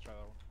 Let's try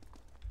that one.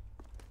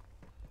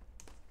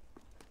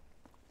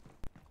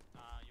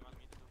 You want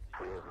me to do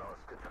We have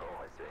lost control. I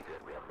say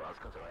good. We have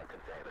lost control and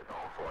containment.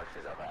 All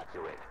forces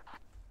evacuate.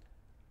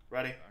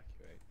 Ready.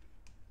 Evacuate.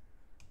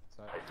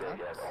 So, I say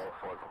yes. All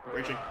forces.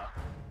 Reaching.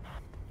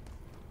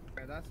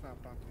 Okay, that's not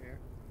fun to hear.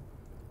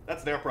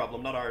 That's their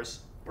problem, not ours.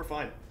 We're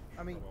fine.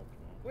 I mean,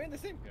 we're in the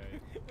same.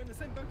 We're in the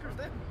same bunkers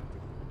then.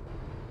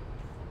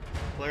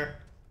 Clear.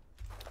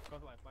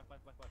 Left, left.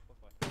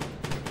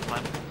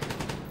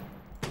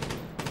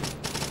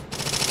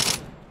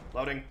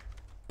 Loading.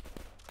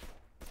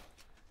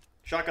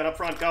 Shotgun up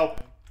front. Go.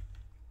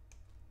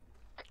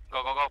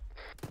 Go, go, go.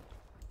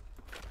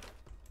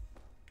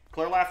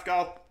 Clear left.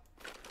 Go.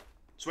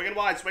 Swinging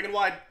wide. Swinging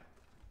wide.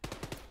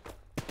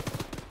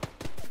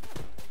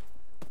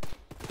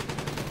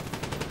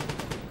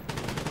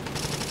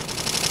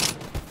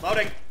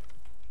 Loading.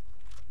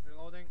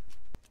 Reloading.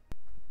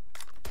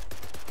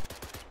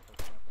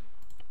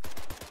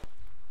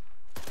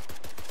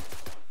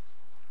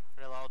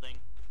 Reloading.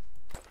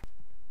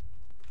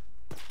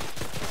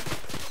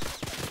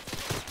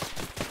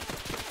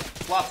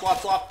 Swap,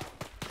 swap, swap.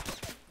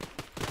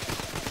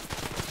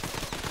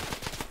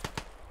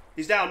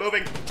 He's down,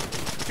 moving.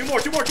 Two more.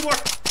 Here's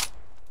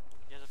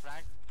a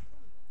frag.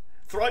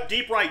 Throw it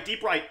deep right,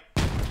 deep right.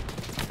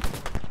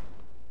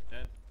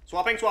 Dead.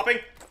 Swapping, swapping.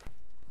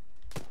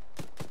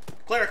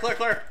 Clear, clear,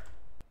 clear.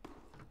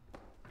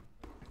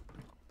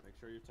 Make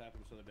sure you tap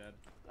them so they're dead.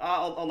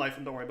 I'll knife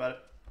him, don't worry about it.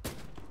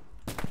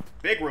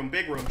 Big room,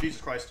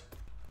 Jesus Christ.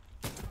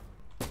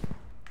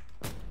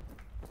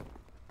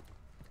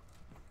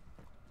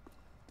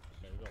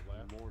 Okay, we got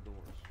left. More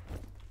doors.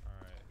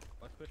 Alright.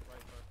 Let's push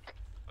right first.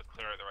 Let's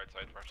clear out the right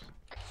side first.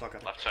 Suck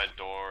it. Left side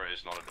door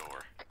is not a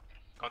door.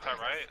 Contact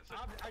right? Is it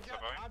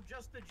I'm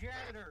just the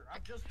janitor. I'm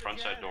just the Front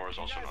side janitor. door is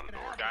You also guys not a can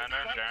door. have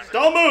Janitor, it. janitor.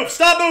 Don't move!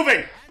 Stop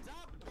moving! Hands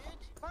up,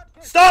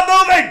 bitch. Stop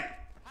moving!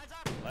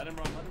 Let him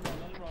run, let him run,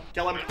 let him run.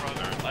 Kill him.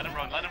 Let him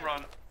run, let him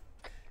run.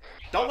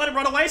 Don't let him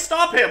run away,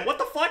 stop him! What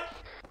the fuck?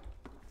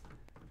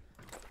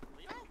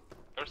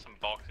 There's some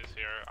boxes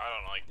here. I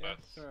don't like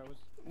this. Sorry,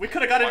 We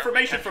could have got Why are we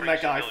information from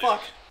that guy, capturing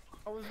fuck.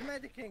 civilians? I was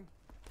medicing.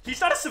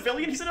 He's not a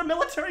civilian, he's in a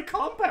military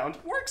compound.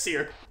 He works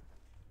here.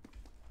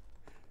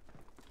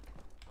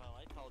 Well,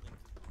 I told him to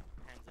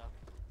hands up.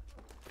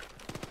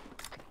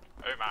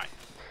 Oh my.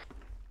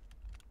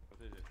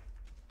 What is it?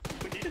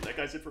 We needed that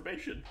guy's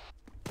information.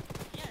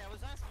 Yeah, I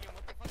was asking him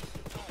what the fuck is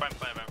this We'll find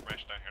plenty of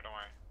information down here, don't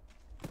worry.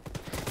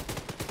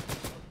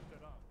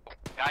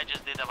 guy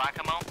just did a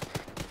whack-a-mole.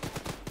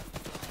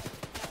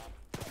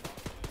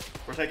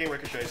 We're taking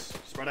ricochets.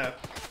 Spread out.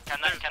 Can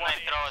I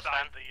throw a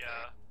stun?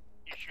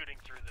 He's shooting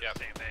through the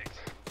sandbags.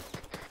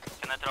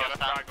 Can I throw Get a a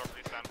stun? frag over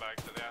these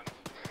sandbags at the end.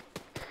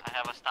 I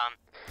have a stun.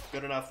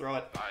 Good enough, throw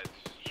it. Nice,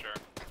 sure.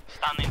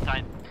 Stun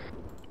inside.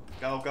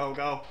 Go, go,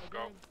 go.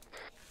 Go.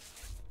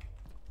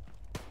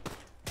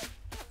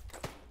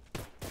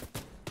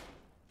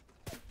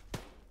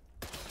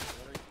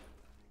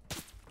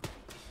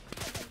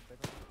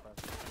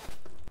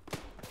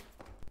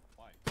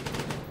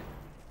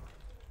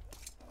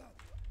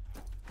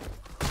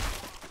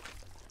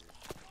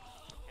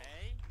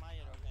 Okay,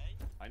 Meyer, okay?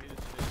 I need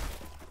a stick.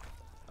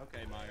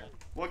 Okay, Meyer.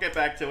 We'll get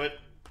back to it.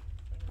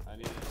 I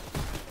need it.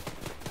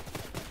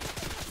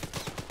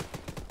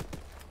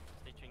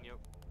 Stitching you.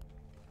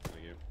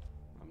 Thank you.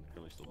 I'm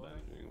really still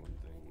bandaging one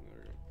thing.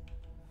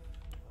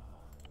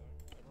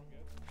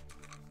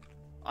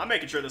 I'm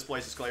making sure this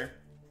place is clear.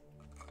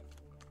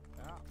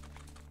 Yeah.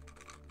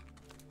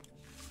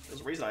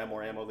 There's a reason I have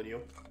more ammo than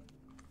you.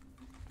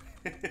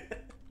 Yeah,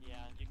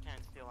 you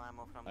can't steal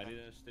ammo from I them. need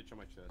a stitch on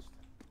my chest.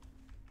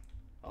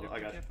 Oh, I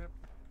got you.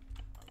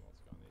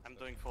 I'm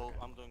doing full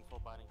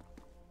body.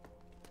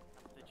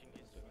 I'm stitching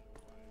his.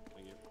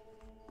 Thank you.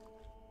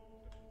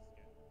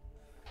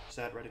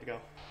 Set, ready to go.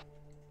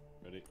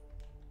 Ready.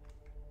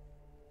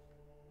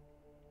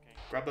 Okay.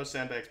 Grab those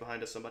sandbags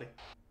behind us, somebody.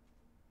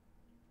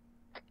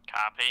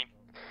 Copy.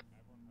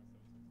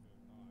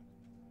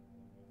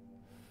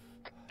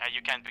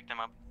 You can't pick them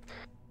up.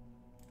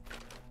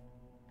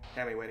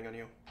 Hammy waiting on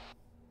you.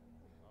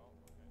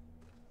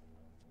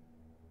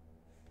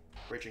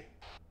 Bridging.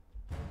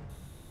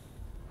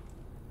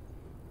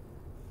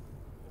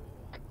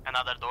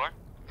 Another door.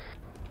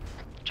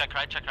 Check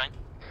right, check right.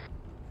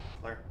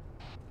 Clear.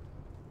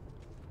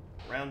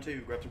 Round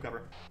 2, grab some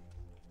cover.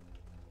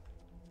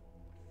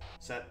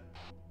 Set.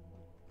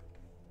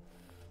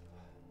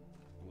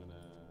 I'm gonna...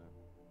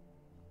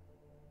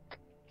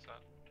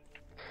 Set.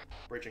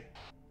 Bridging.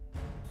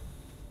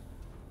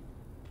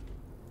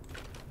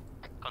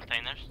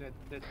 Containers.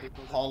 Dead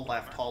people. Hall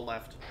left, hall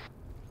left.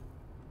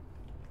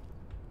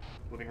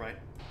 Moving right.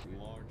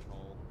 Large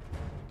hall.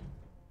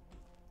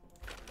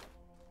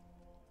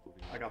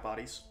 I got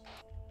bodies.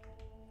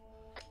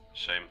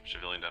 Same,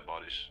 civilian dead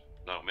bodies.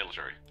 No,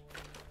 military.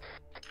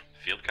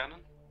 Field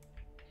cannon?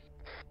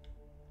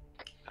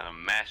 And a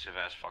massive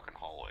ass fucking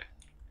hallway.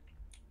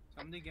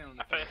 Somebody get on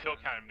I think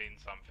field cannon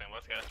means something.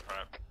 Let's get us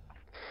prepped.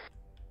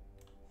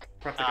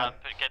 Prep the gun.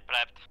 Get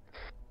prepped.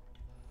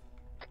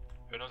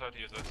 Who knows how to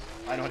use this?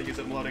 I know how to use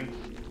it, I'm loading.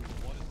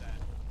 What is that?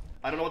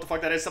 I don't know what the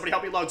fuck that is. Somebody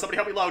help me load, somebody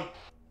help me load!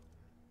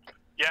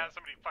 Yeah,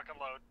 somebody fucking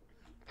load.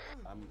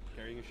 I'm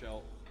carrying a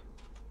shell.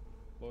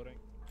 Loading.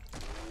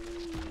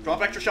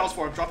 Drop extra shells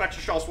for him, drop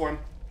extra shells for him.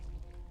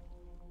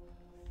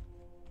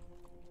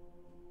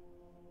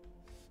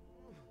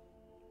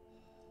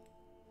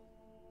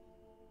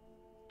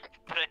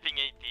 Prepping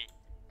AT.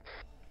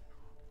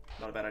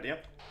 Not a bad idea.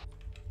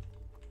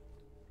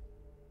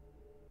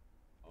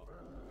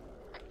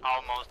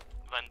 Almost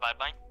went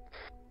bye-bye.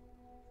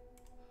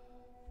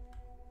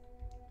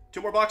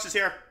 2 more boxes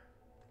here.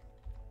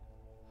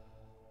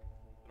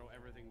 Throw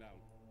everything down.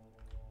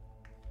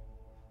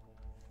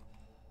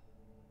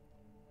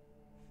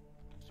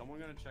 Someone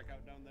gonna check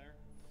out down there?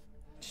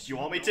 Do you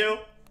want me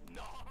to?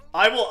 No.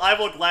 I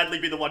will gladly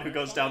be the one who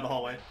goes down the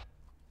hallway.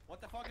 What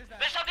the fuck is that?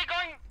 There's something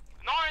going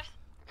north!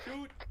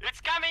 Shoot!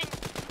 It's coming!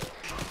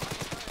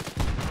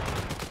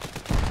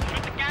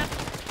 Shoot the gas!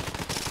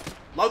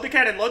 Load the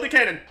cannon, load the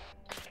cannon!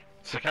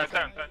 Load.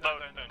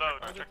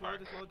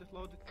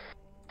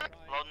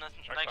 Loadness,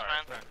 next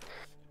round.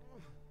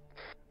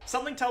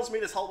 Something tells me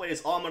this hallway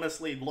is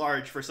ominously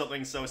large for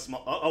something so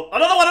small. Oh,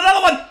 another one,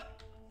 another one!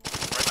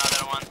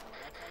 Another one.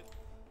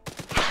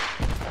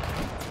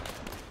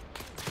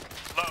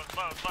 Load.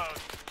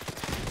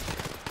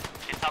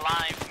 It's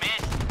alive,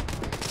 miss.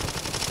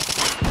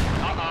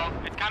 Uh-oh,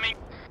 it's coming.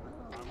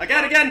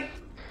 Again!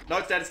 No,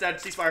 it's dead,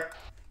 ceasefire.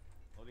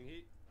 Loading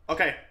heat.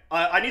 Okay,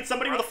 I need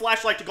somebody with a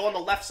flashlight to go on the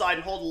left side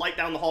and hold the light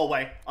down the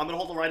hallway. I'm gonna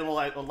hold the light on the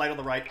light on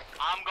the right.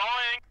 I'm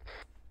going.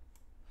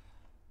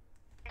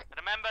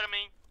 Remember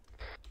me.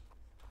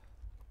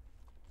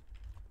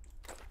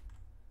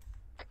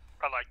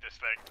 I like this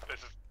thing.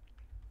 This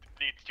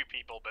needs 2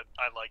 people, but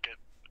I like it.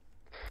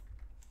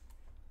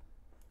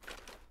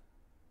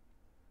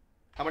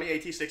 How many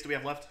AT sticks do we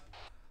have left?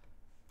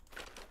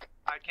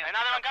 I can't.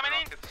 Another one coming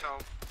in. So,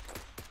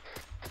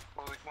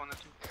 only 1 or 2.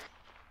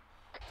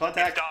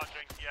 Contact. It's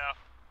dodging, yeah.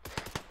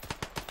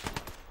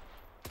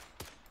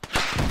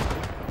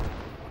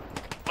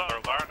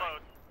 Load.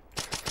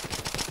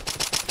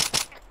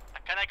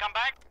 Can I come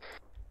back?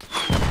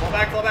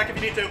 Fall back if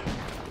you need to.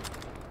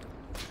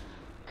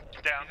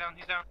 He's down.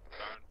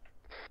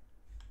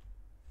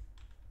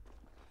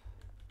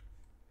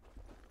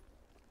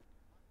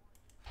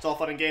 It's all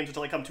fun and games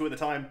until I come 2 at a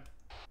time.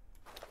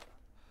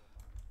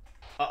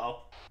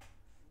 Uh-oh.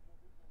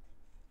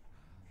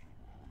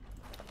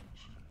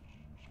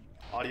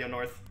 Audio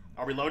north.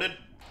 Are we loaded?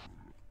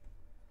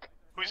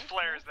 Whose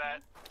flare is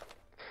that?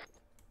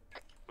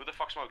 Who the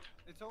fuck smoked?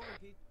 It's over,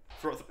 Pete.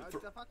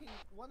 The fucking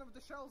one of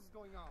the shells is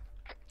going off.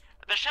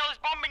 The shell is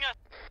bombing us.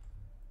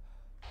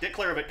 Get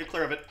clear of it, get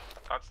clear of it.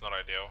 That's not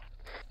ideal.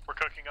 We're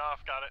cooking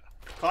off, got it.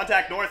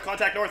 Contact north,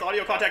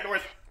 audio contact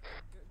north.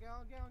 Get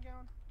on.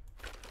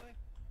 Play.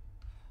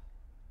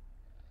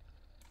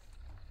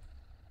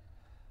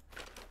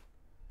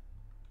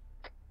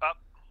 Up.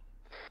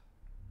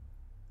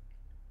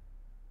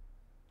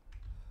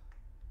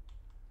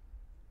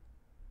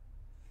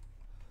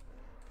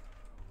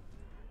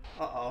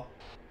 Uh-oh.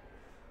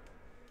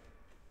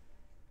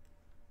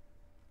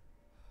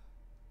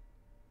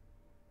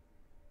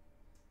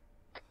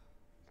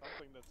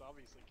 Something that's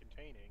obviously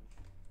containing.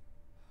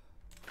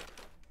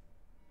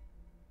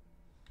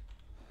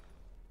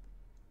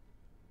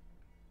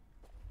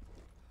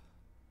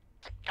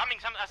 Coming,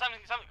 some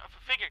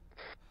figure.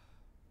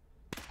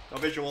 No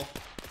visual.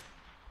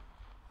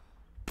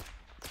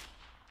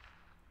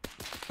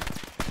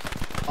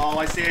 Oh,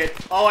 I see it.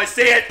 Oh, I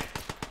see it!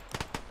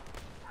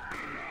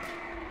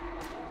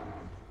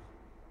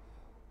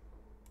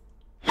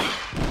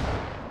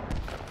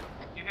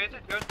 You hit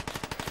it, good.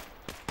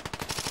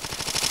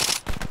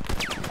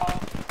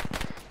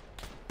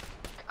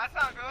 That's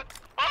not good.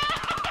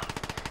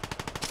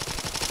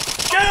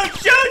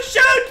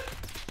 Shoot!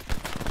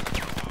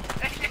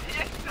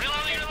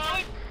 Reloading.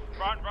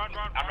 Run.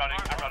 I'm running.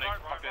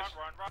 Fuck this.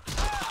 Run.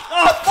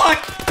 Oh, fuck!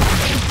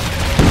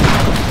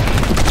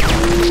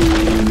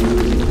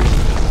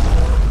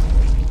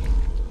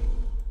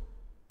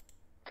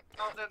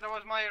 No, that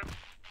was my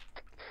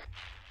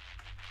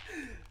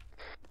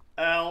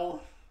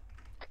L.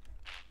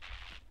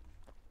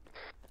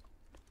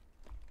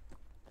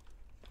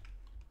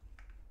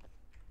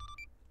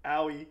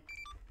 Owie.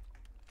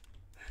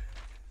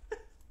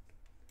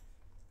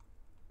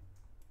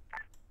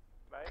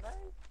 Very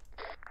nice.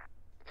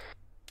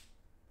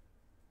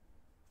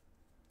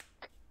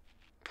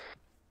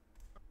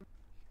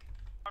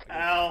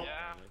 Ow.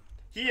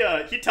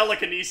 He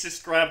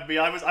telekinesis grabbed me.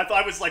 I thought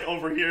I was like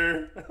over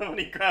here when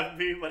he grabbed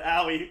me, but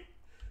owie.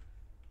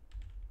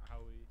 I'm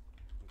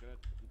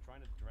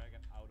trying to drag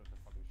it out of the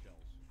fucking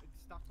shells.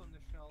 It's stuck on the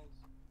shells.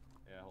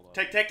 Yeah, hold on.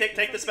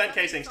 Take the spent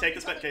casings. Take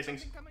the spent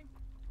casings.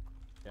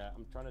 Yeah,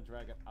 I'm trying to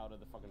drag it out of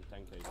the fucking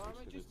tank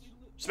casings.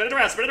 Spin it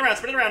around. Spin it around.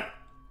 Spin it around.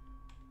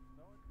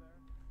 No, it's there.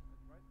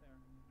 It's right there.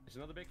 It's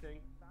another big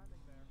thing.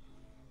 Standing there.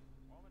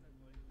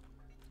 Ominously.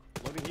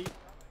 Loading heat.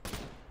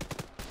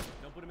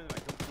 Don't put him in the way.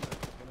 Don't put him in the way.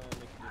 It's gonna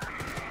make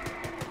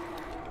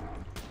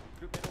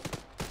Group middle.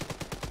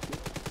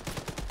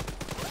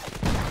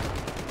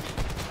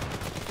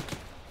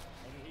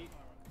 Loading heat.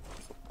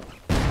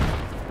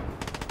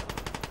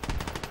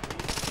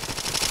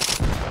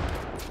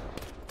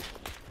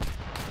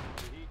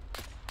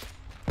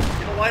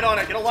 Get a light on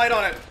it. Get a light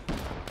on it.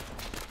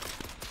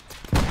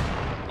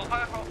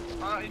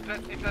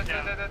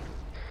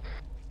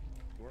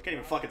 Can't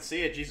even fucking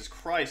see it. Jesus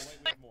Christ.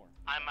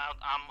 I'm out.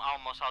 I'm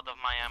almost out of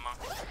my ammo.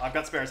 I've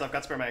got spares. I've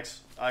got spare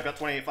mags. I've got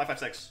 28,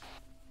 556.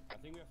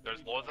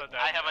 There's loads of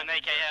dead. I have an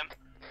AKM.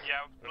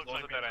 Yeah, there's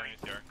loads of dead enemies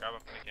here. Grab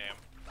up an AKM.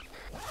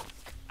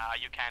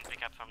 You can't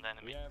pick up from the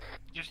enemy.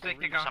 Just take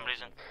the gun. For some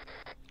reason.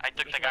 I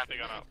took the gun.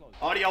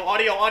 Audio,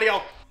 audio,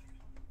 audio.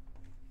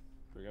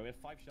 Here we go. We have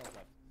 5 shells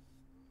left.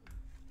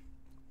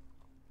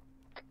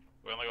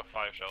 We only got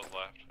 5 shells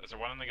left. Is there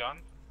one in the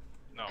gun?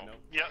 No.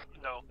 Yeah,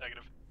 no,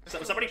 negative.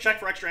 So, somebody check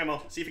for extra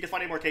ammo. See if you can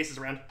find any more cases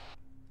around.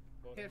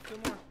 Here, 2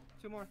 more.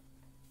 2 more.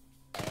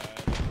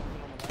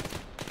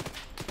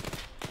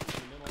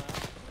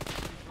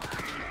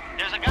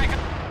 There's a guy.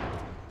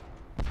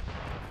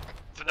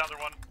 It's another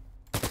one.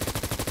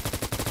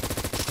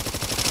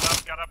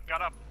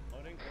 Got up.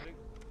 Loading.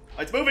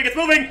 It's moving. It's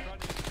moving.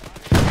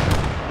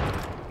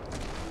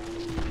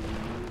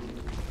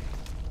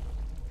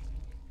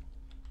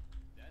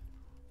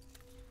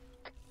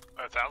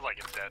 It sounds like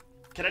it's dead.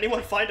 Can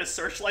anyone find a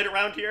searchlight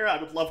around here? I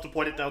would love to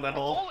point it down that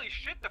hole. Holy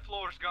shit, the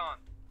floor's gone.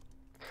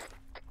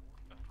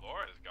 The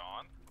floor is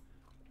gone.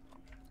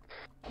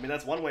 I mean,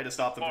 that's one way to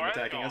stop them from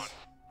attacking us.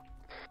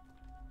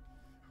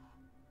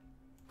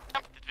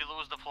 Did we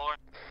lose the floor?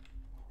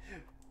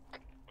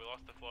 We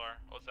lost the floor.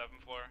 07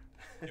 floor.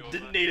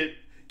 Didn't need it.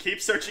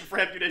 Keep searching for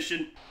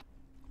ammunition.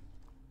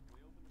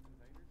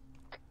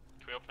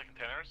 Can we open the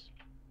containers?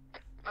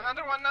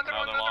 Another one.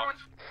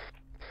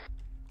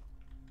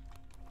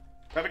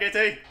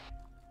 Propagate.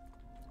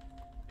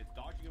 It's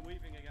dodging and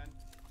weaving again.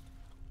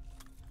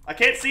 I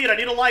can't see it. I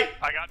need a light.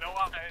 I got no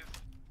eyes.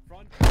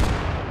 Front.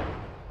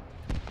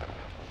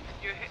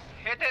 You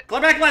hit it.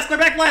 Clear back west.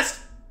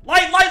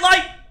 Light.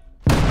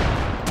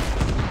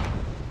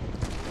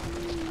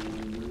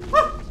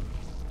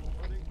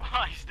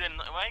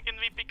 Why can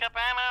we pick up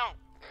ammo?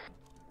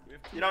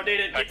 You don't need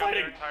it. Keep Pick up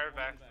fighting. your entire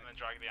vest and then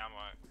drag the ammo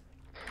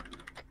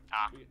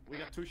out. We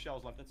got 2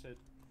 shells left. That's it.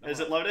 Is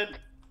it loaded?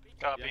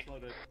 Copy. Yes,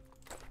 loaded.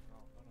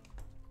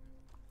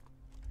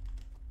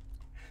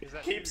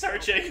 Keep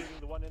searching.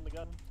 The one in the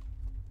gun.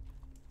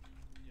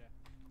 Yeah.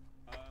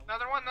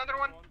 Another one.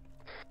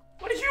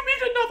 What do you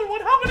mean another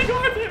one? How many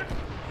are there?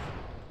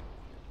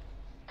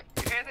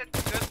 You hit it.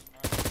 Good.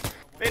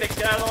 Phoenix,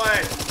 get out of the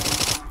way.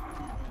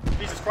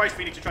 Jesus Christ,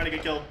 Phoenix, you're trying to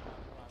get killed.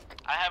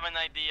 I have an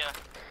idea.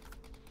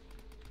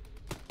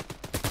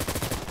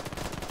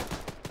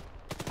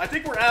 I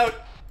think we're out.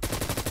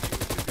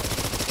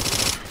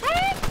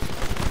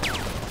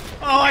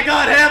 Oh my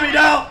God, Hammy,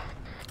 no!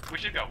 We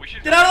should go.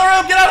 Get out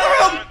of the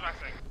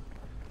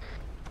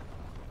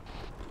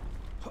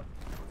room!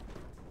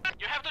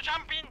 You have to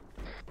jump in.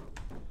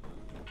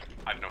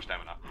 I have no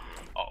stamina.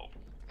 Uh-oh.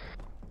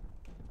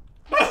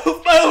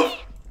 Move!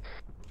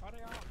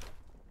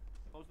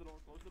 Close the door.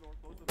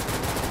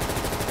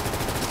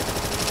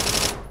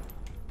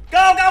 Go!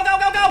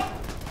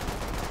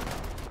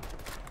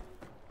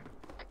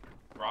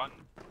 Run.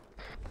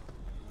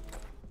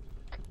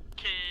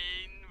 Can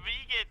we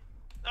get?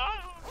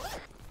 Oh.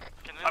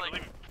 Can we I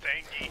believe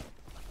Tangy.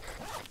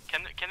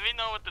 Can we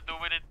know what to do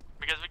with it?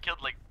 Because we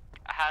killed like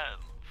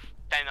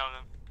 10 of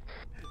them.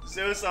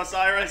 Zeus,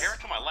 Osiris. Here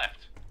to my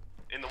left.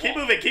 In the Keep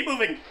wall.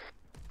 moving.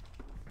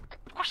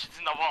 Of course it's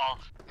in the wall.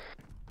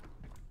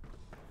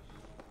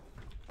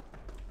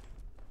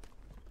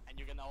 And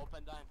you're gonna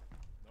open that?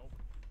 Nope.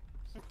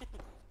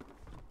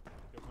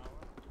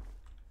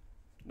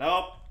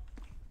 Nope.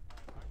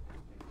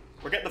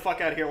 We're getting the fuck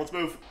out of here. Let's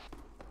move.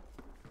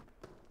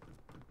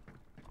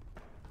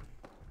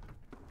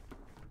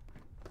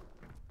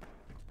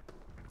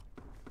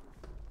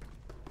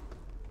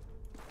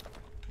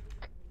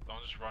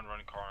 Don't just run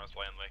corners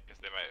blindly, because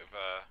they might have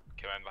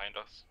come in behind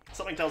us.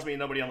 Something tells me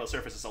nobody on the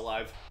surface is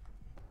alive.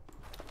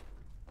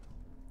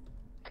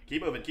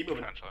 Keep moving.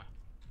 Potentially.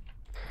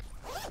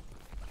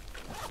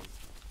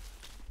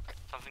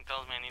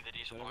 tells me I need the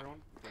diesel more.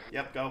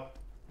 Yep, go.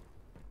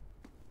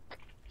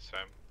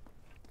 Same.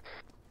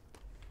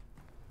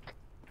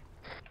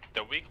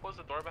 Did we close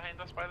the door behind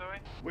us, by the way?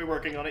 We're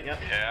working on it, yep.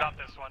 Yeah. Not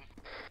this one.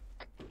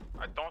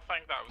 I don't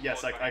think that was.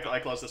 Yes, closed behind I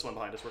us. closed this one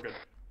behind us. We're good.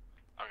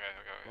 Okay.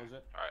 Close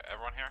it. Alright,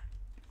 everyone here?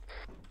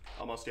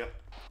 Almost, yep.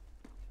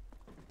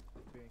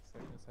 Being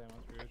exactly the same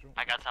as usual.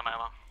 I got some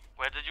ammo.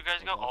 Where did you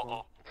guys go?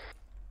 Oh.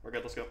 We're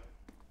good, let's go.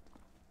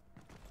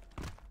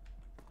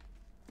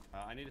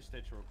 I need a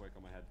stitch real quick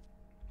on my head.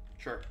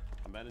 Sure.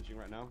 I'm bandaging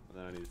right now, and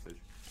then I need a stitch.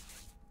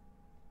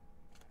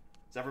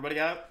 Is everybody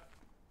out?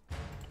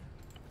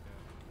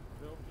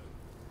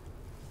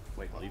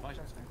 Wait, Levi's?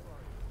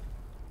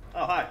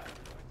 Oh, hi.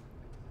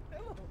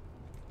 What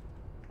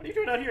are you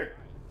doing out here?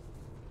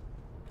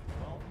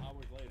 12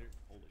 hours later.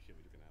 Holy shit,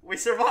 we took a nap. We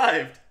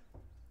survived!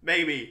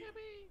 Maybe.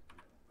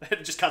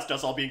 It just cuts to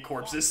us all being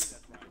corpses.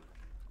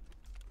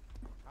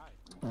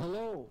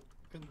 Hello.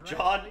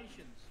 John.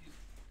 Congratulations.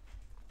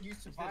 You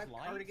survived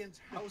Cardigan's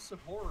House of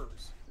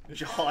Horrors.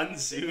 John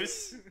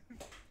Zeus.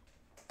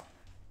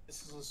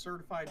 This is a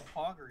certified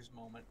poggers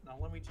moment. Now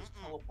let me just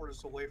teleport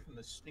us away from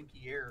the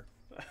stinky air.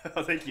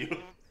 Oh, thank you.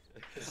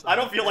 I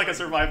don't feel like a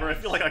survivor. I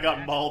feel like I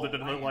got mauled into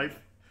another life.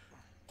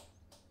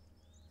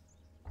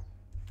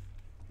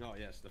 Oh,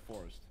 yes, the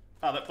forest.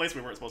 Ah, that place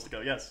we weren't supposed to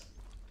go, yes.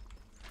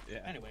 Yeah.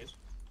 Anyways.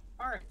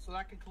 Alright, so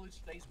that concludes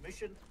today's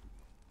mission.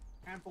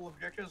 Handful of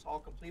objectives all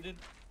completed.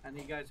 And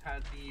you guys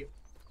had the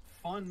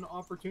fun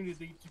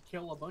opportunity to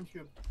kill a bunch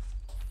of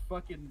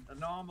fucking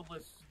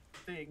anomalous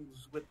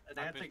things with an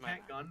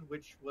anti-tank gun,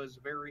 which was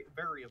very,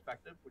 very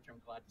effective, which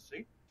I'm glad to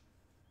see.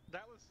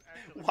 That was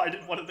actually. Why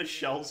did one of the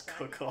shells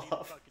cook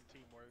off? Fucking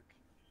teamwork.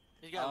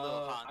 You got a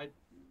little hot.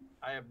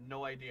 I have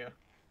no idea.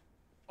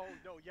 Oh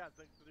no, yeah,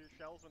 the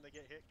shells when they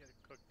get hit get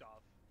cooked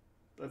off.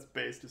 That's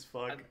based as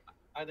fuck.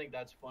 I think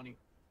that's funny.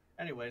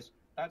 Anyways,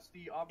 that's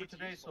the offer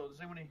today. So does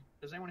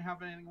anyone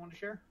have anything you want to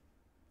share?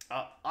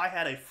 I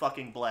had a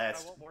fucking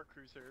blast. I want more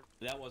cruiser.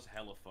 That was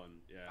hella fun.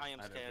 Yeah, I am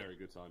had scared. a very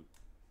good time.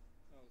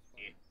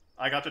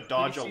 I got to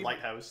dodge a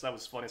lighthouse. That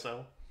was funny as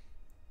hell.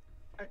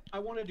 I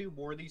want to do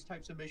more of these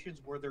types of missions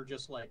where they're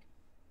just like,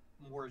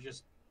 more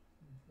just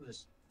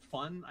this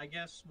fun, I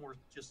guess, more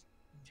just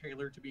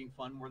tailored to being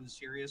fun more than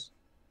serious.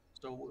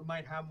 So we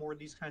might have more of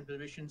these kinds of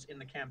missions in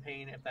the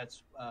campaign if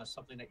that's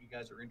something that you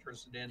guys are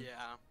interested in.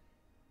 Yeah.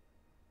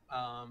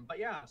 But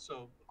yeah,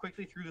 so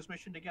quickly through this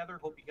mission together.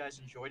 Hope you guys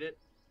enjoyed it.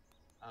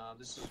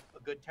 This is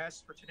a good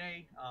test for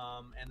today.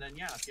 And then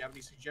yeah, if you have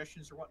any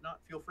suggestions or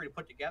whatnot, feel free to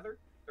put together.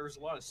 There was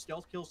a lot of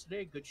stealth kills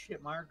today. Good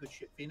shit, Meyer. Good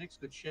shit, Phoenix.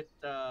 Good shit,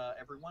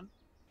 everyone.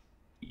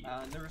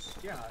 And there's,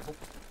 yeah, I hope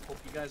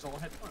you guys all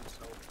had fun.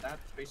 So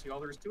that's basically all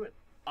there is to it.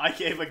 I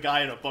gave a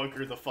guy in a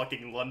bunker the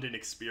fucking London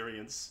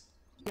experience.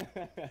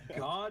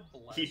 God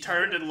bless. He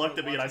turned and looked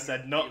at me and I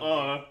said,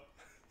 "Nuh-uh."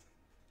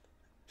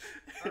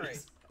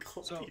 Alright,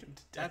 so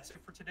that's it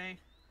for today.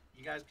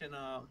 You guys can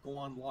go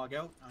on, log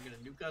out. I'm gonna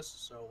nuke us.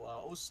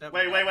 So 07.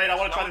 Wait! I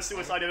want to try the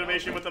suicide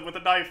animation with a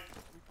knife.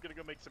 I'm gonna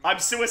go make some. I'm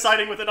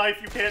suiciding with a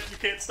knife. You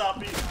can't stop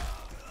me.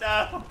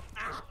 No.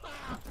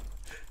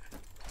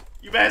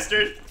 You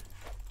bastard.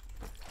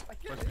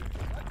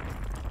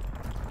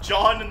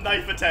 John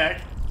knife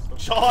attack.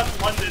 John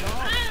London.